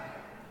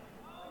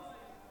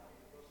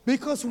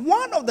 Because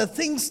one of the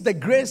things the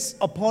grace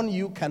upon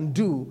you can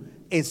do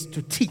is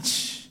to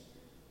teach.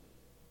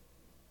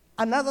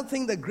 Another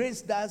thing the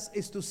grace does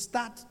is to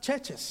start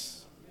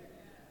churches.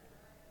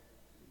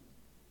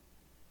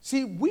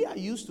 See, we are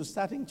used to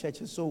starting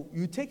churches, so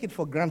you take it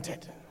for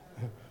granted.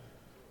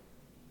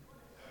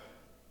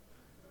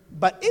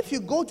 But if you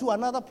go to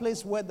another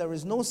place where there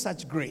is no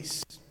such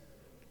grace,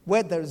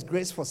 where there is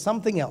grace for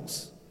something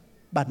else,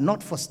 but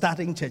not for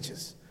starting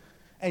churches,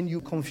 and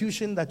you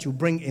confusion that you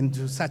bring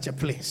into such a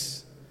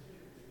place.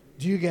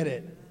 Do you get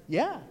it?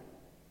 Yeah.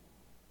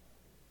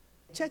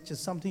 Church is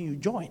something you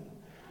join.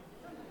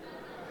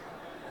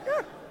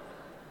 Yeah.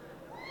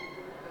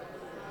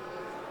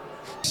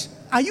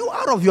 Are you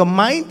out of your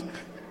mind?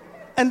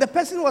 And the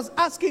person was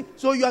asking,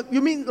 so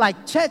you mean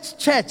like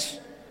church,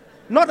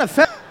 not a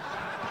family?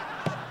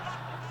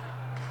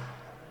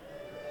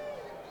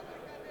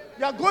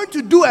 You are going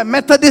to do a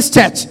Methodist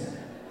church.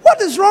 What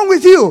is wrong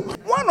with you?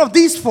 One of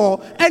these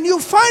four, and you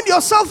find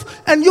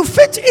yourself and you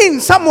fit in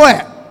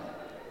somewhere.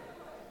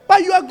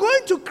 But you are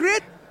going to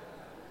create.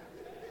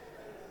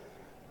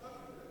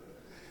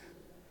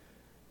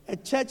 A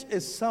church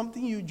is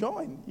something you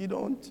join. You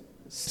don't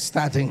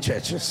starting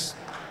churches.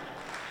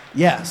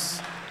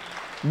 Yes.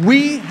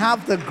 We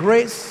have the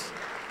grace.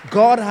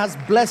 God has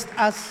blessed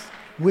us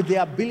with the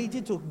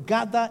ability to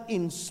gather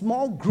in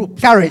small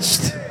groups.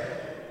 Encouraged.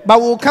 But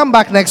we'll come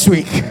back next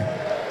week.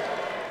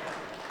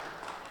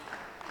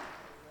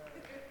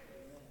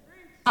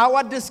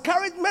 Our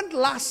discouragement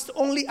lasts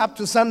only up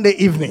to Sunday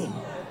evening.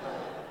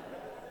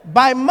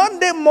 By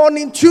Monday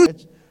morning,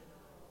 Tuesday,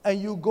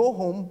 and you go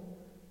home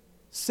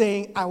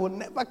saying, I will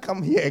never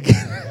come here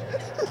again.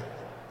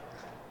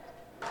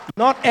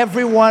 Not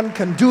everyone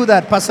can do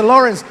that, Pastor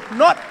Lawrence.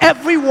 Not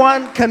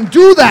everyone can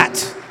do that.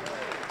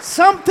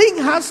 Something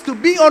has to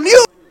be on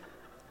you.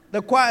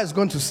 The choir is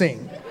going to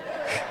sing.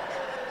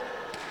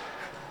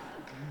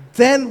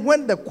 Then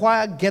when the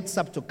choir gets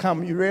up to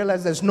come, you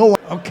realize there's no one.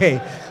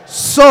 Okay,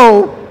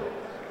 so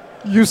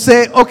you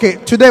say, okay,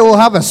 today we'll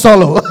have a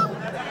solo.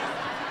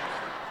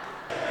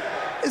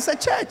 It's a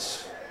church.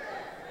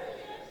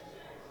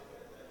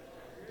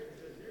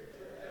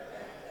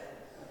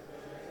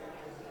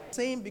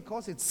 Saying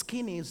because it's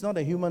skinny, it's not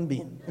a human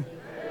being.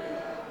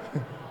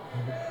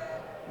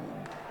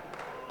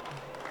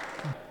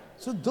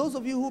 So those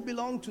of you who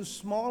belong to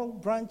small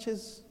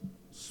branches,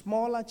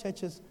 smaller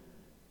churches,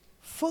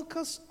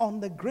 focus on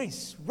the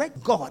grace,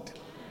 God,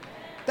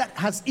 that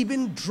has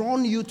even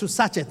drawn you to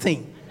such a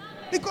thing.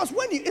 Because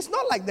it's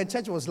not like the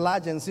church was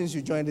large and since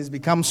you joined it's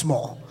become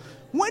small.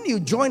 when you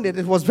joined it,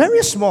 it was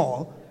very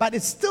small, but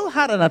it still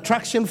had an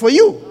attraction for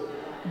you.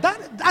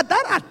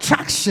 That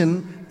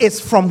attraction is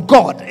from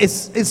God.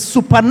 It's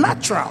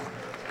supernatural.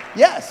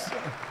 Yes.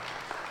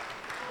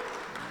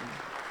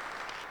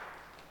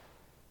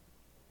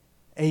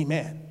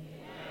 Amen.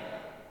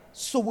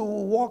 So we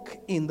will walk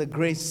in the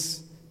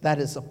grace that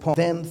is upon.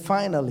 Then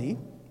finally,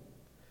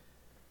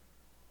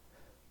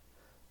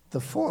 the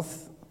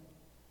fourth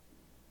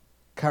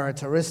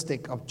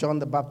characteristic of John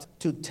the Baptist,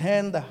 to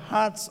turn the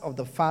hearts of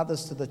the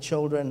fathers to the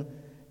children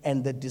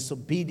and the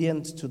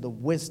disobedient to the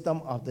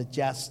wisdom of the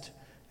just,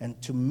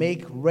 and to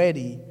make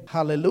ready.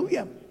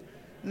 Hallelujah.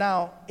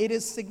 Now, it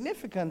is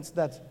significant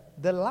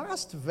that the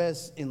last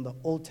verse in the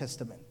Old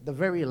Testament, the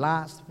very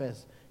last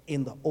verse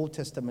in the Old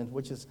Testament,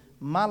 which is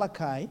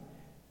Malachi,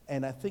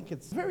 and I think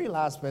it's the very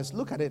last verse.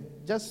 Look at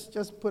it.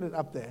 Just put it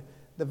up there.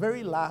 The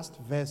very last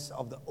verse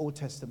of the Old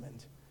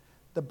Testament.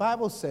 The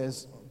Bible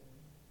says,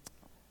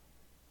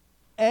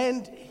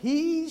 and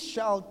he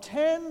shall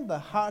turn the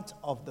heart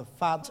of the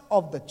fathers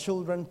of the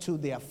children to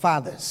their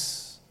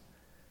fathers,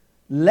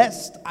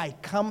 lest I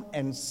come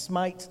and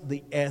smite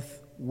the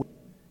earth with.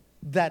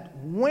 That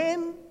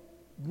when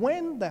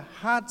the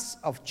hearts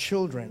of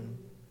children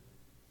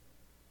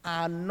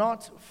are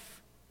not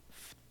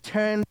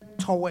turned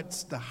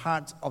towards the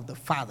heart of the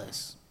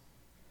fathers,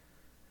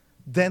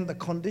 then the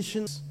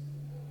conditions,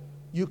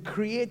 you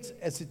create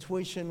a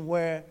situation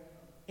where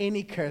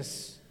any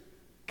curse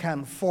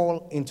can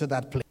fall into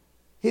that place.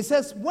 He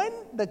says, when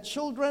the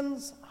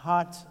children's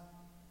heart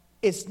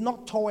is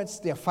not towards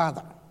their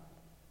father,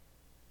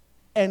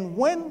 and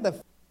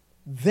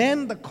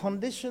then the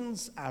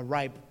conditions are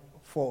ripe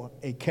for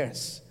a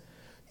curse.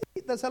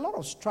 There's a lot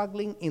of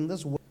struggling in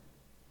this world.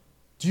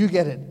 Do you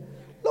get it?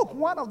 Look,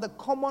 one of the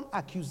common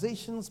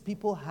accusations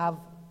people have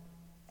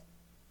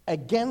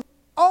against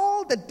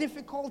all the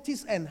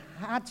difficulties and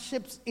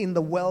hardships in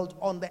the world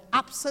on the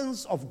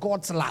absence of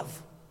God's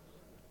love.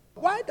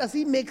 Why does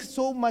he make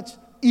so much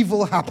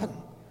evil happen?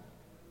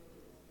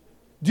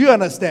 Do you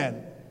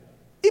understand?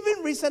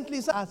 Even recently,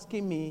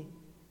 asking me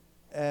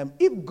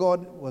if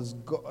God was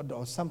God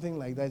or something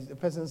like that. The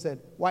person said,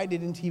 why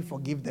didn't he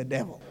forgive the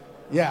devil?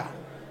 Yeah.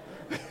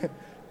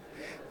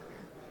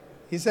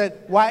 He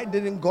said, why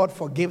didn't God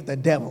forgive the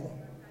devil?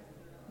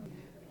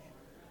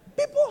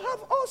 People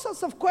have all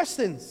sorts of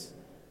questions.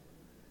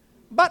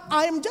 But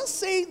I'm just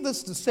saying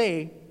this to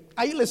say,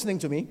 are you listening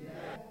to me?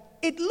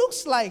 It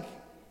looks like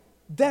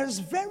there's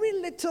very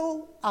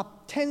little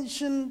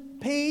attention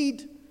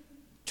paid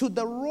to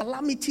the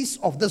calamities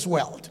of this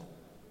world.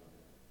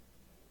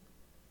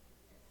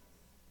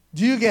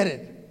 Do you get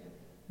it?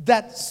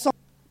 That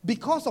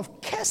because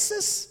of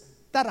curses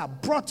that are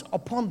brought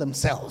upon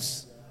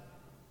themselves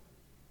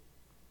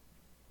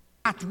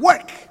at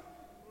work.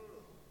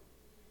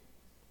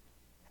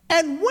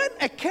 And when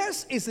a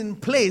curse is in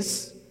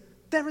place,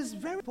 there is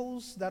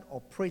variables that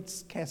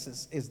operates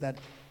curses, is that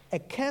a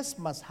curse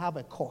must have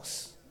a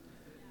cause.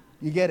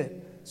 You get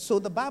it? So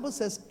the Bible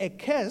says a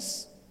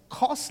curse,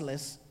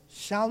 causeless,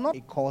 shall not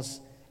be cause.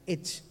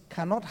 It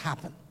cannot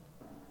happen.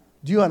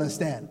 Do you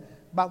understand?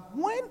 But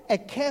when a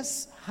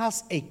curse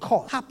has a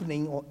cause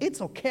happening or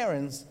its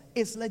occurrence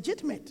is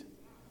legitimate.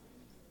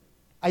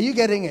 Are you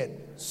getting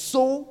it?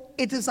 So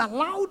it is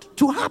allowed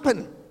to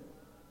happen.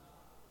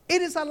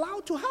 It is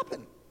allowed to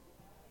happen.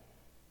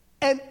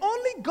 And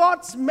only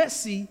God's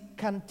mercy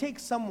can take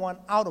someone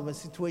out of a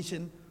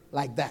situation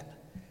like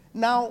that.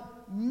 Now,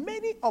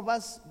 many of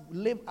us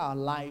live our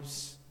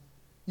lives,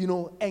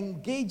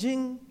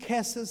 engaging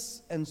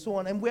curses and so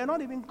on, and we're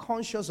not even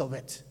conscious of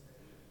it.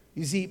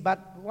 You see,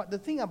 but the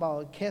thing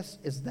about a curse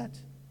is that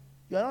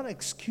you are not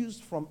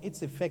excused from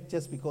its effect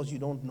just because you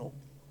don't know.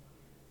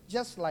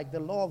 Just like the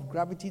law of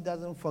gravity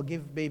doesn't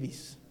forgive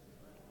babies.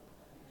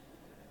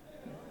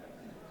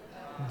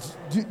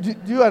 Do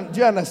you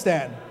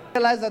understand?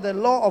 Realize that the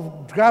law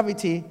of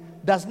gravity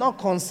does not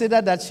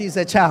consider that she's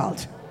a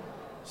child.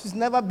 She's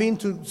never been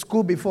to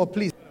school before,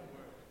 please.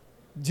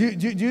 Do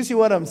you see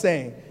what I'm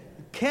saying?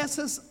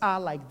 Curses are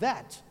like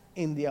that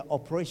in their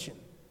operation.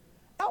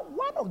 Now,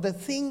 one of the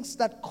things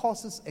that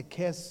causes a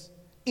curse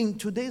in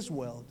today's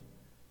world,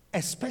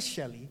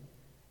 especially,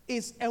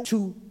 is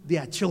to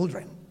their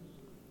children.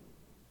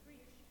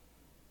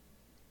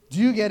 Do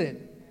you get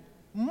it?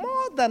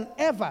 More than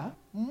ever,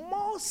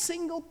 more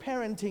single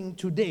parenting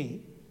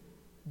today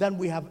than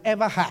we have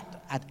ever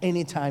had at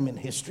any time in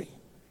history.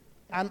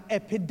 An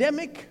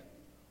epidemic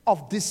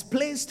of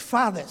displaced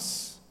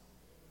fathers.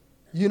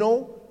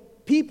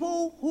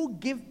 People who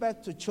give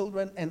birth to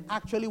children and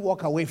actually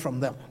walk away from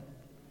them.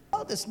 The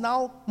world is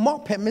now more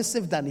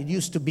permissive than it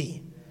used to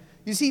be.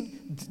 You see,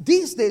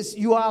 these days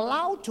you are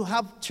allowed to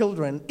have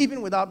children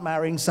even without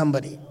marrying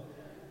somebody.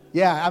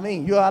 Yeah,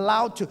 you are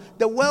allowed to.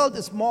 The world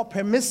is more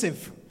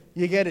permissive.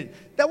 You get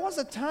it? There was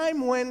a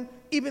time when,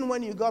 even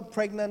when you got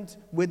pregnant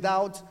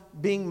without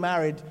being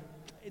married,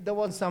 there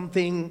was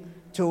something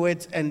to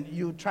it, and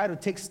you try to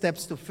take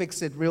steps to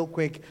fix it real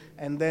quick,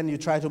 and then you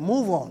try to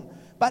move on.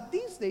 But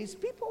these days,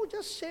 people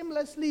just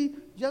shamelessly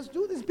just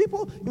do this.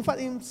 People, in fact,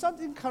 in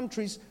certain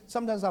countries,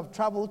 sometimes I've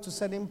traveled to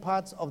certain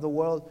parts of the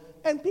world,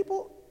 and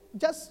people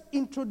just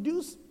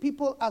introduce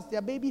people as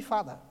their baby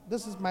father.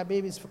 This is my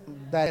baby's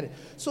dad.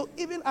 So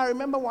even I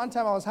remember one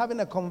time I was having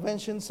a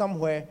convention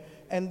somewhere,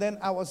 and then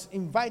I was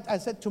invited. I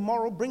said,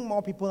 tomorrow, bring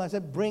more people. I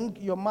said, bring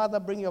your mother,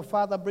 bring your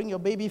father, bring your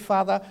baby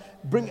father,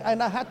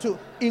 and I had to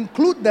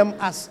include them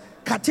as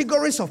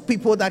categories of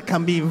people that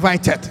can be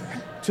invited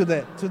to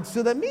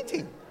the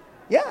meeting.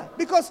 Yeah,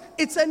 because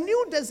it's a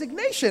new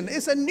designation.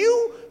 It's a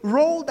new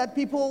role that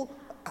people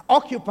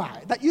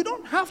occupy, that you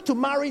don't have to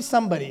marry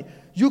somebody.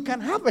 You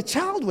can have a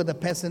child with a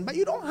person, but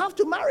you don't have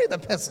to marry the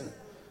person.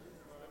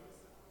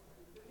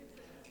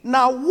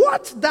 Now,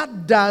 what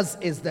that does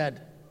is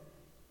that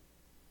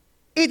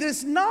it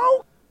is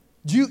now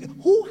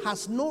who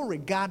has no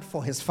regard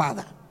for his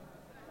father.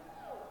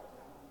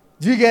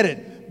 Do you get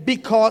it?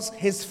 Because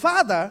his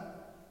father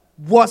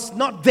was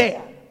not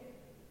there.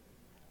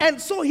 And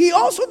so he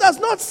also does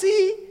not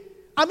see.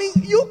 I mean,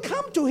 you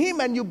come to him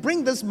and you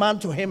bring this man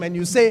to him and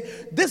you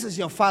say, this is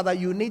your father,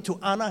 you need to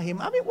honor him.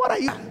 I mean, what are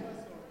you?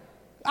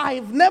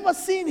 I've never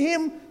seen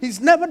him. He's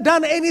never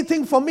done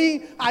anything for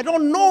me. I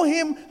don't know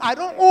him. I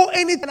don't owe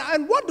anything.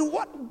 And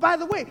by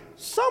the way,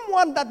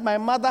 someone that my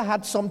mother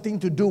had something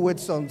to do with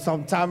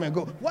some time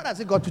ago, what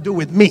has it got to do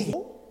with me?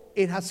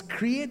 It has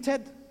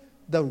created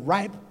the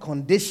ripe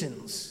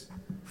conditions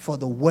for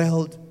the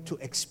world to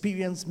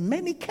experience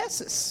many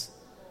curses.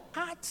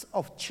 Hearts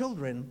of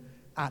children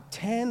are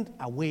turned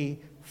away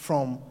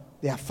from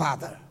their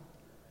father,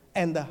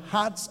 and the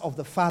hearts of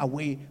the father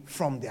away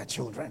from their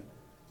children.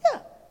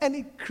 Yeah, and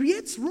it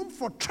creates room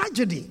for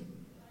tragedy.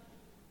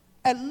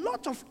 A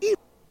lot of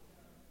evil.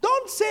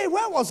 Don't say,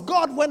 where was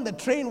God when the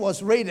train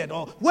was raided?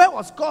 Or where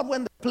was God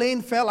when the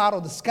plane fell out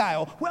of the sky?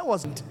 Or where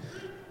was it?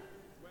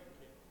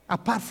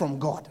 Apart from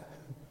God.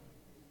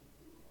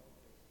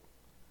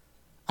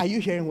 Are you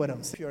hearing what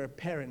I'm saying? If you're a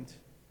parent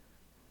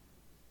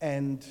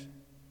and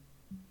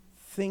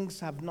things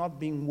have not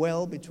been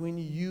well between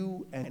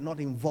you and not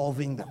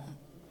involving them.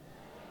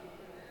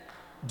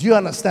 Do you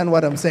understand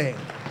what I'm saying?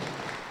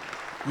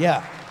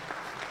 Yeah.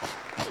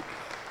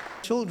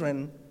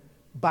 Children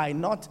by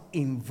not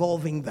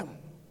involving them.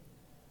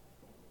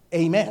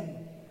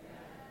 Amen.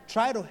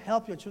 Try to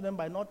help your children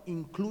by not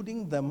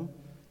including them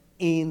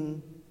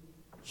in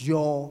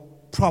your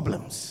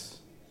problems.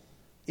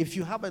 If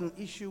you have an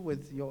issue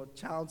with your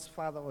child's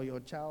father or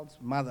your child's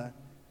mother,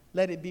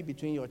 let it be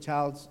between your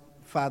child's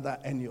father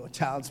and your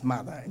child's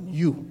mother and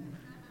you.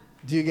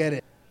 Do you get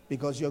it?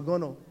 Because you're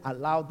going to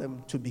allow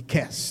them to be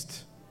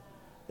cursed.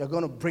 You're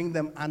going to bring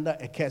them under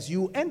a curse.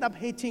 You end up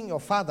hating your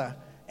father,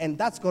 and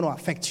that's going to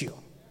affect you.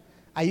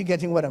 Are you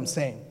getting what I'm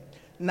saying?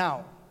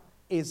 Now,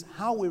 is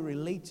how we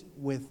relate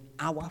with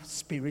our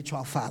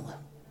spiritual father.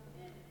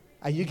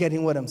 Are you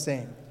getting what I'm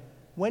saying?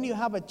 When you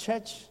have a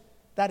church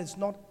that is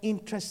not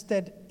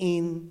interested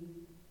in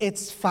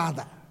its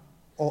father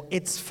or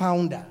its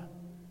founder,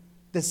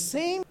 the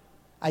same.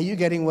 Are you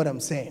getting what I'm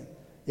saying?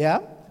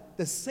 Yeah?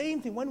 The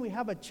same thing when we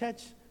have a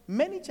church,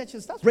 many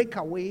churches, that's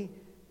breakaway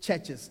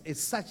churches,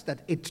 is such that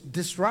it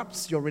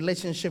disrupts your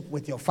relationship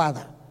with your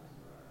father.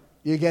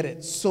 You get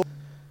it? So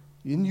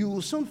you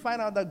will soon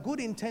find out that good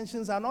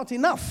intentions are not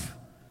enough.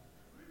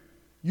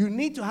 You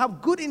need to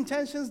have good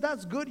intentions.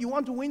 That's good. You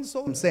want to win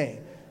souls. I'm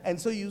saying. And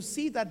so you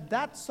see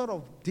that sort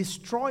of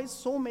destroys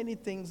so many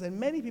things, and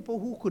many people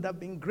who could have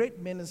been great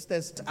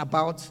ministers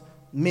about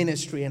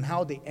ministry and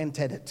how they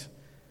entered it.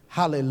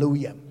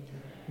 Hallelujah.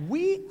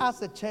 We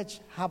as a church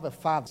have a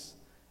father,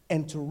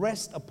 and to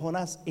rest upon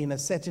us in a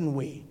certain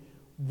way,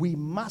 we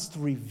must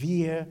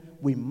revere,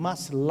 we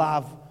must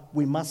love,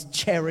 we must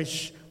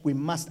cherish, we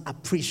must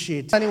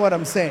appreciate. You know what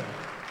I'm saying?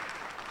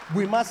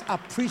 We must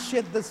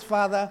appreciate this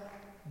father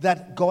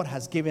that God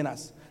has given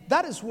us.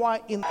 That is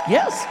why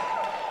yes,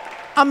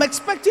 I'm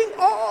expecting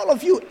all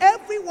of you,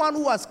 everyone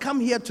who has come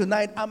here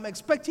tonight, I'm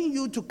expecting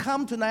you to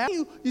come tonight.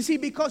 You see,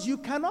 because you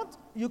cannot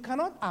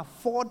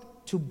afford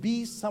to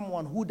be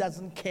someone who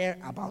doesn't care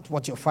about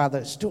what your father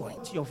is doing.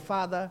 What your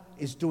father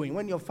is doing.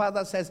 When your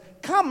father says,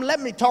 come, let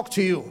me talk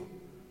to you.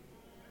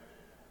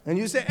 And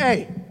you say,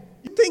 hey,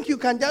 you think you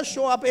can just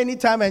show up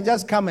anytime and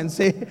just come and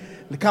say,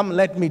 come,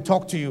 let me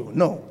talk to you.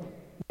 No.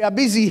 We are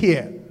busy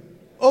here.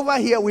 Over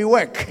here we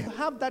work.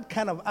 Have that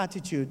kind of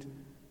attitude,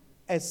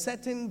 a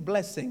certain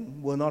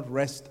blessing will not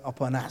rest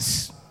upon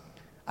us.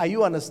 Are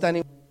you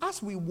understanding?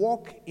 As we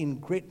walk in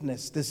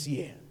greatness this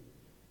year,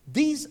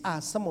 these are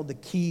some of the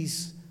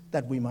keys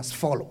that we must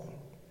follow.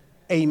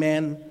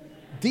 Amen.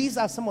 These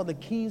are some of the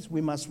keys we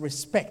must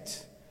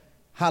respect.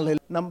 Hallelujah.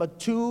 Number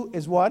 2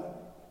 is what?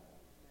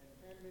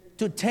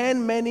 To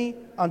turn many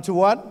unto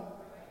what?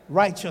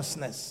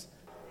 Righteousness.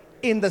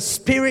 In the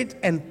spirit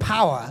and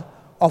power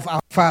of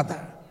our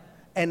Father.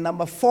 And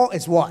number 4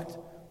 is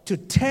what? To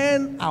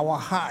turn our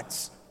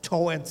hearts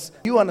towards.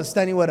 You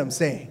understanding what I'm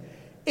saying?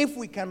 If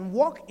we can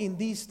walk in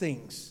these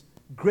things,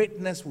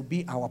 greatness will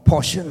be our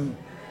portion.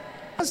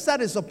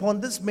 That is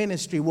upon this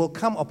ministry will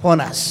come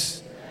upon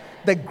us.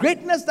 The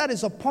greatness that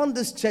is upon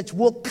this church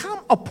will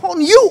come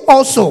upon you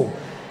also.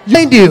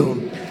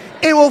 you.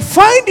 It will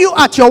find you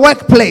at your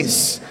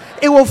workplace.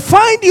 It will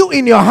find you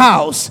in your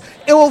house.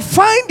 It will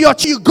find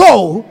you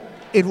go.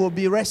 It will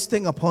be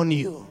resting upon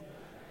you,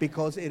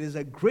 because it is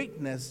a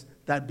greatness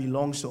that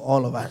belongs to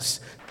all of us.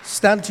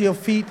 Stand to your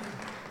feet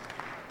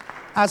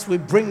as we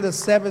bring the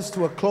service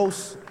to a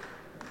close.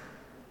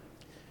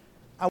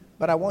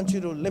 But I want you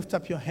to lift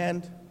up your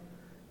hand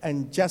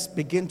and just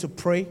begin to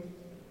pray.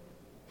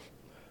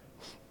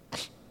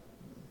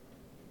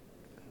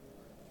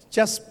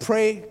 Just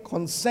pray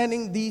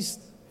concerning these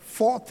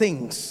 4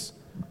 things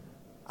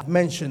I've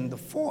mentioned, the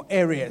 4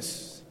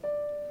 areas.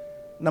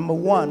 Number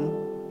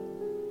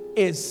 1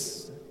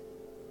 is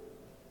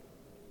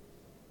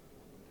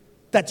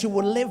that you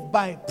will live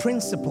by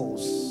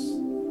principles.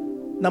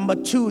 Number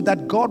 2,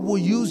 that God will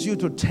use you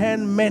to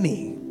turn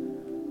many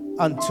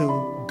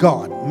unto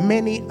God,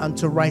 many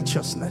unto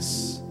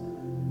righteousness.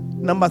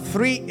 Number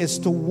 3 is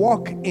to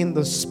walk in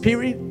the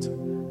Spirit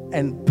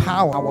and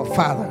power, our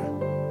Father.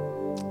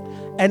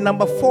 And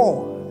number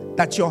 4,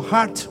 that your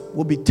heart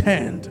will be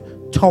turned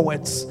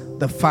towards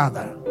the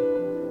Father.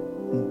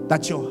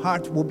 That your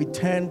heart will be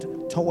turned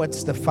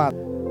towards the Father.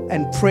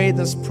 And pray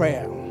this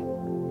prayer.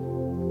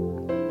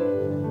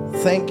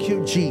 Thank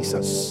you,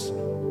 Jesus.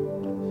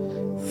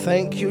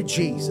 Thank you,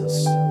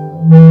 Jesus.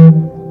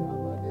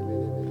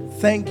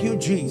 Thank you,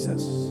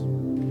 Jesus.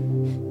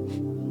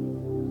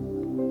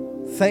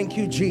 Thank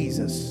you,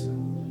 Jesus.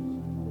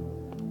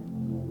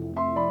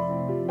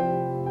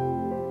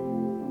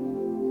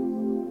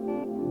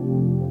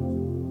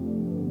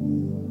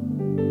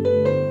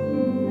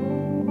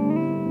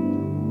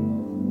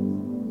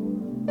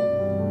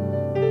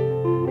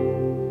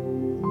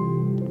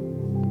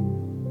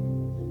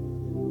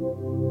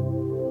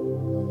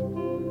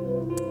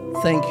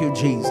 Thank you,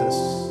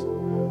 Jesus.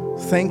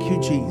 Thank you,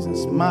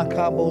 Jesus.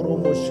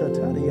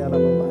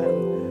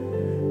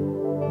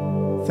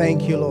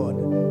 Thank you, Lord.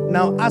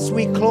 Now, as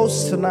we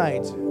close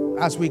tonight,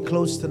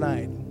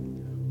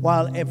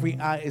 while every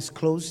eye is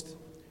closed,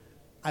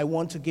 I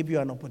want to give you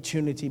an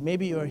opportunity.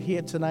 Maybe you're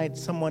here tonight,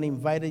 someone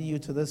invited you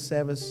to this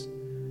service,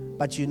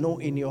 but you know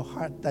in your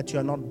heart that you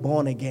are not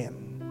born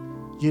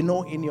again. You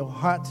know in your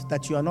heart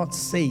that you are not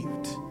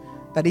saved.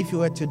 That if you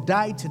were to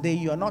die today,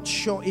 you are not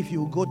sure if you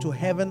will go to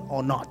heaven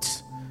or not.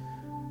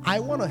 I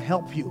want to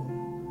help you.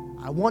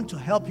 I want to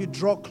help you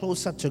draw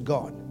closer to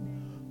God.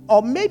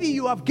 Or maybe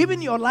you have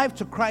given your life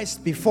to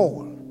Christ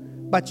before,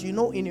 but you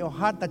know in your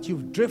heart that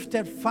you've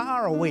drifted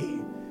far away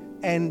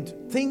and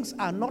things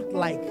are not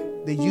like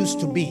they used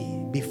to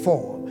be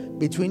before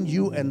between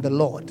you and the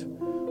Lord.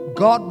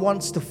 God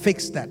wants to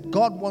fix that.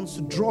 God wants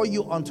to draw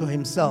you onto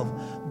Himself.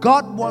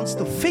 God wants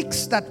to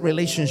fix that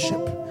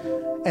relationship.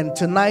 And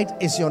tonight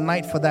is your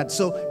night for that.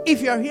 So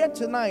if you're here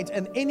tonight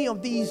and any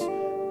of these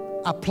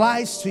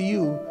applies to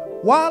you,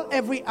 while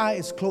every eye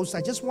is closed,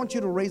 I just want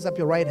you to raise up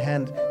your right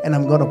hand and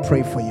I'm going to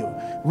pray for you.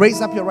 Raise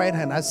up your right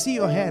hand. I see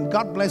your hand.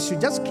 God bless you.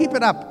 Just keep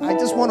it up. I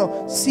just want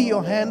to see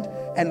your hand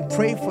and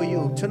pray for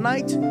you.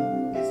 Tonight is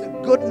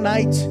a good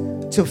night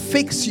to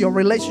fix your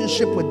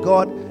relationship with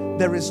God.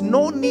 There is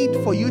no need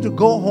for you to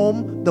go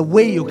home the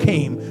way you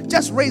came.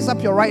 Just raise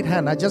up your right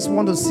hand. I just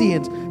want to see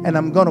it and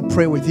I'm going to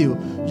pray with you.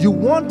 You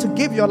want to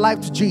give your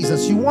life to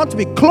Jesus. You want to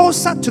be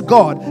closer to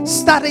God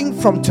starting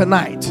from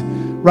tonight.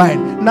 Right.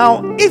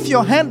 Now, if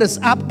your hand is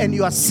up and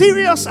you are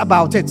serious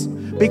about it,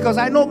 because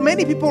I know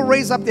many people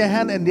raise up their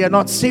hand and they are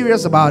not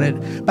serious about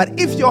it. But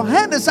if your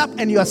hand is up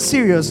and you are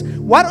serious,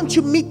 why don't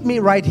you meet me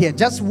right here?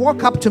 Just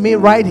walk up to me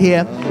right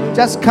here.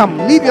 Just come.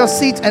 Leave your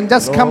seat and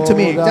just come to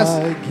me. Just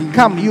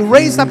come. You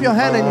raised up your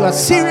hand and you are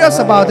serious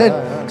about it.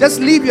 Just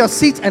leave your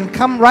seat and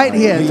come right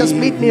here. Just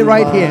meet me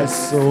right here.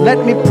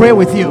 Let me pray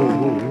with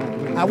you.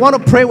 I want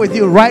to pray with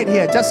you right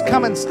here. Just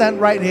come and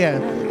stand right here.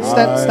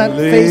 Stand,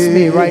 face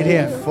me right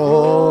here.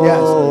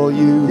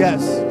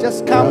 Yes.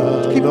 Just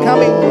come. Keep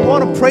coming. We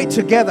want to pray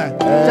together.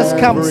 Just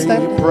come.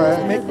 Stand.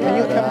 Can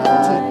you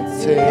come?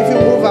 If you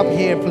move up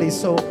here, please,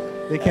 so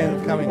they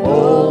can come in.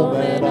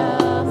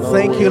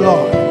 Thank you,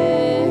 Lord.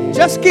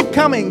 Just keep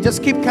coming.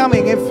 Just keep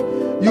coming. If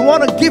you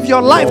want to give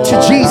your life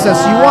to Jesus,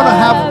 you want to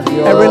have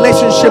a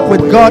relationship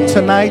with God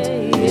tonight,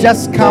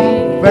 just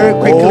come very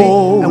quickly,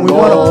 and we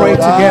want to pray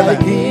together.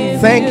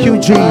 Thank you,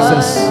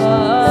 Jesus.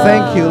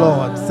 Thank you,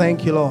 Lord.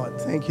 Thank you, Lord.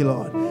 Thank you,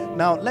 Lord.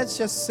 Now, let's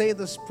just say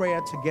this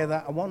prayer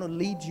together. I want to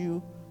lead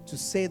you to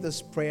say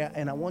this prayer,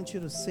 and I want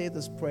you to say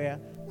this prayer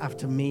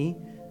after me,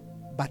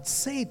 but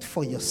say it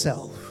for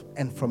yourself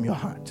and from your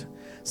heart.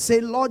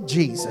 Say, Lord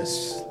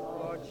Jesus,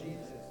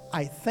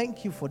 I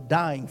thank you for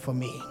dying for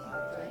me.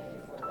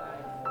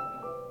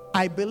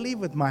 I believe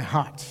with my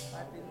heart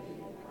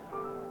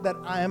that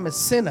I am a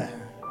sinner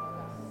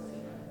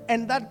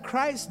and that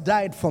Christ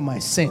died for my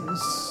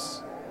sins.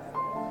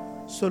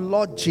 So,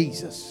 Lord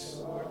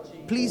Jesus,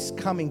 please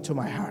come into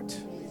my heart.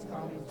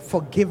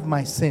 Forgive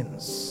my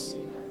sins.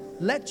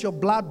 Let your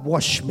blood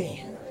wash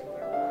me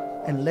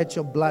and let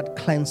your blood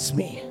cleanse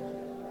me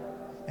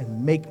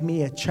and make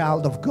me a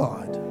child of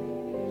God.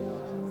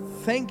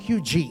 Thank you,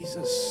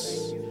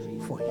 Jesus,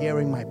 for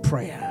hearing my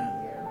prayer.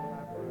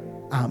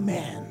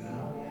 Amen.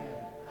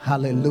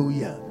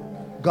 Hallelujah.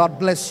 God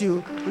bless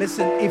you.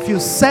 Listen, if you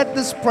said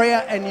this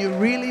prayer and you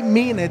really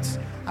mean it,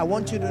 I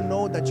want you to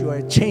know that you are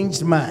a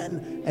changed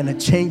man and a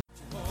changed.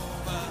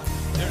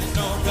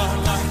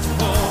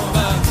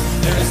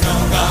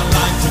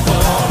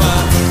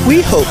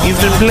 We hope you've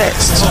been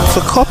blessed.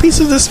 For copies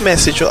of this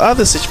message or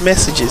other such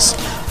messages,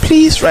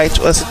 please write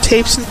to us at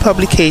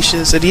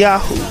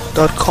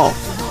tapesandpublications@yahoo.com.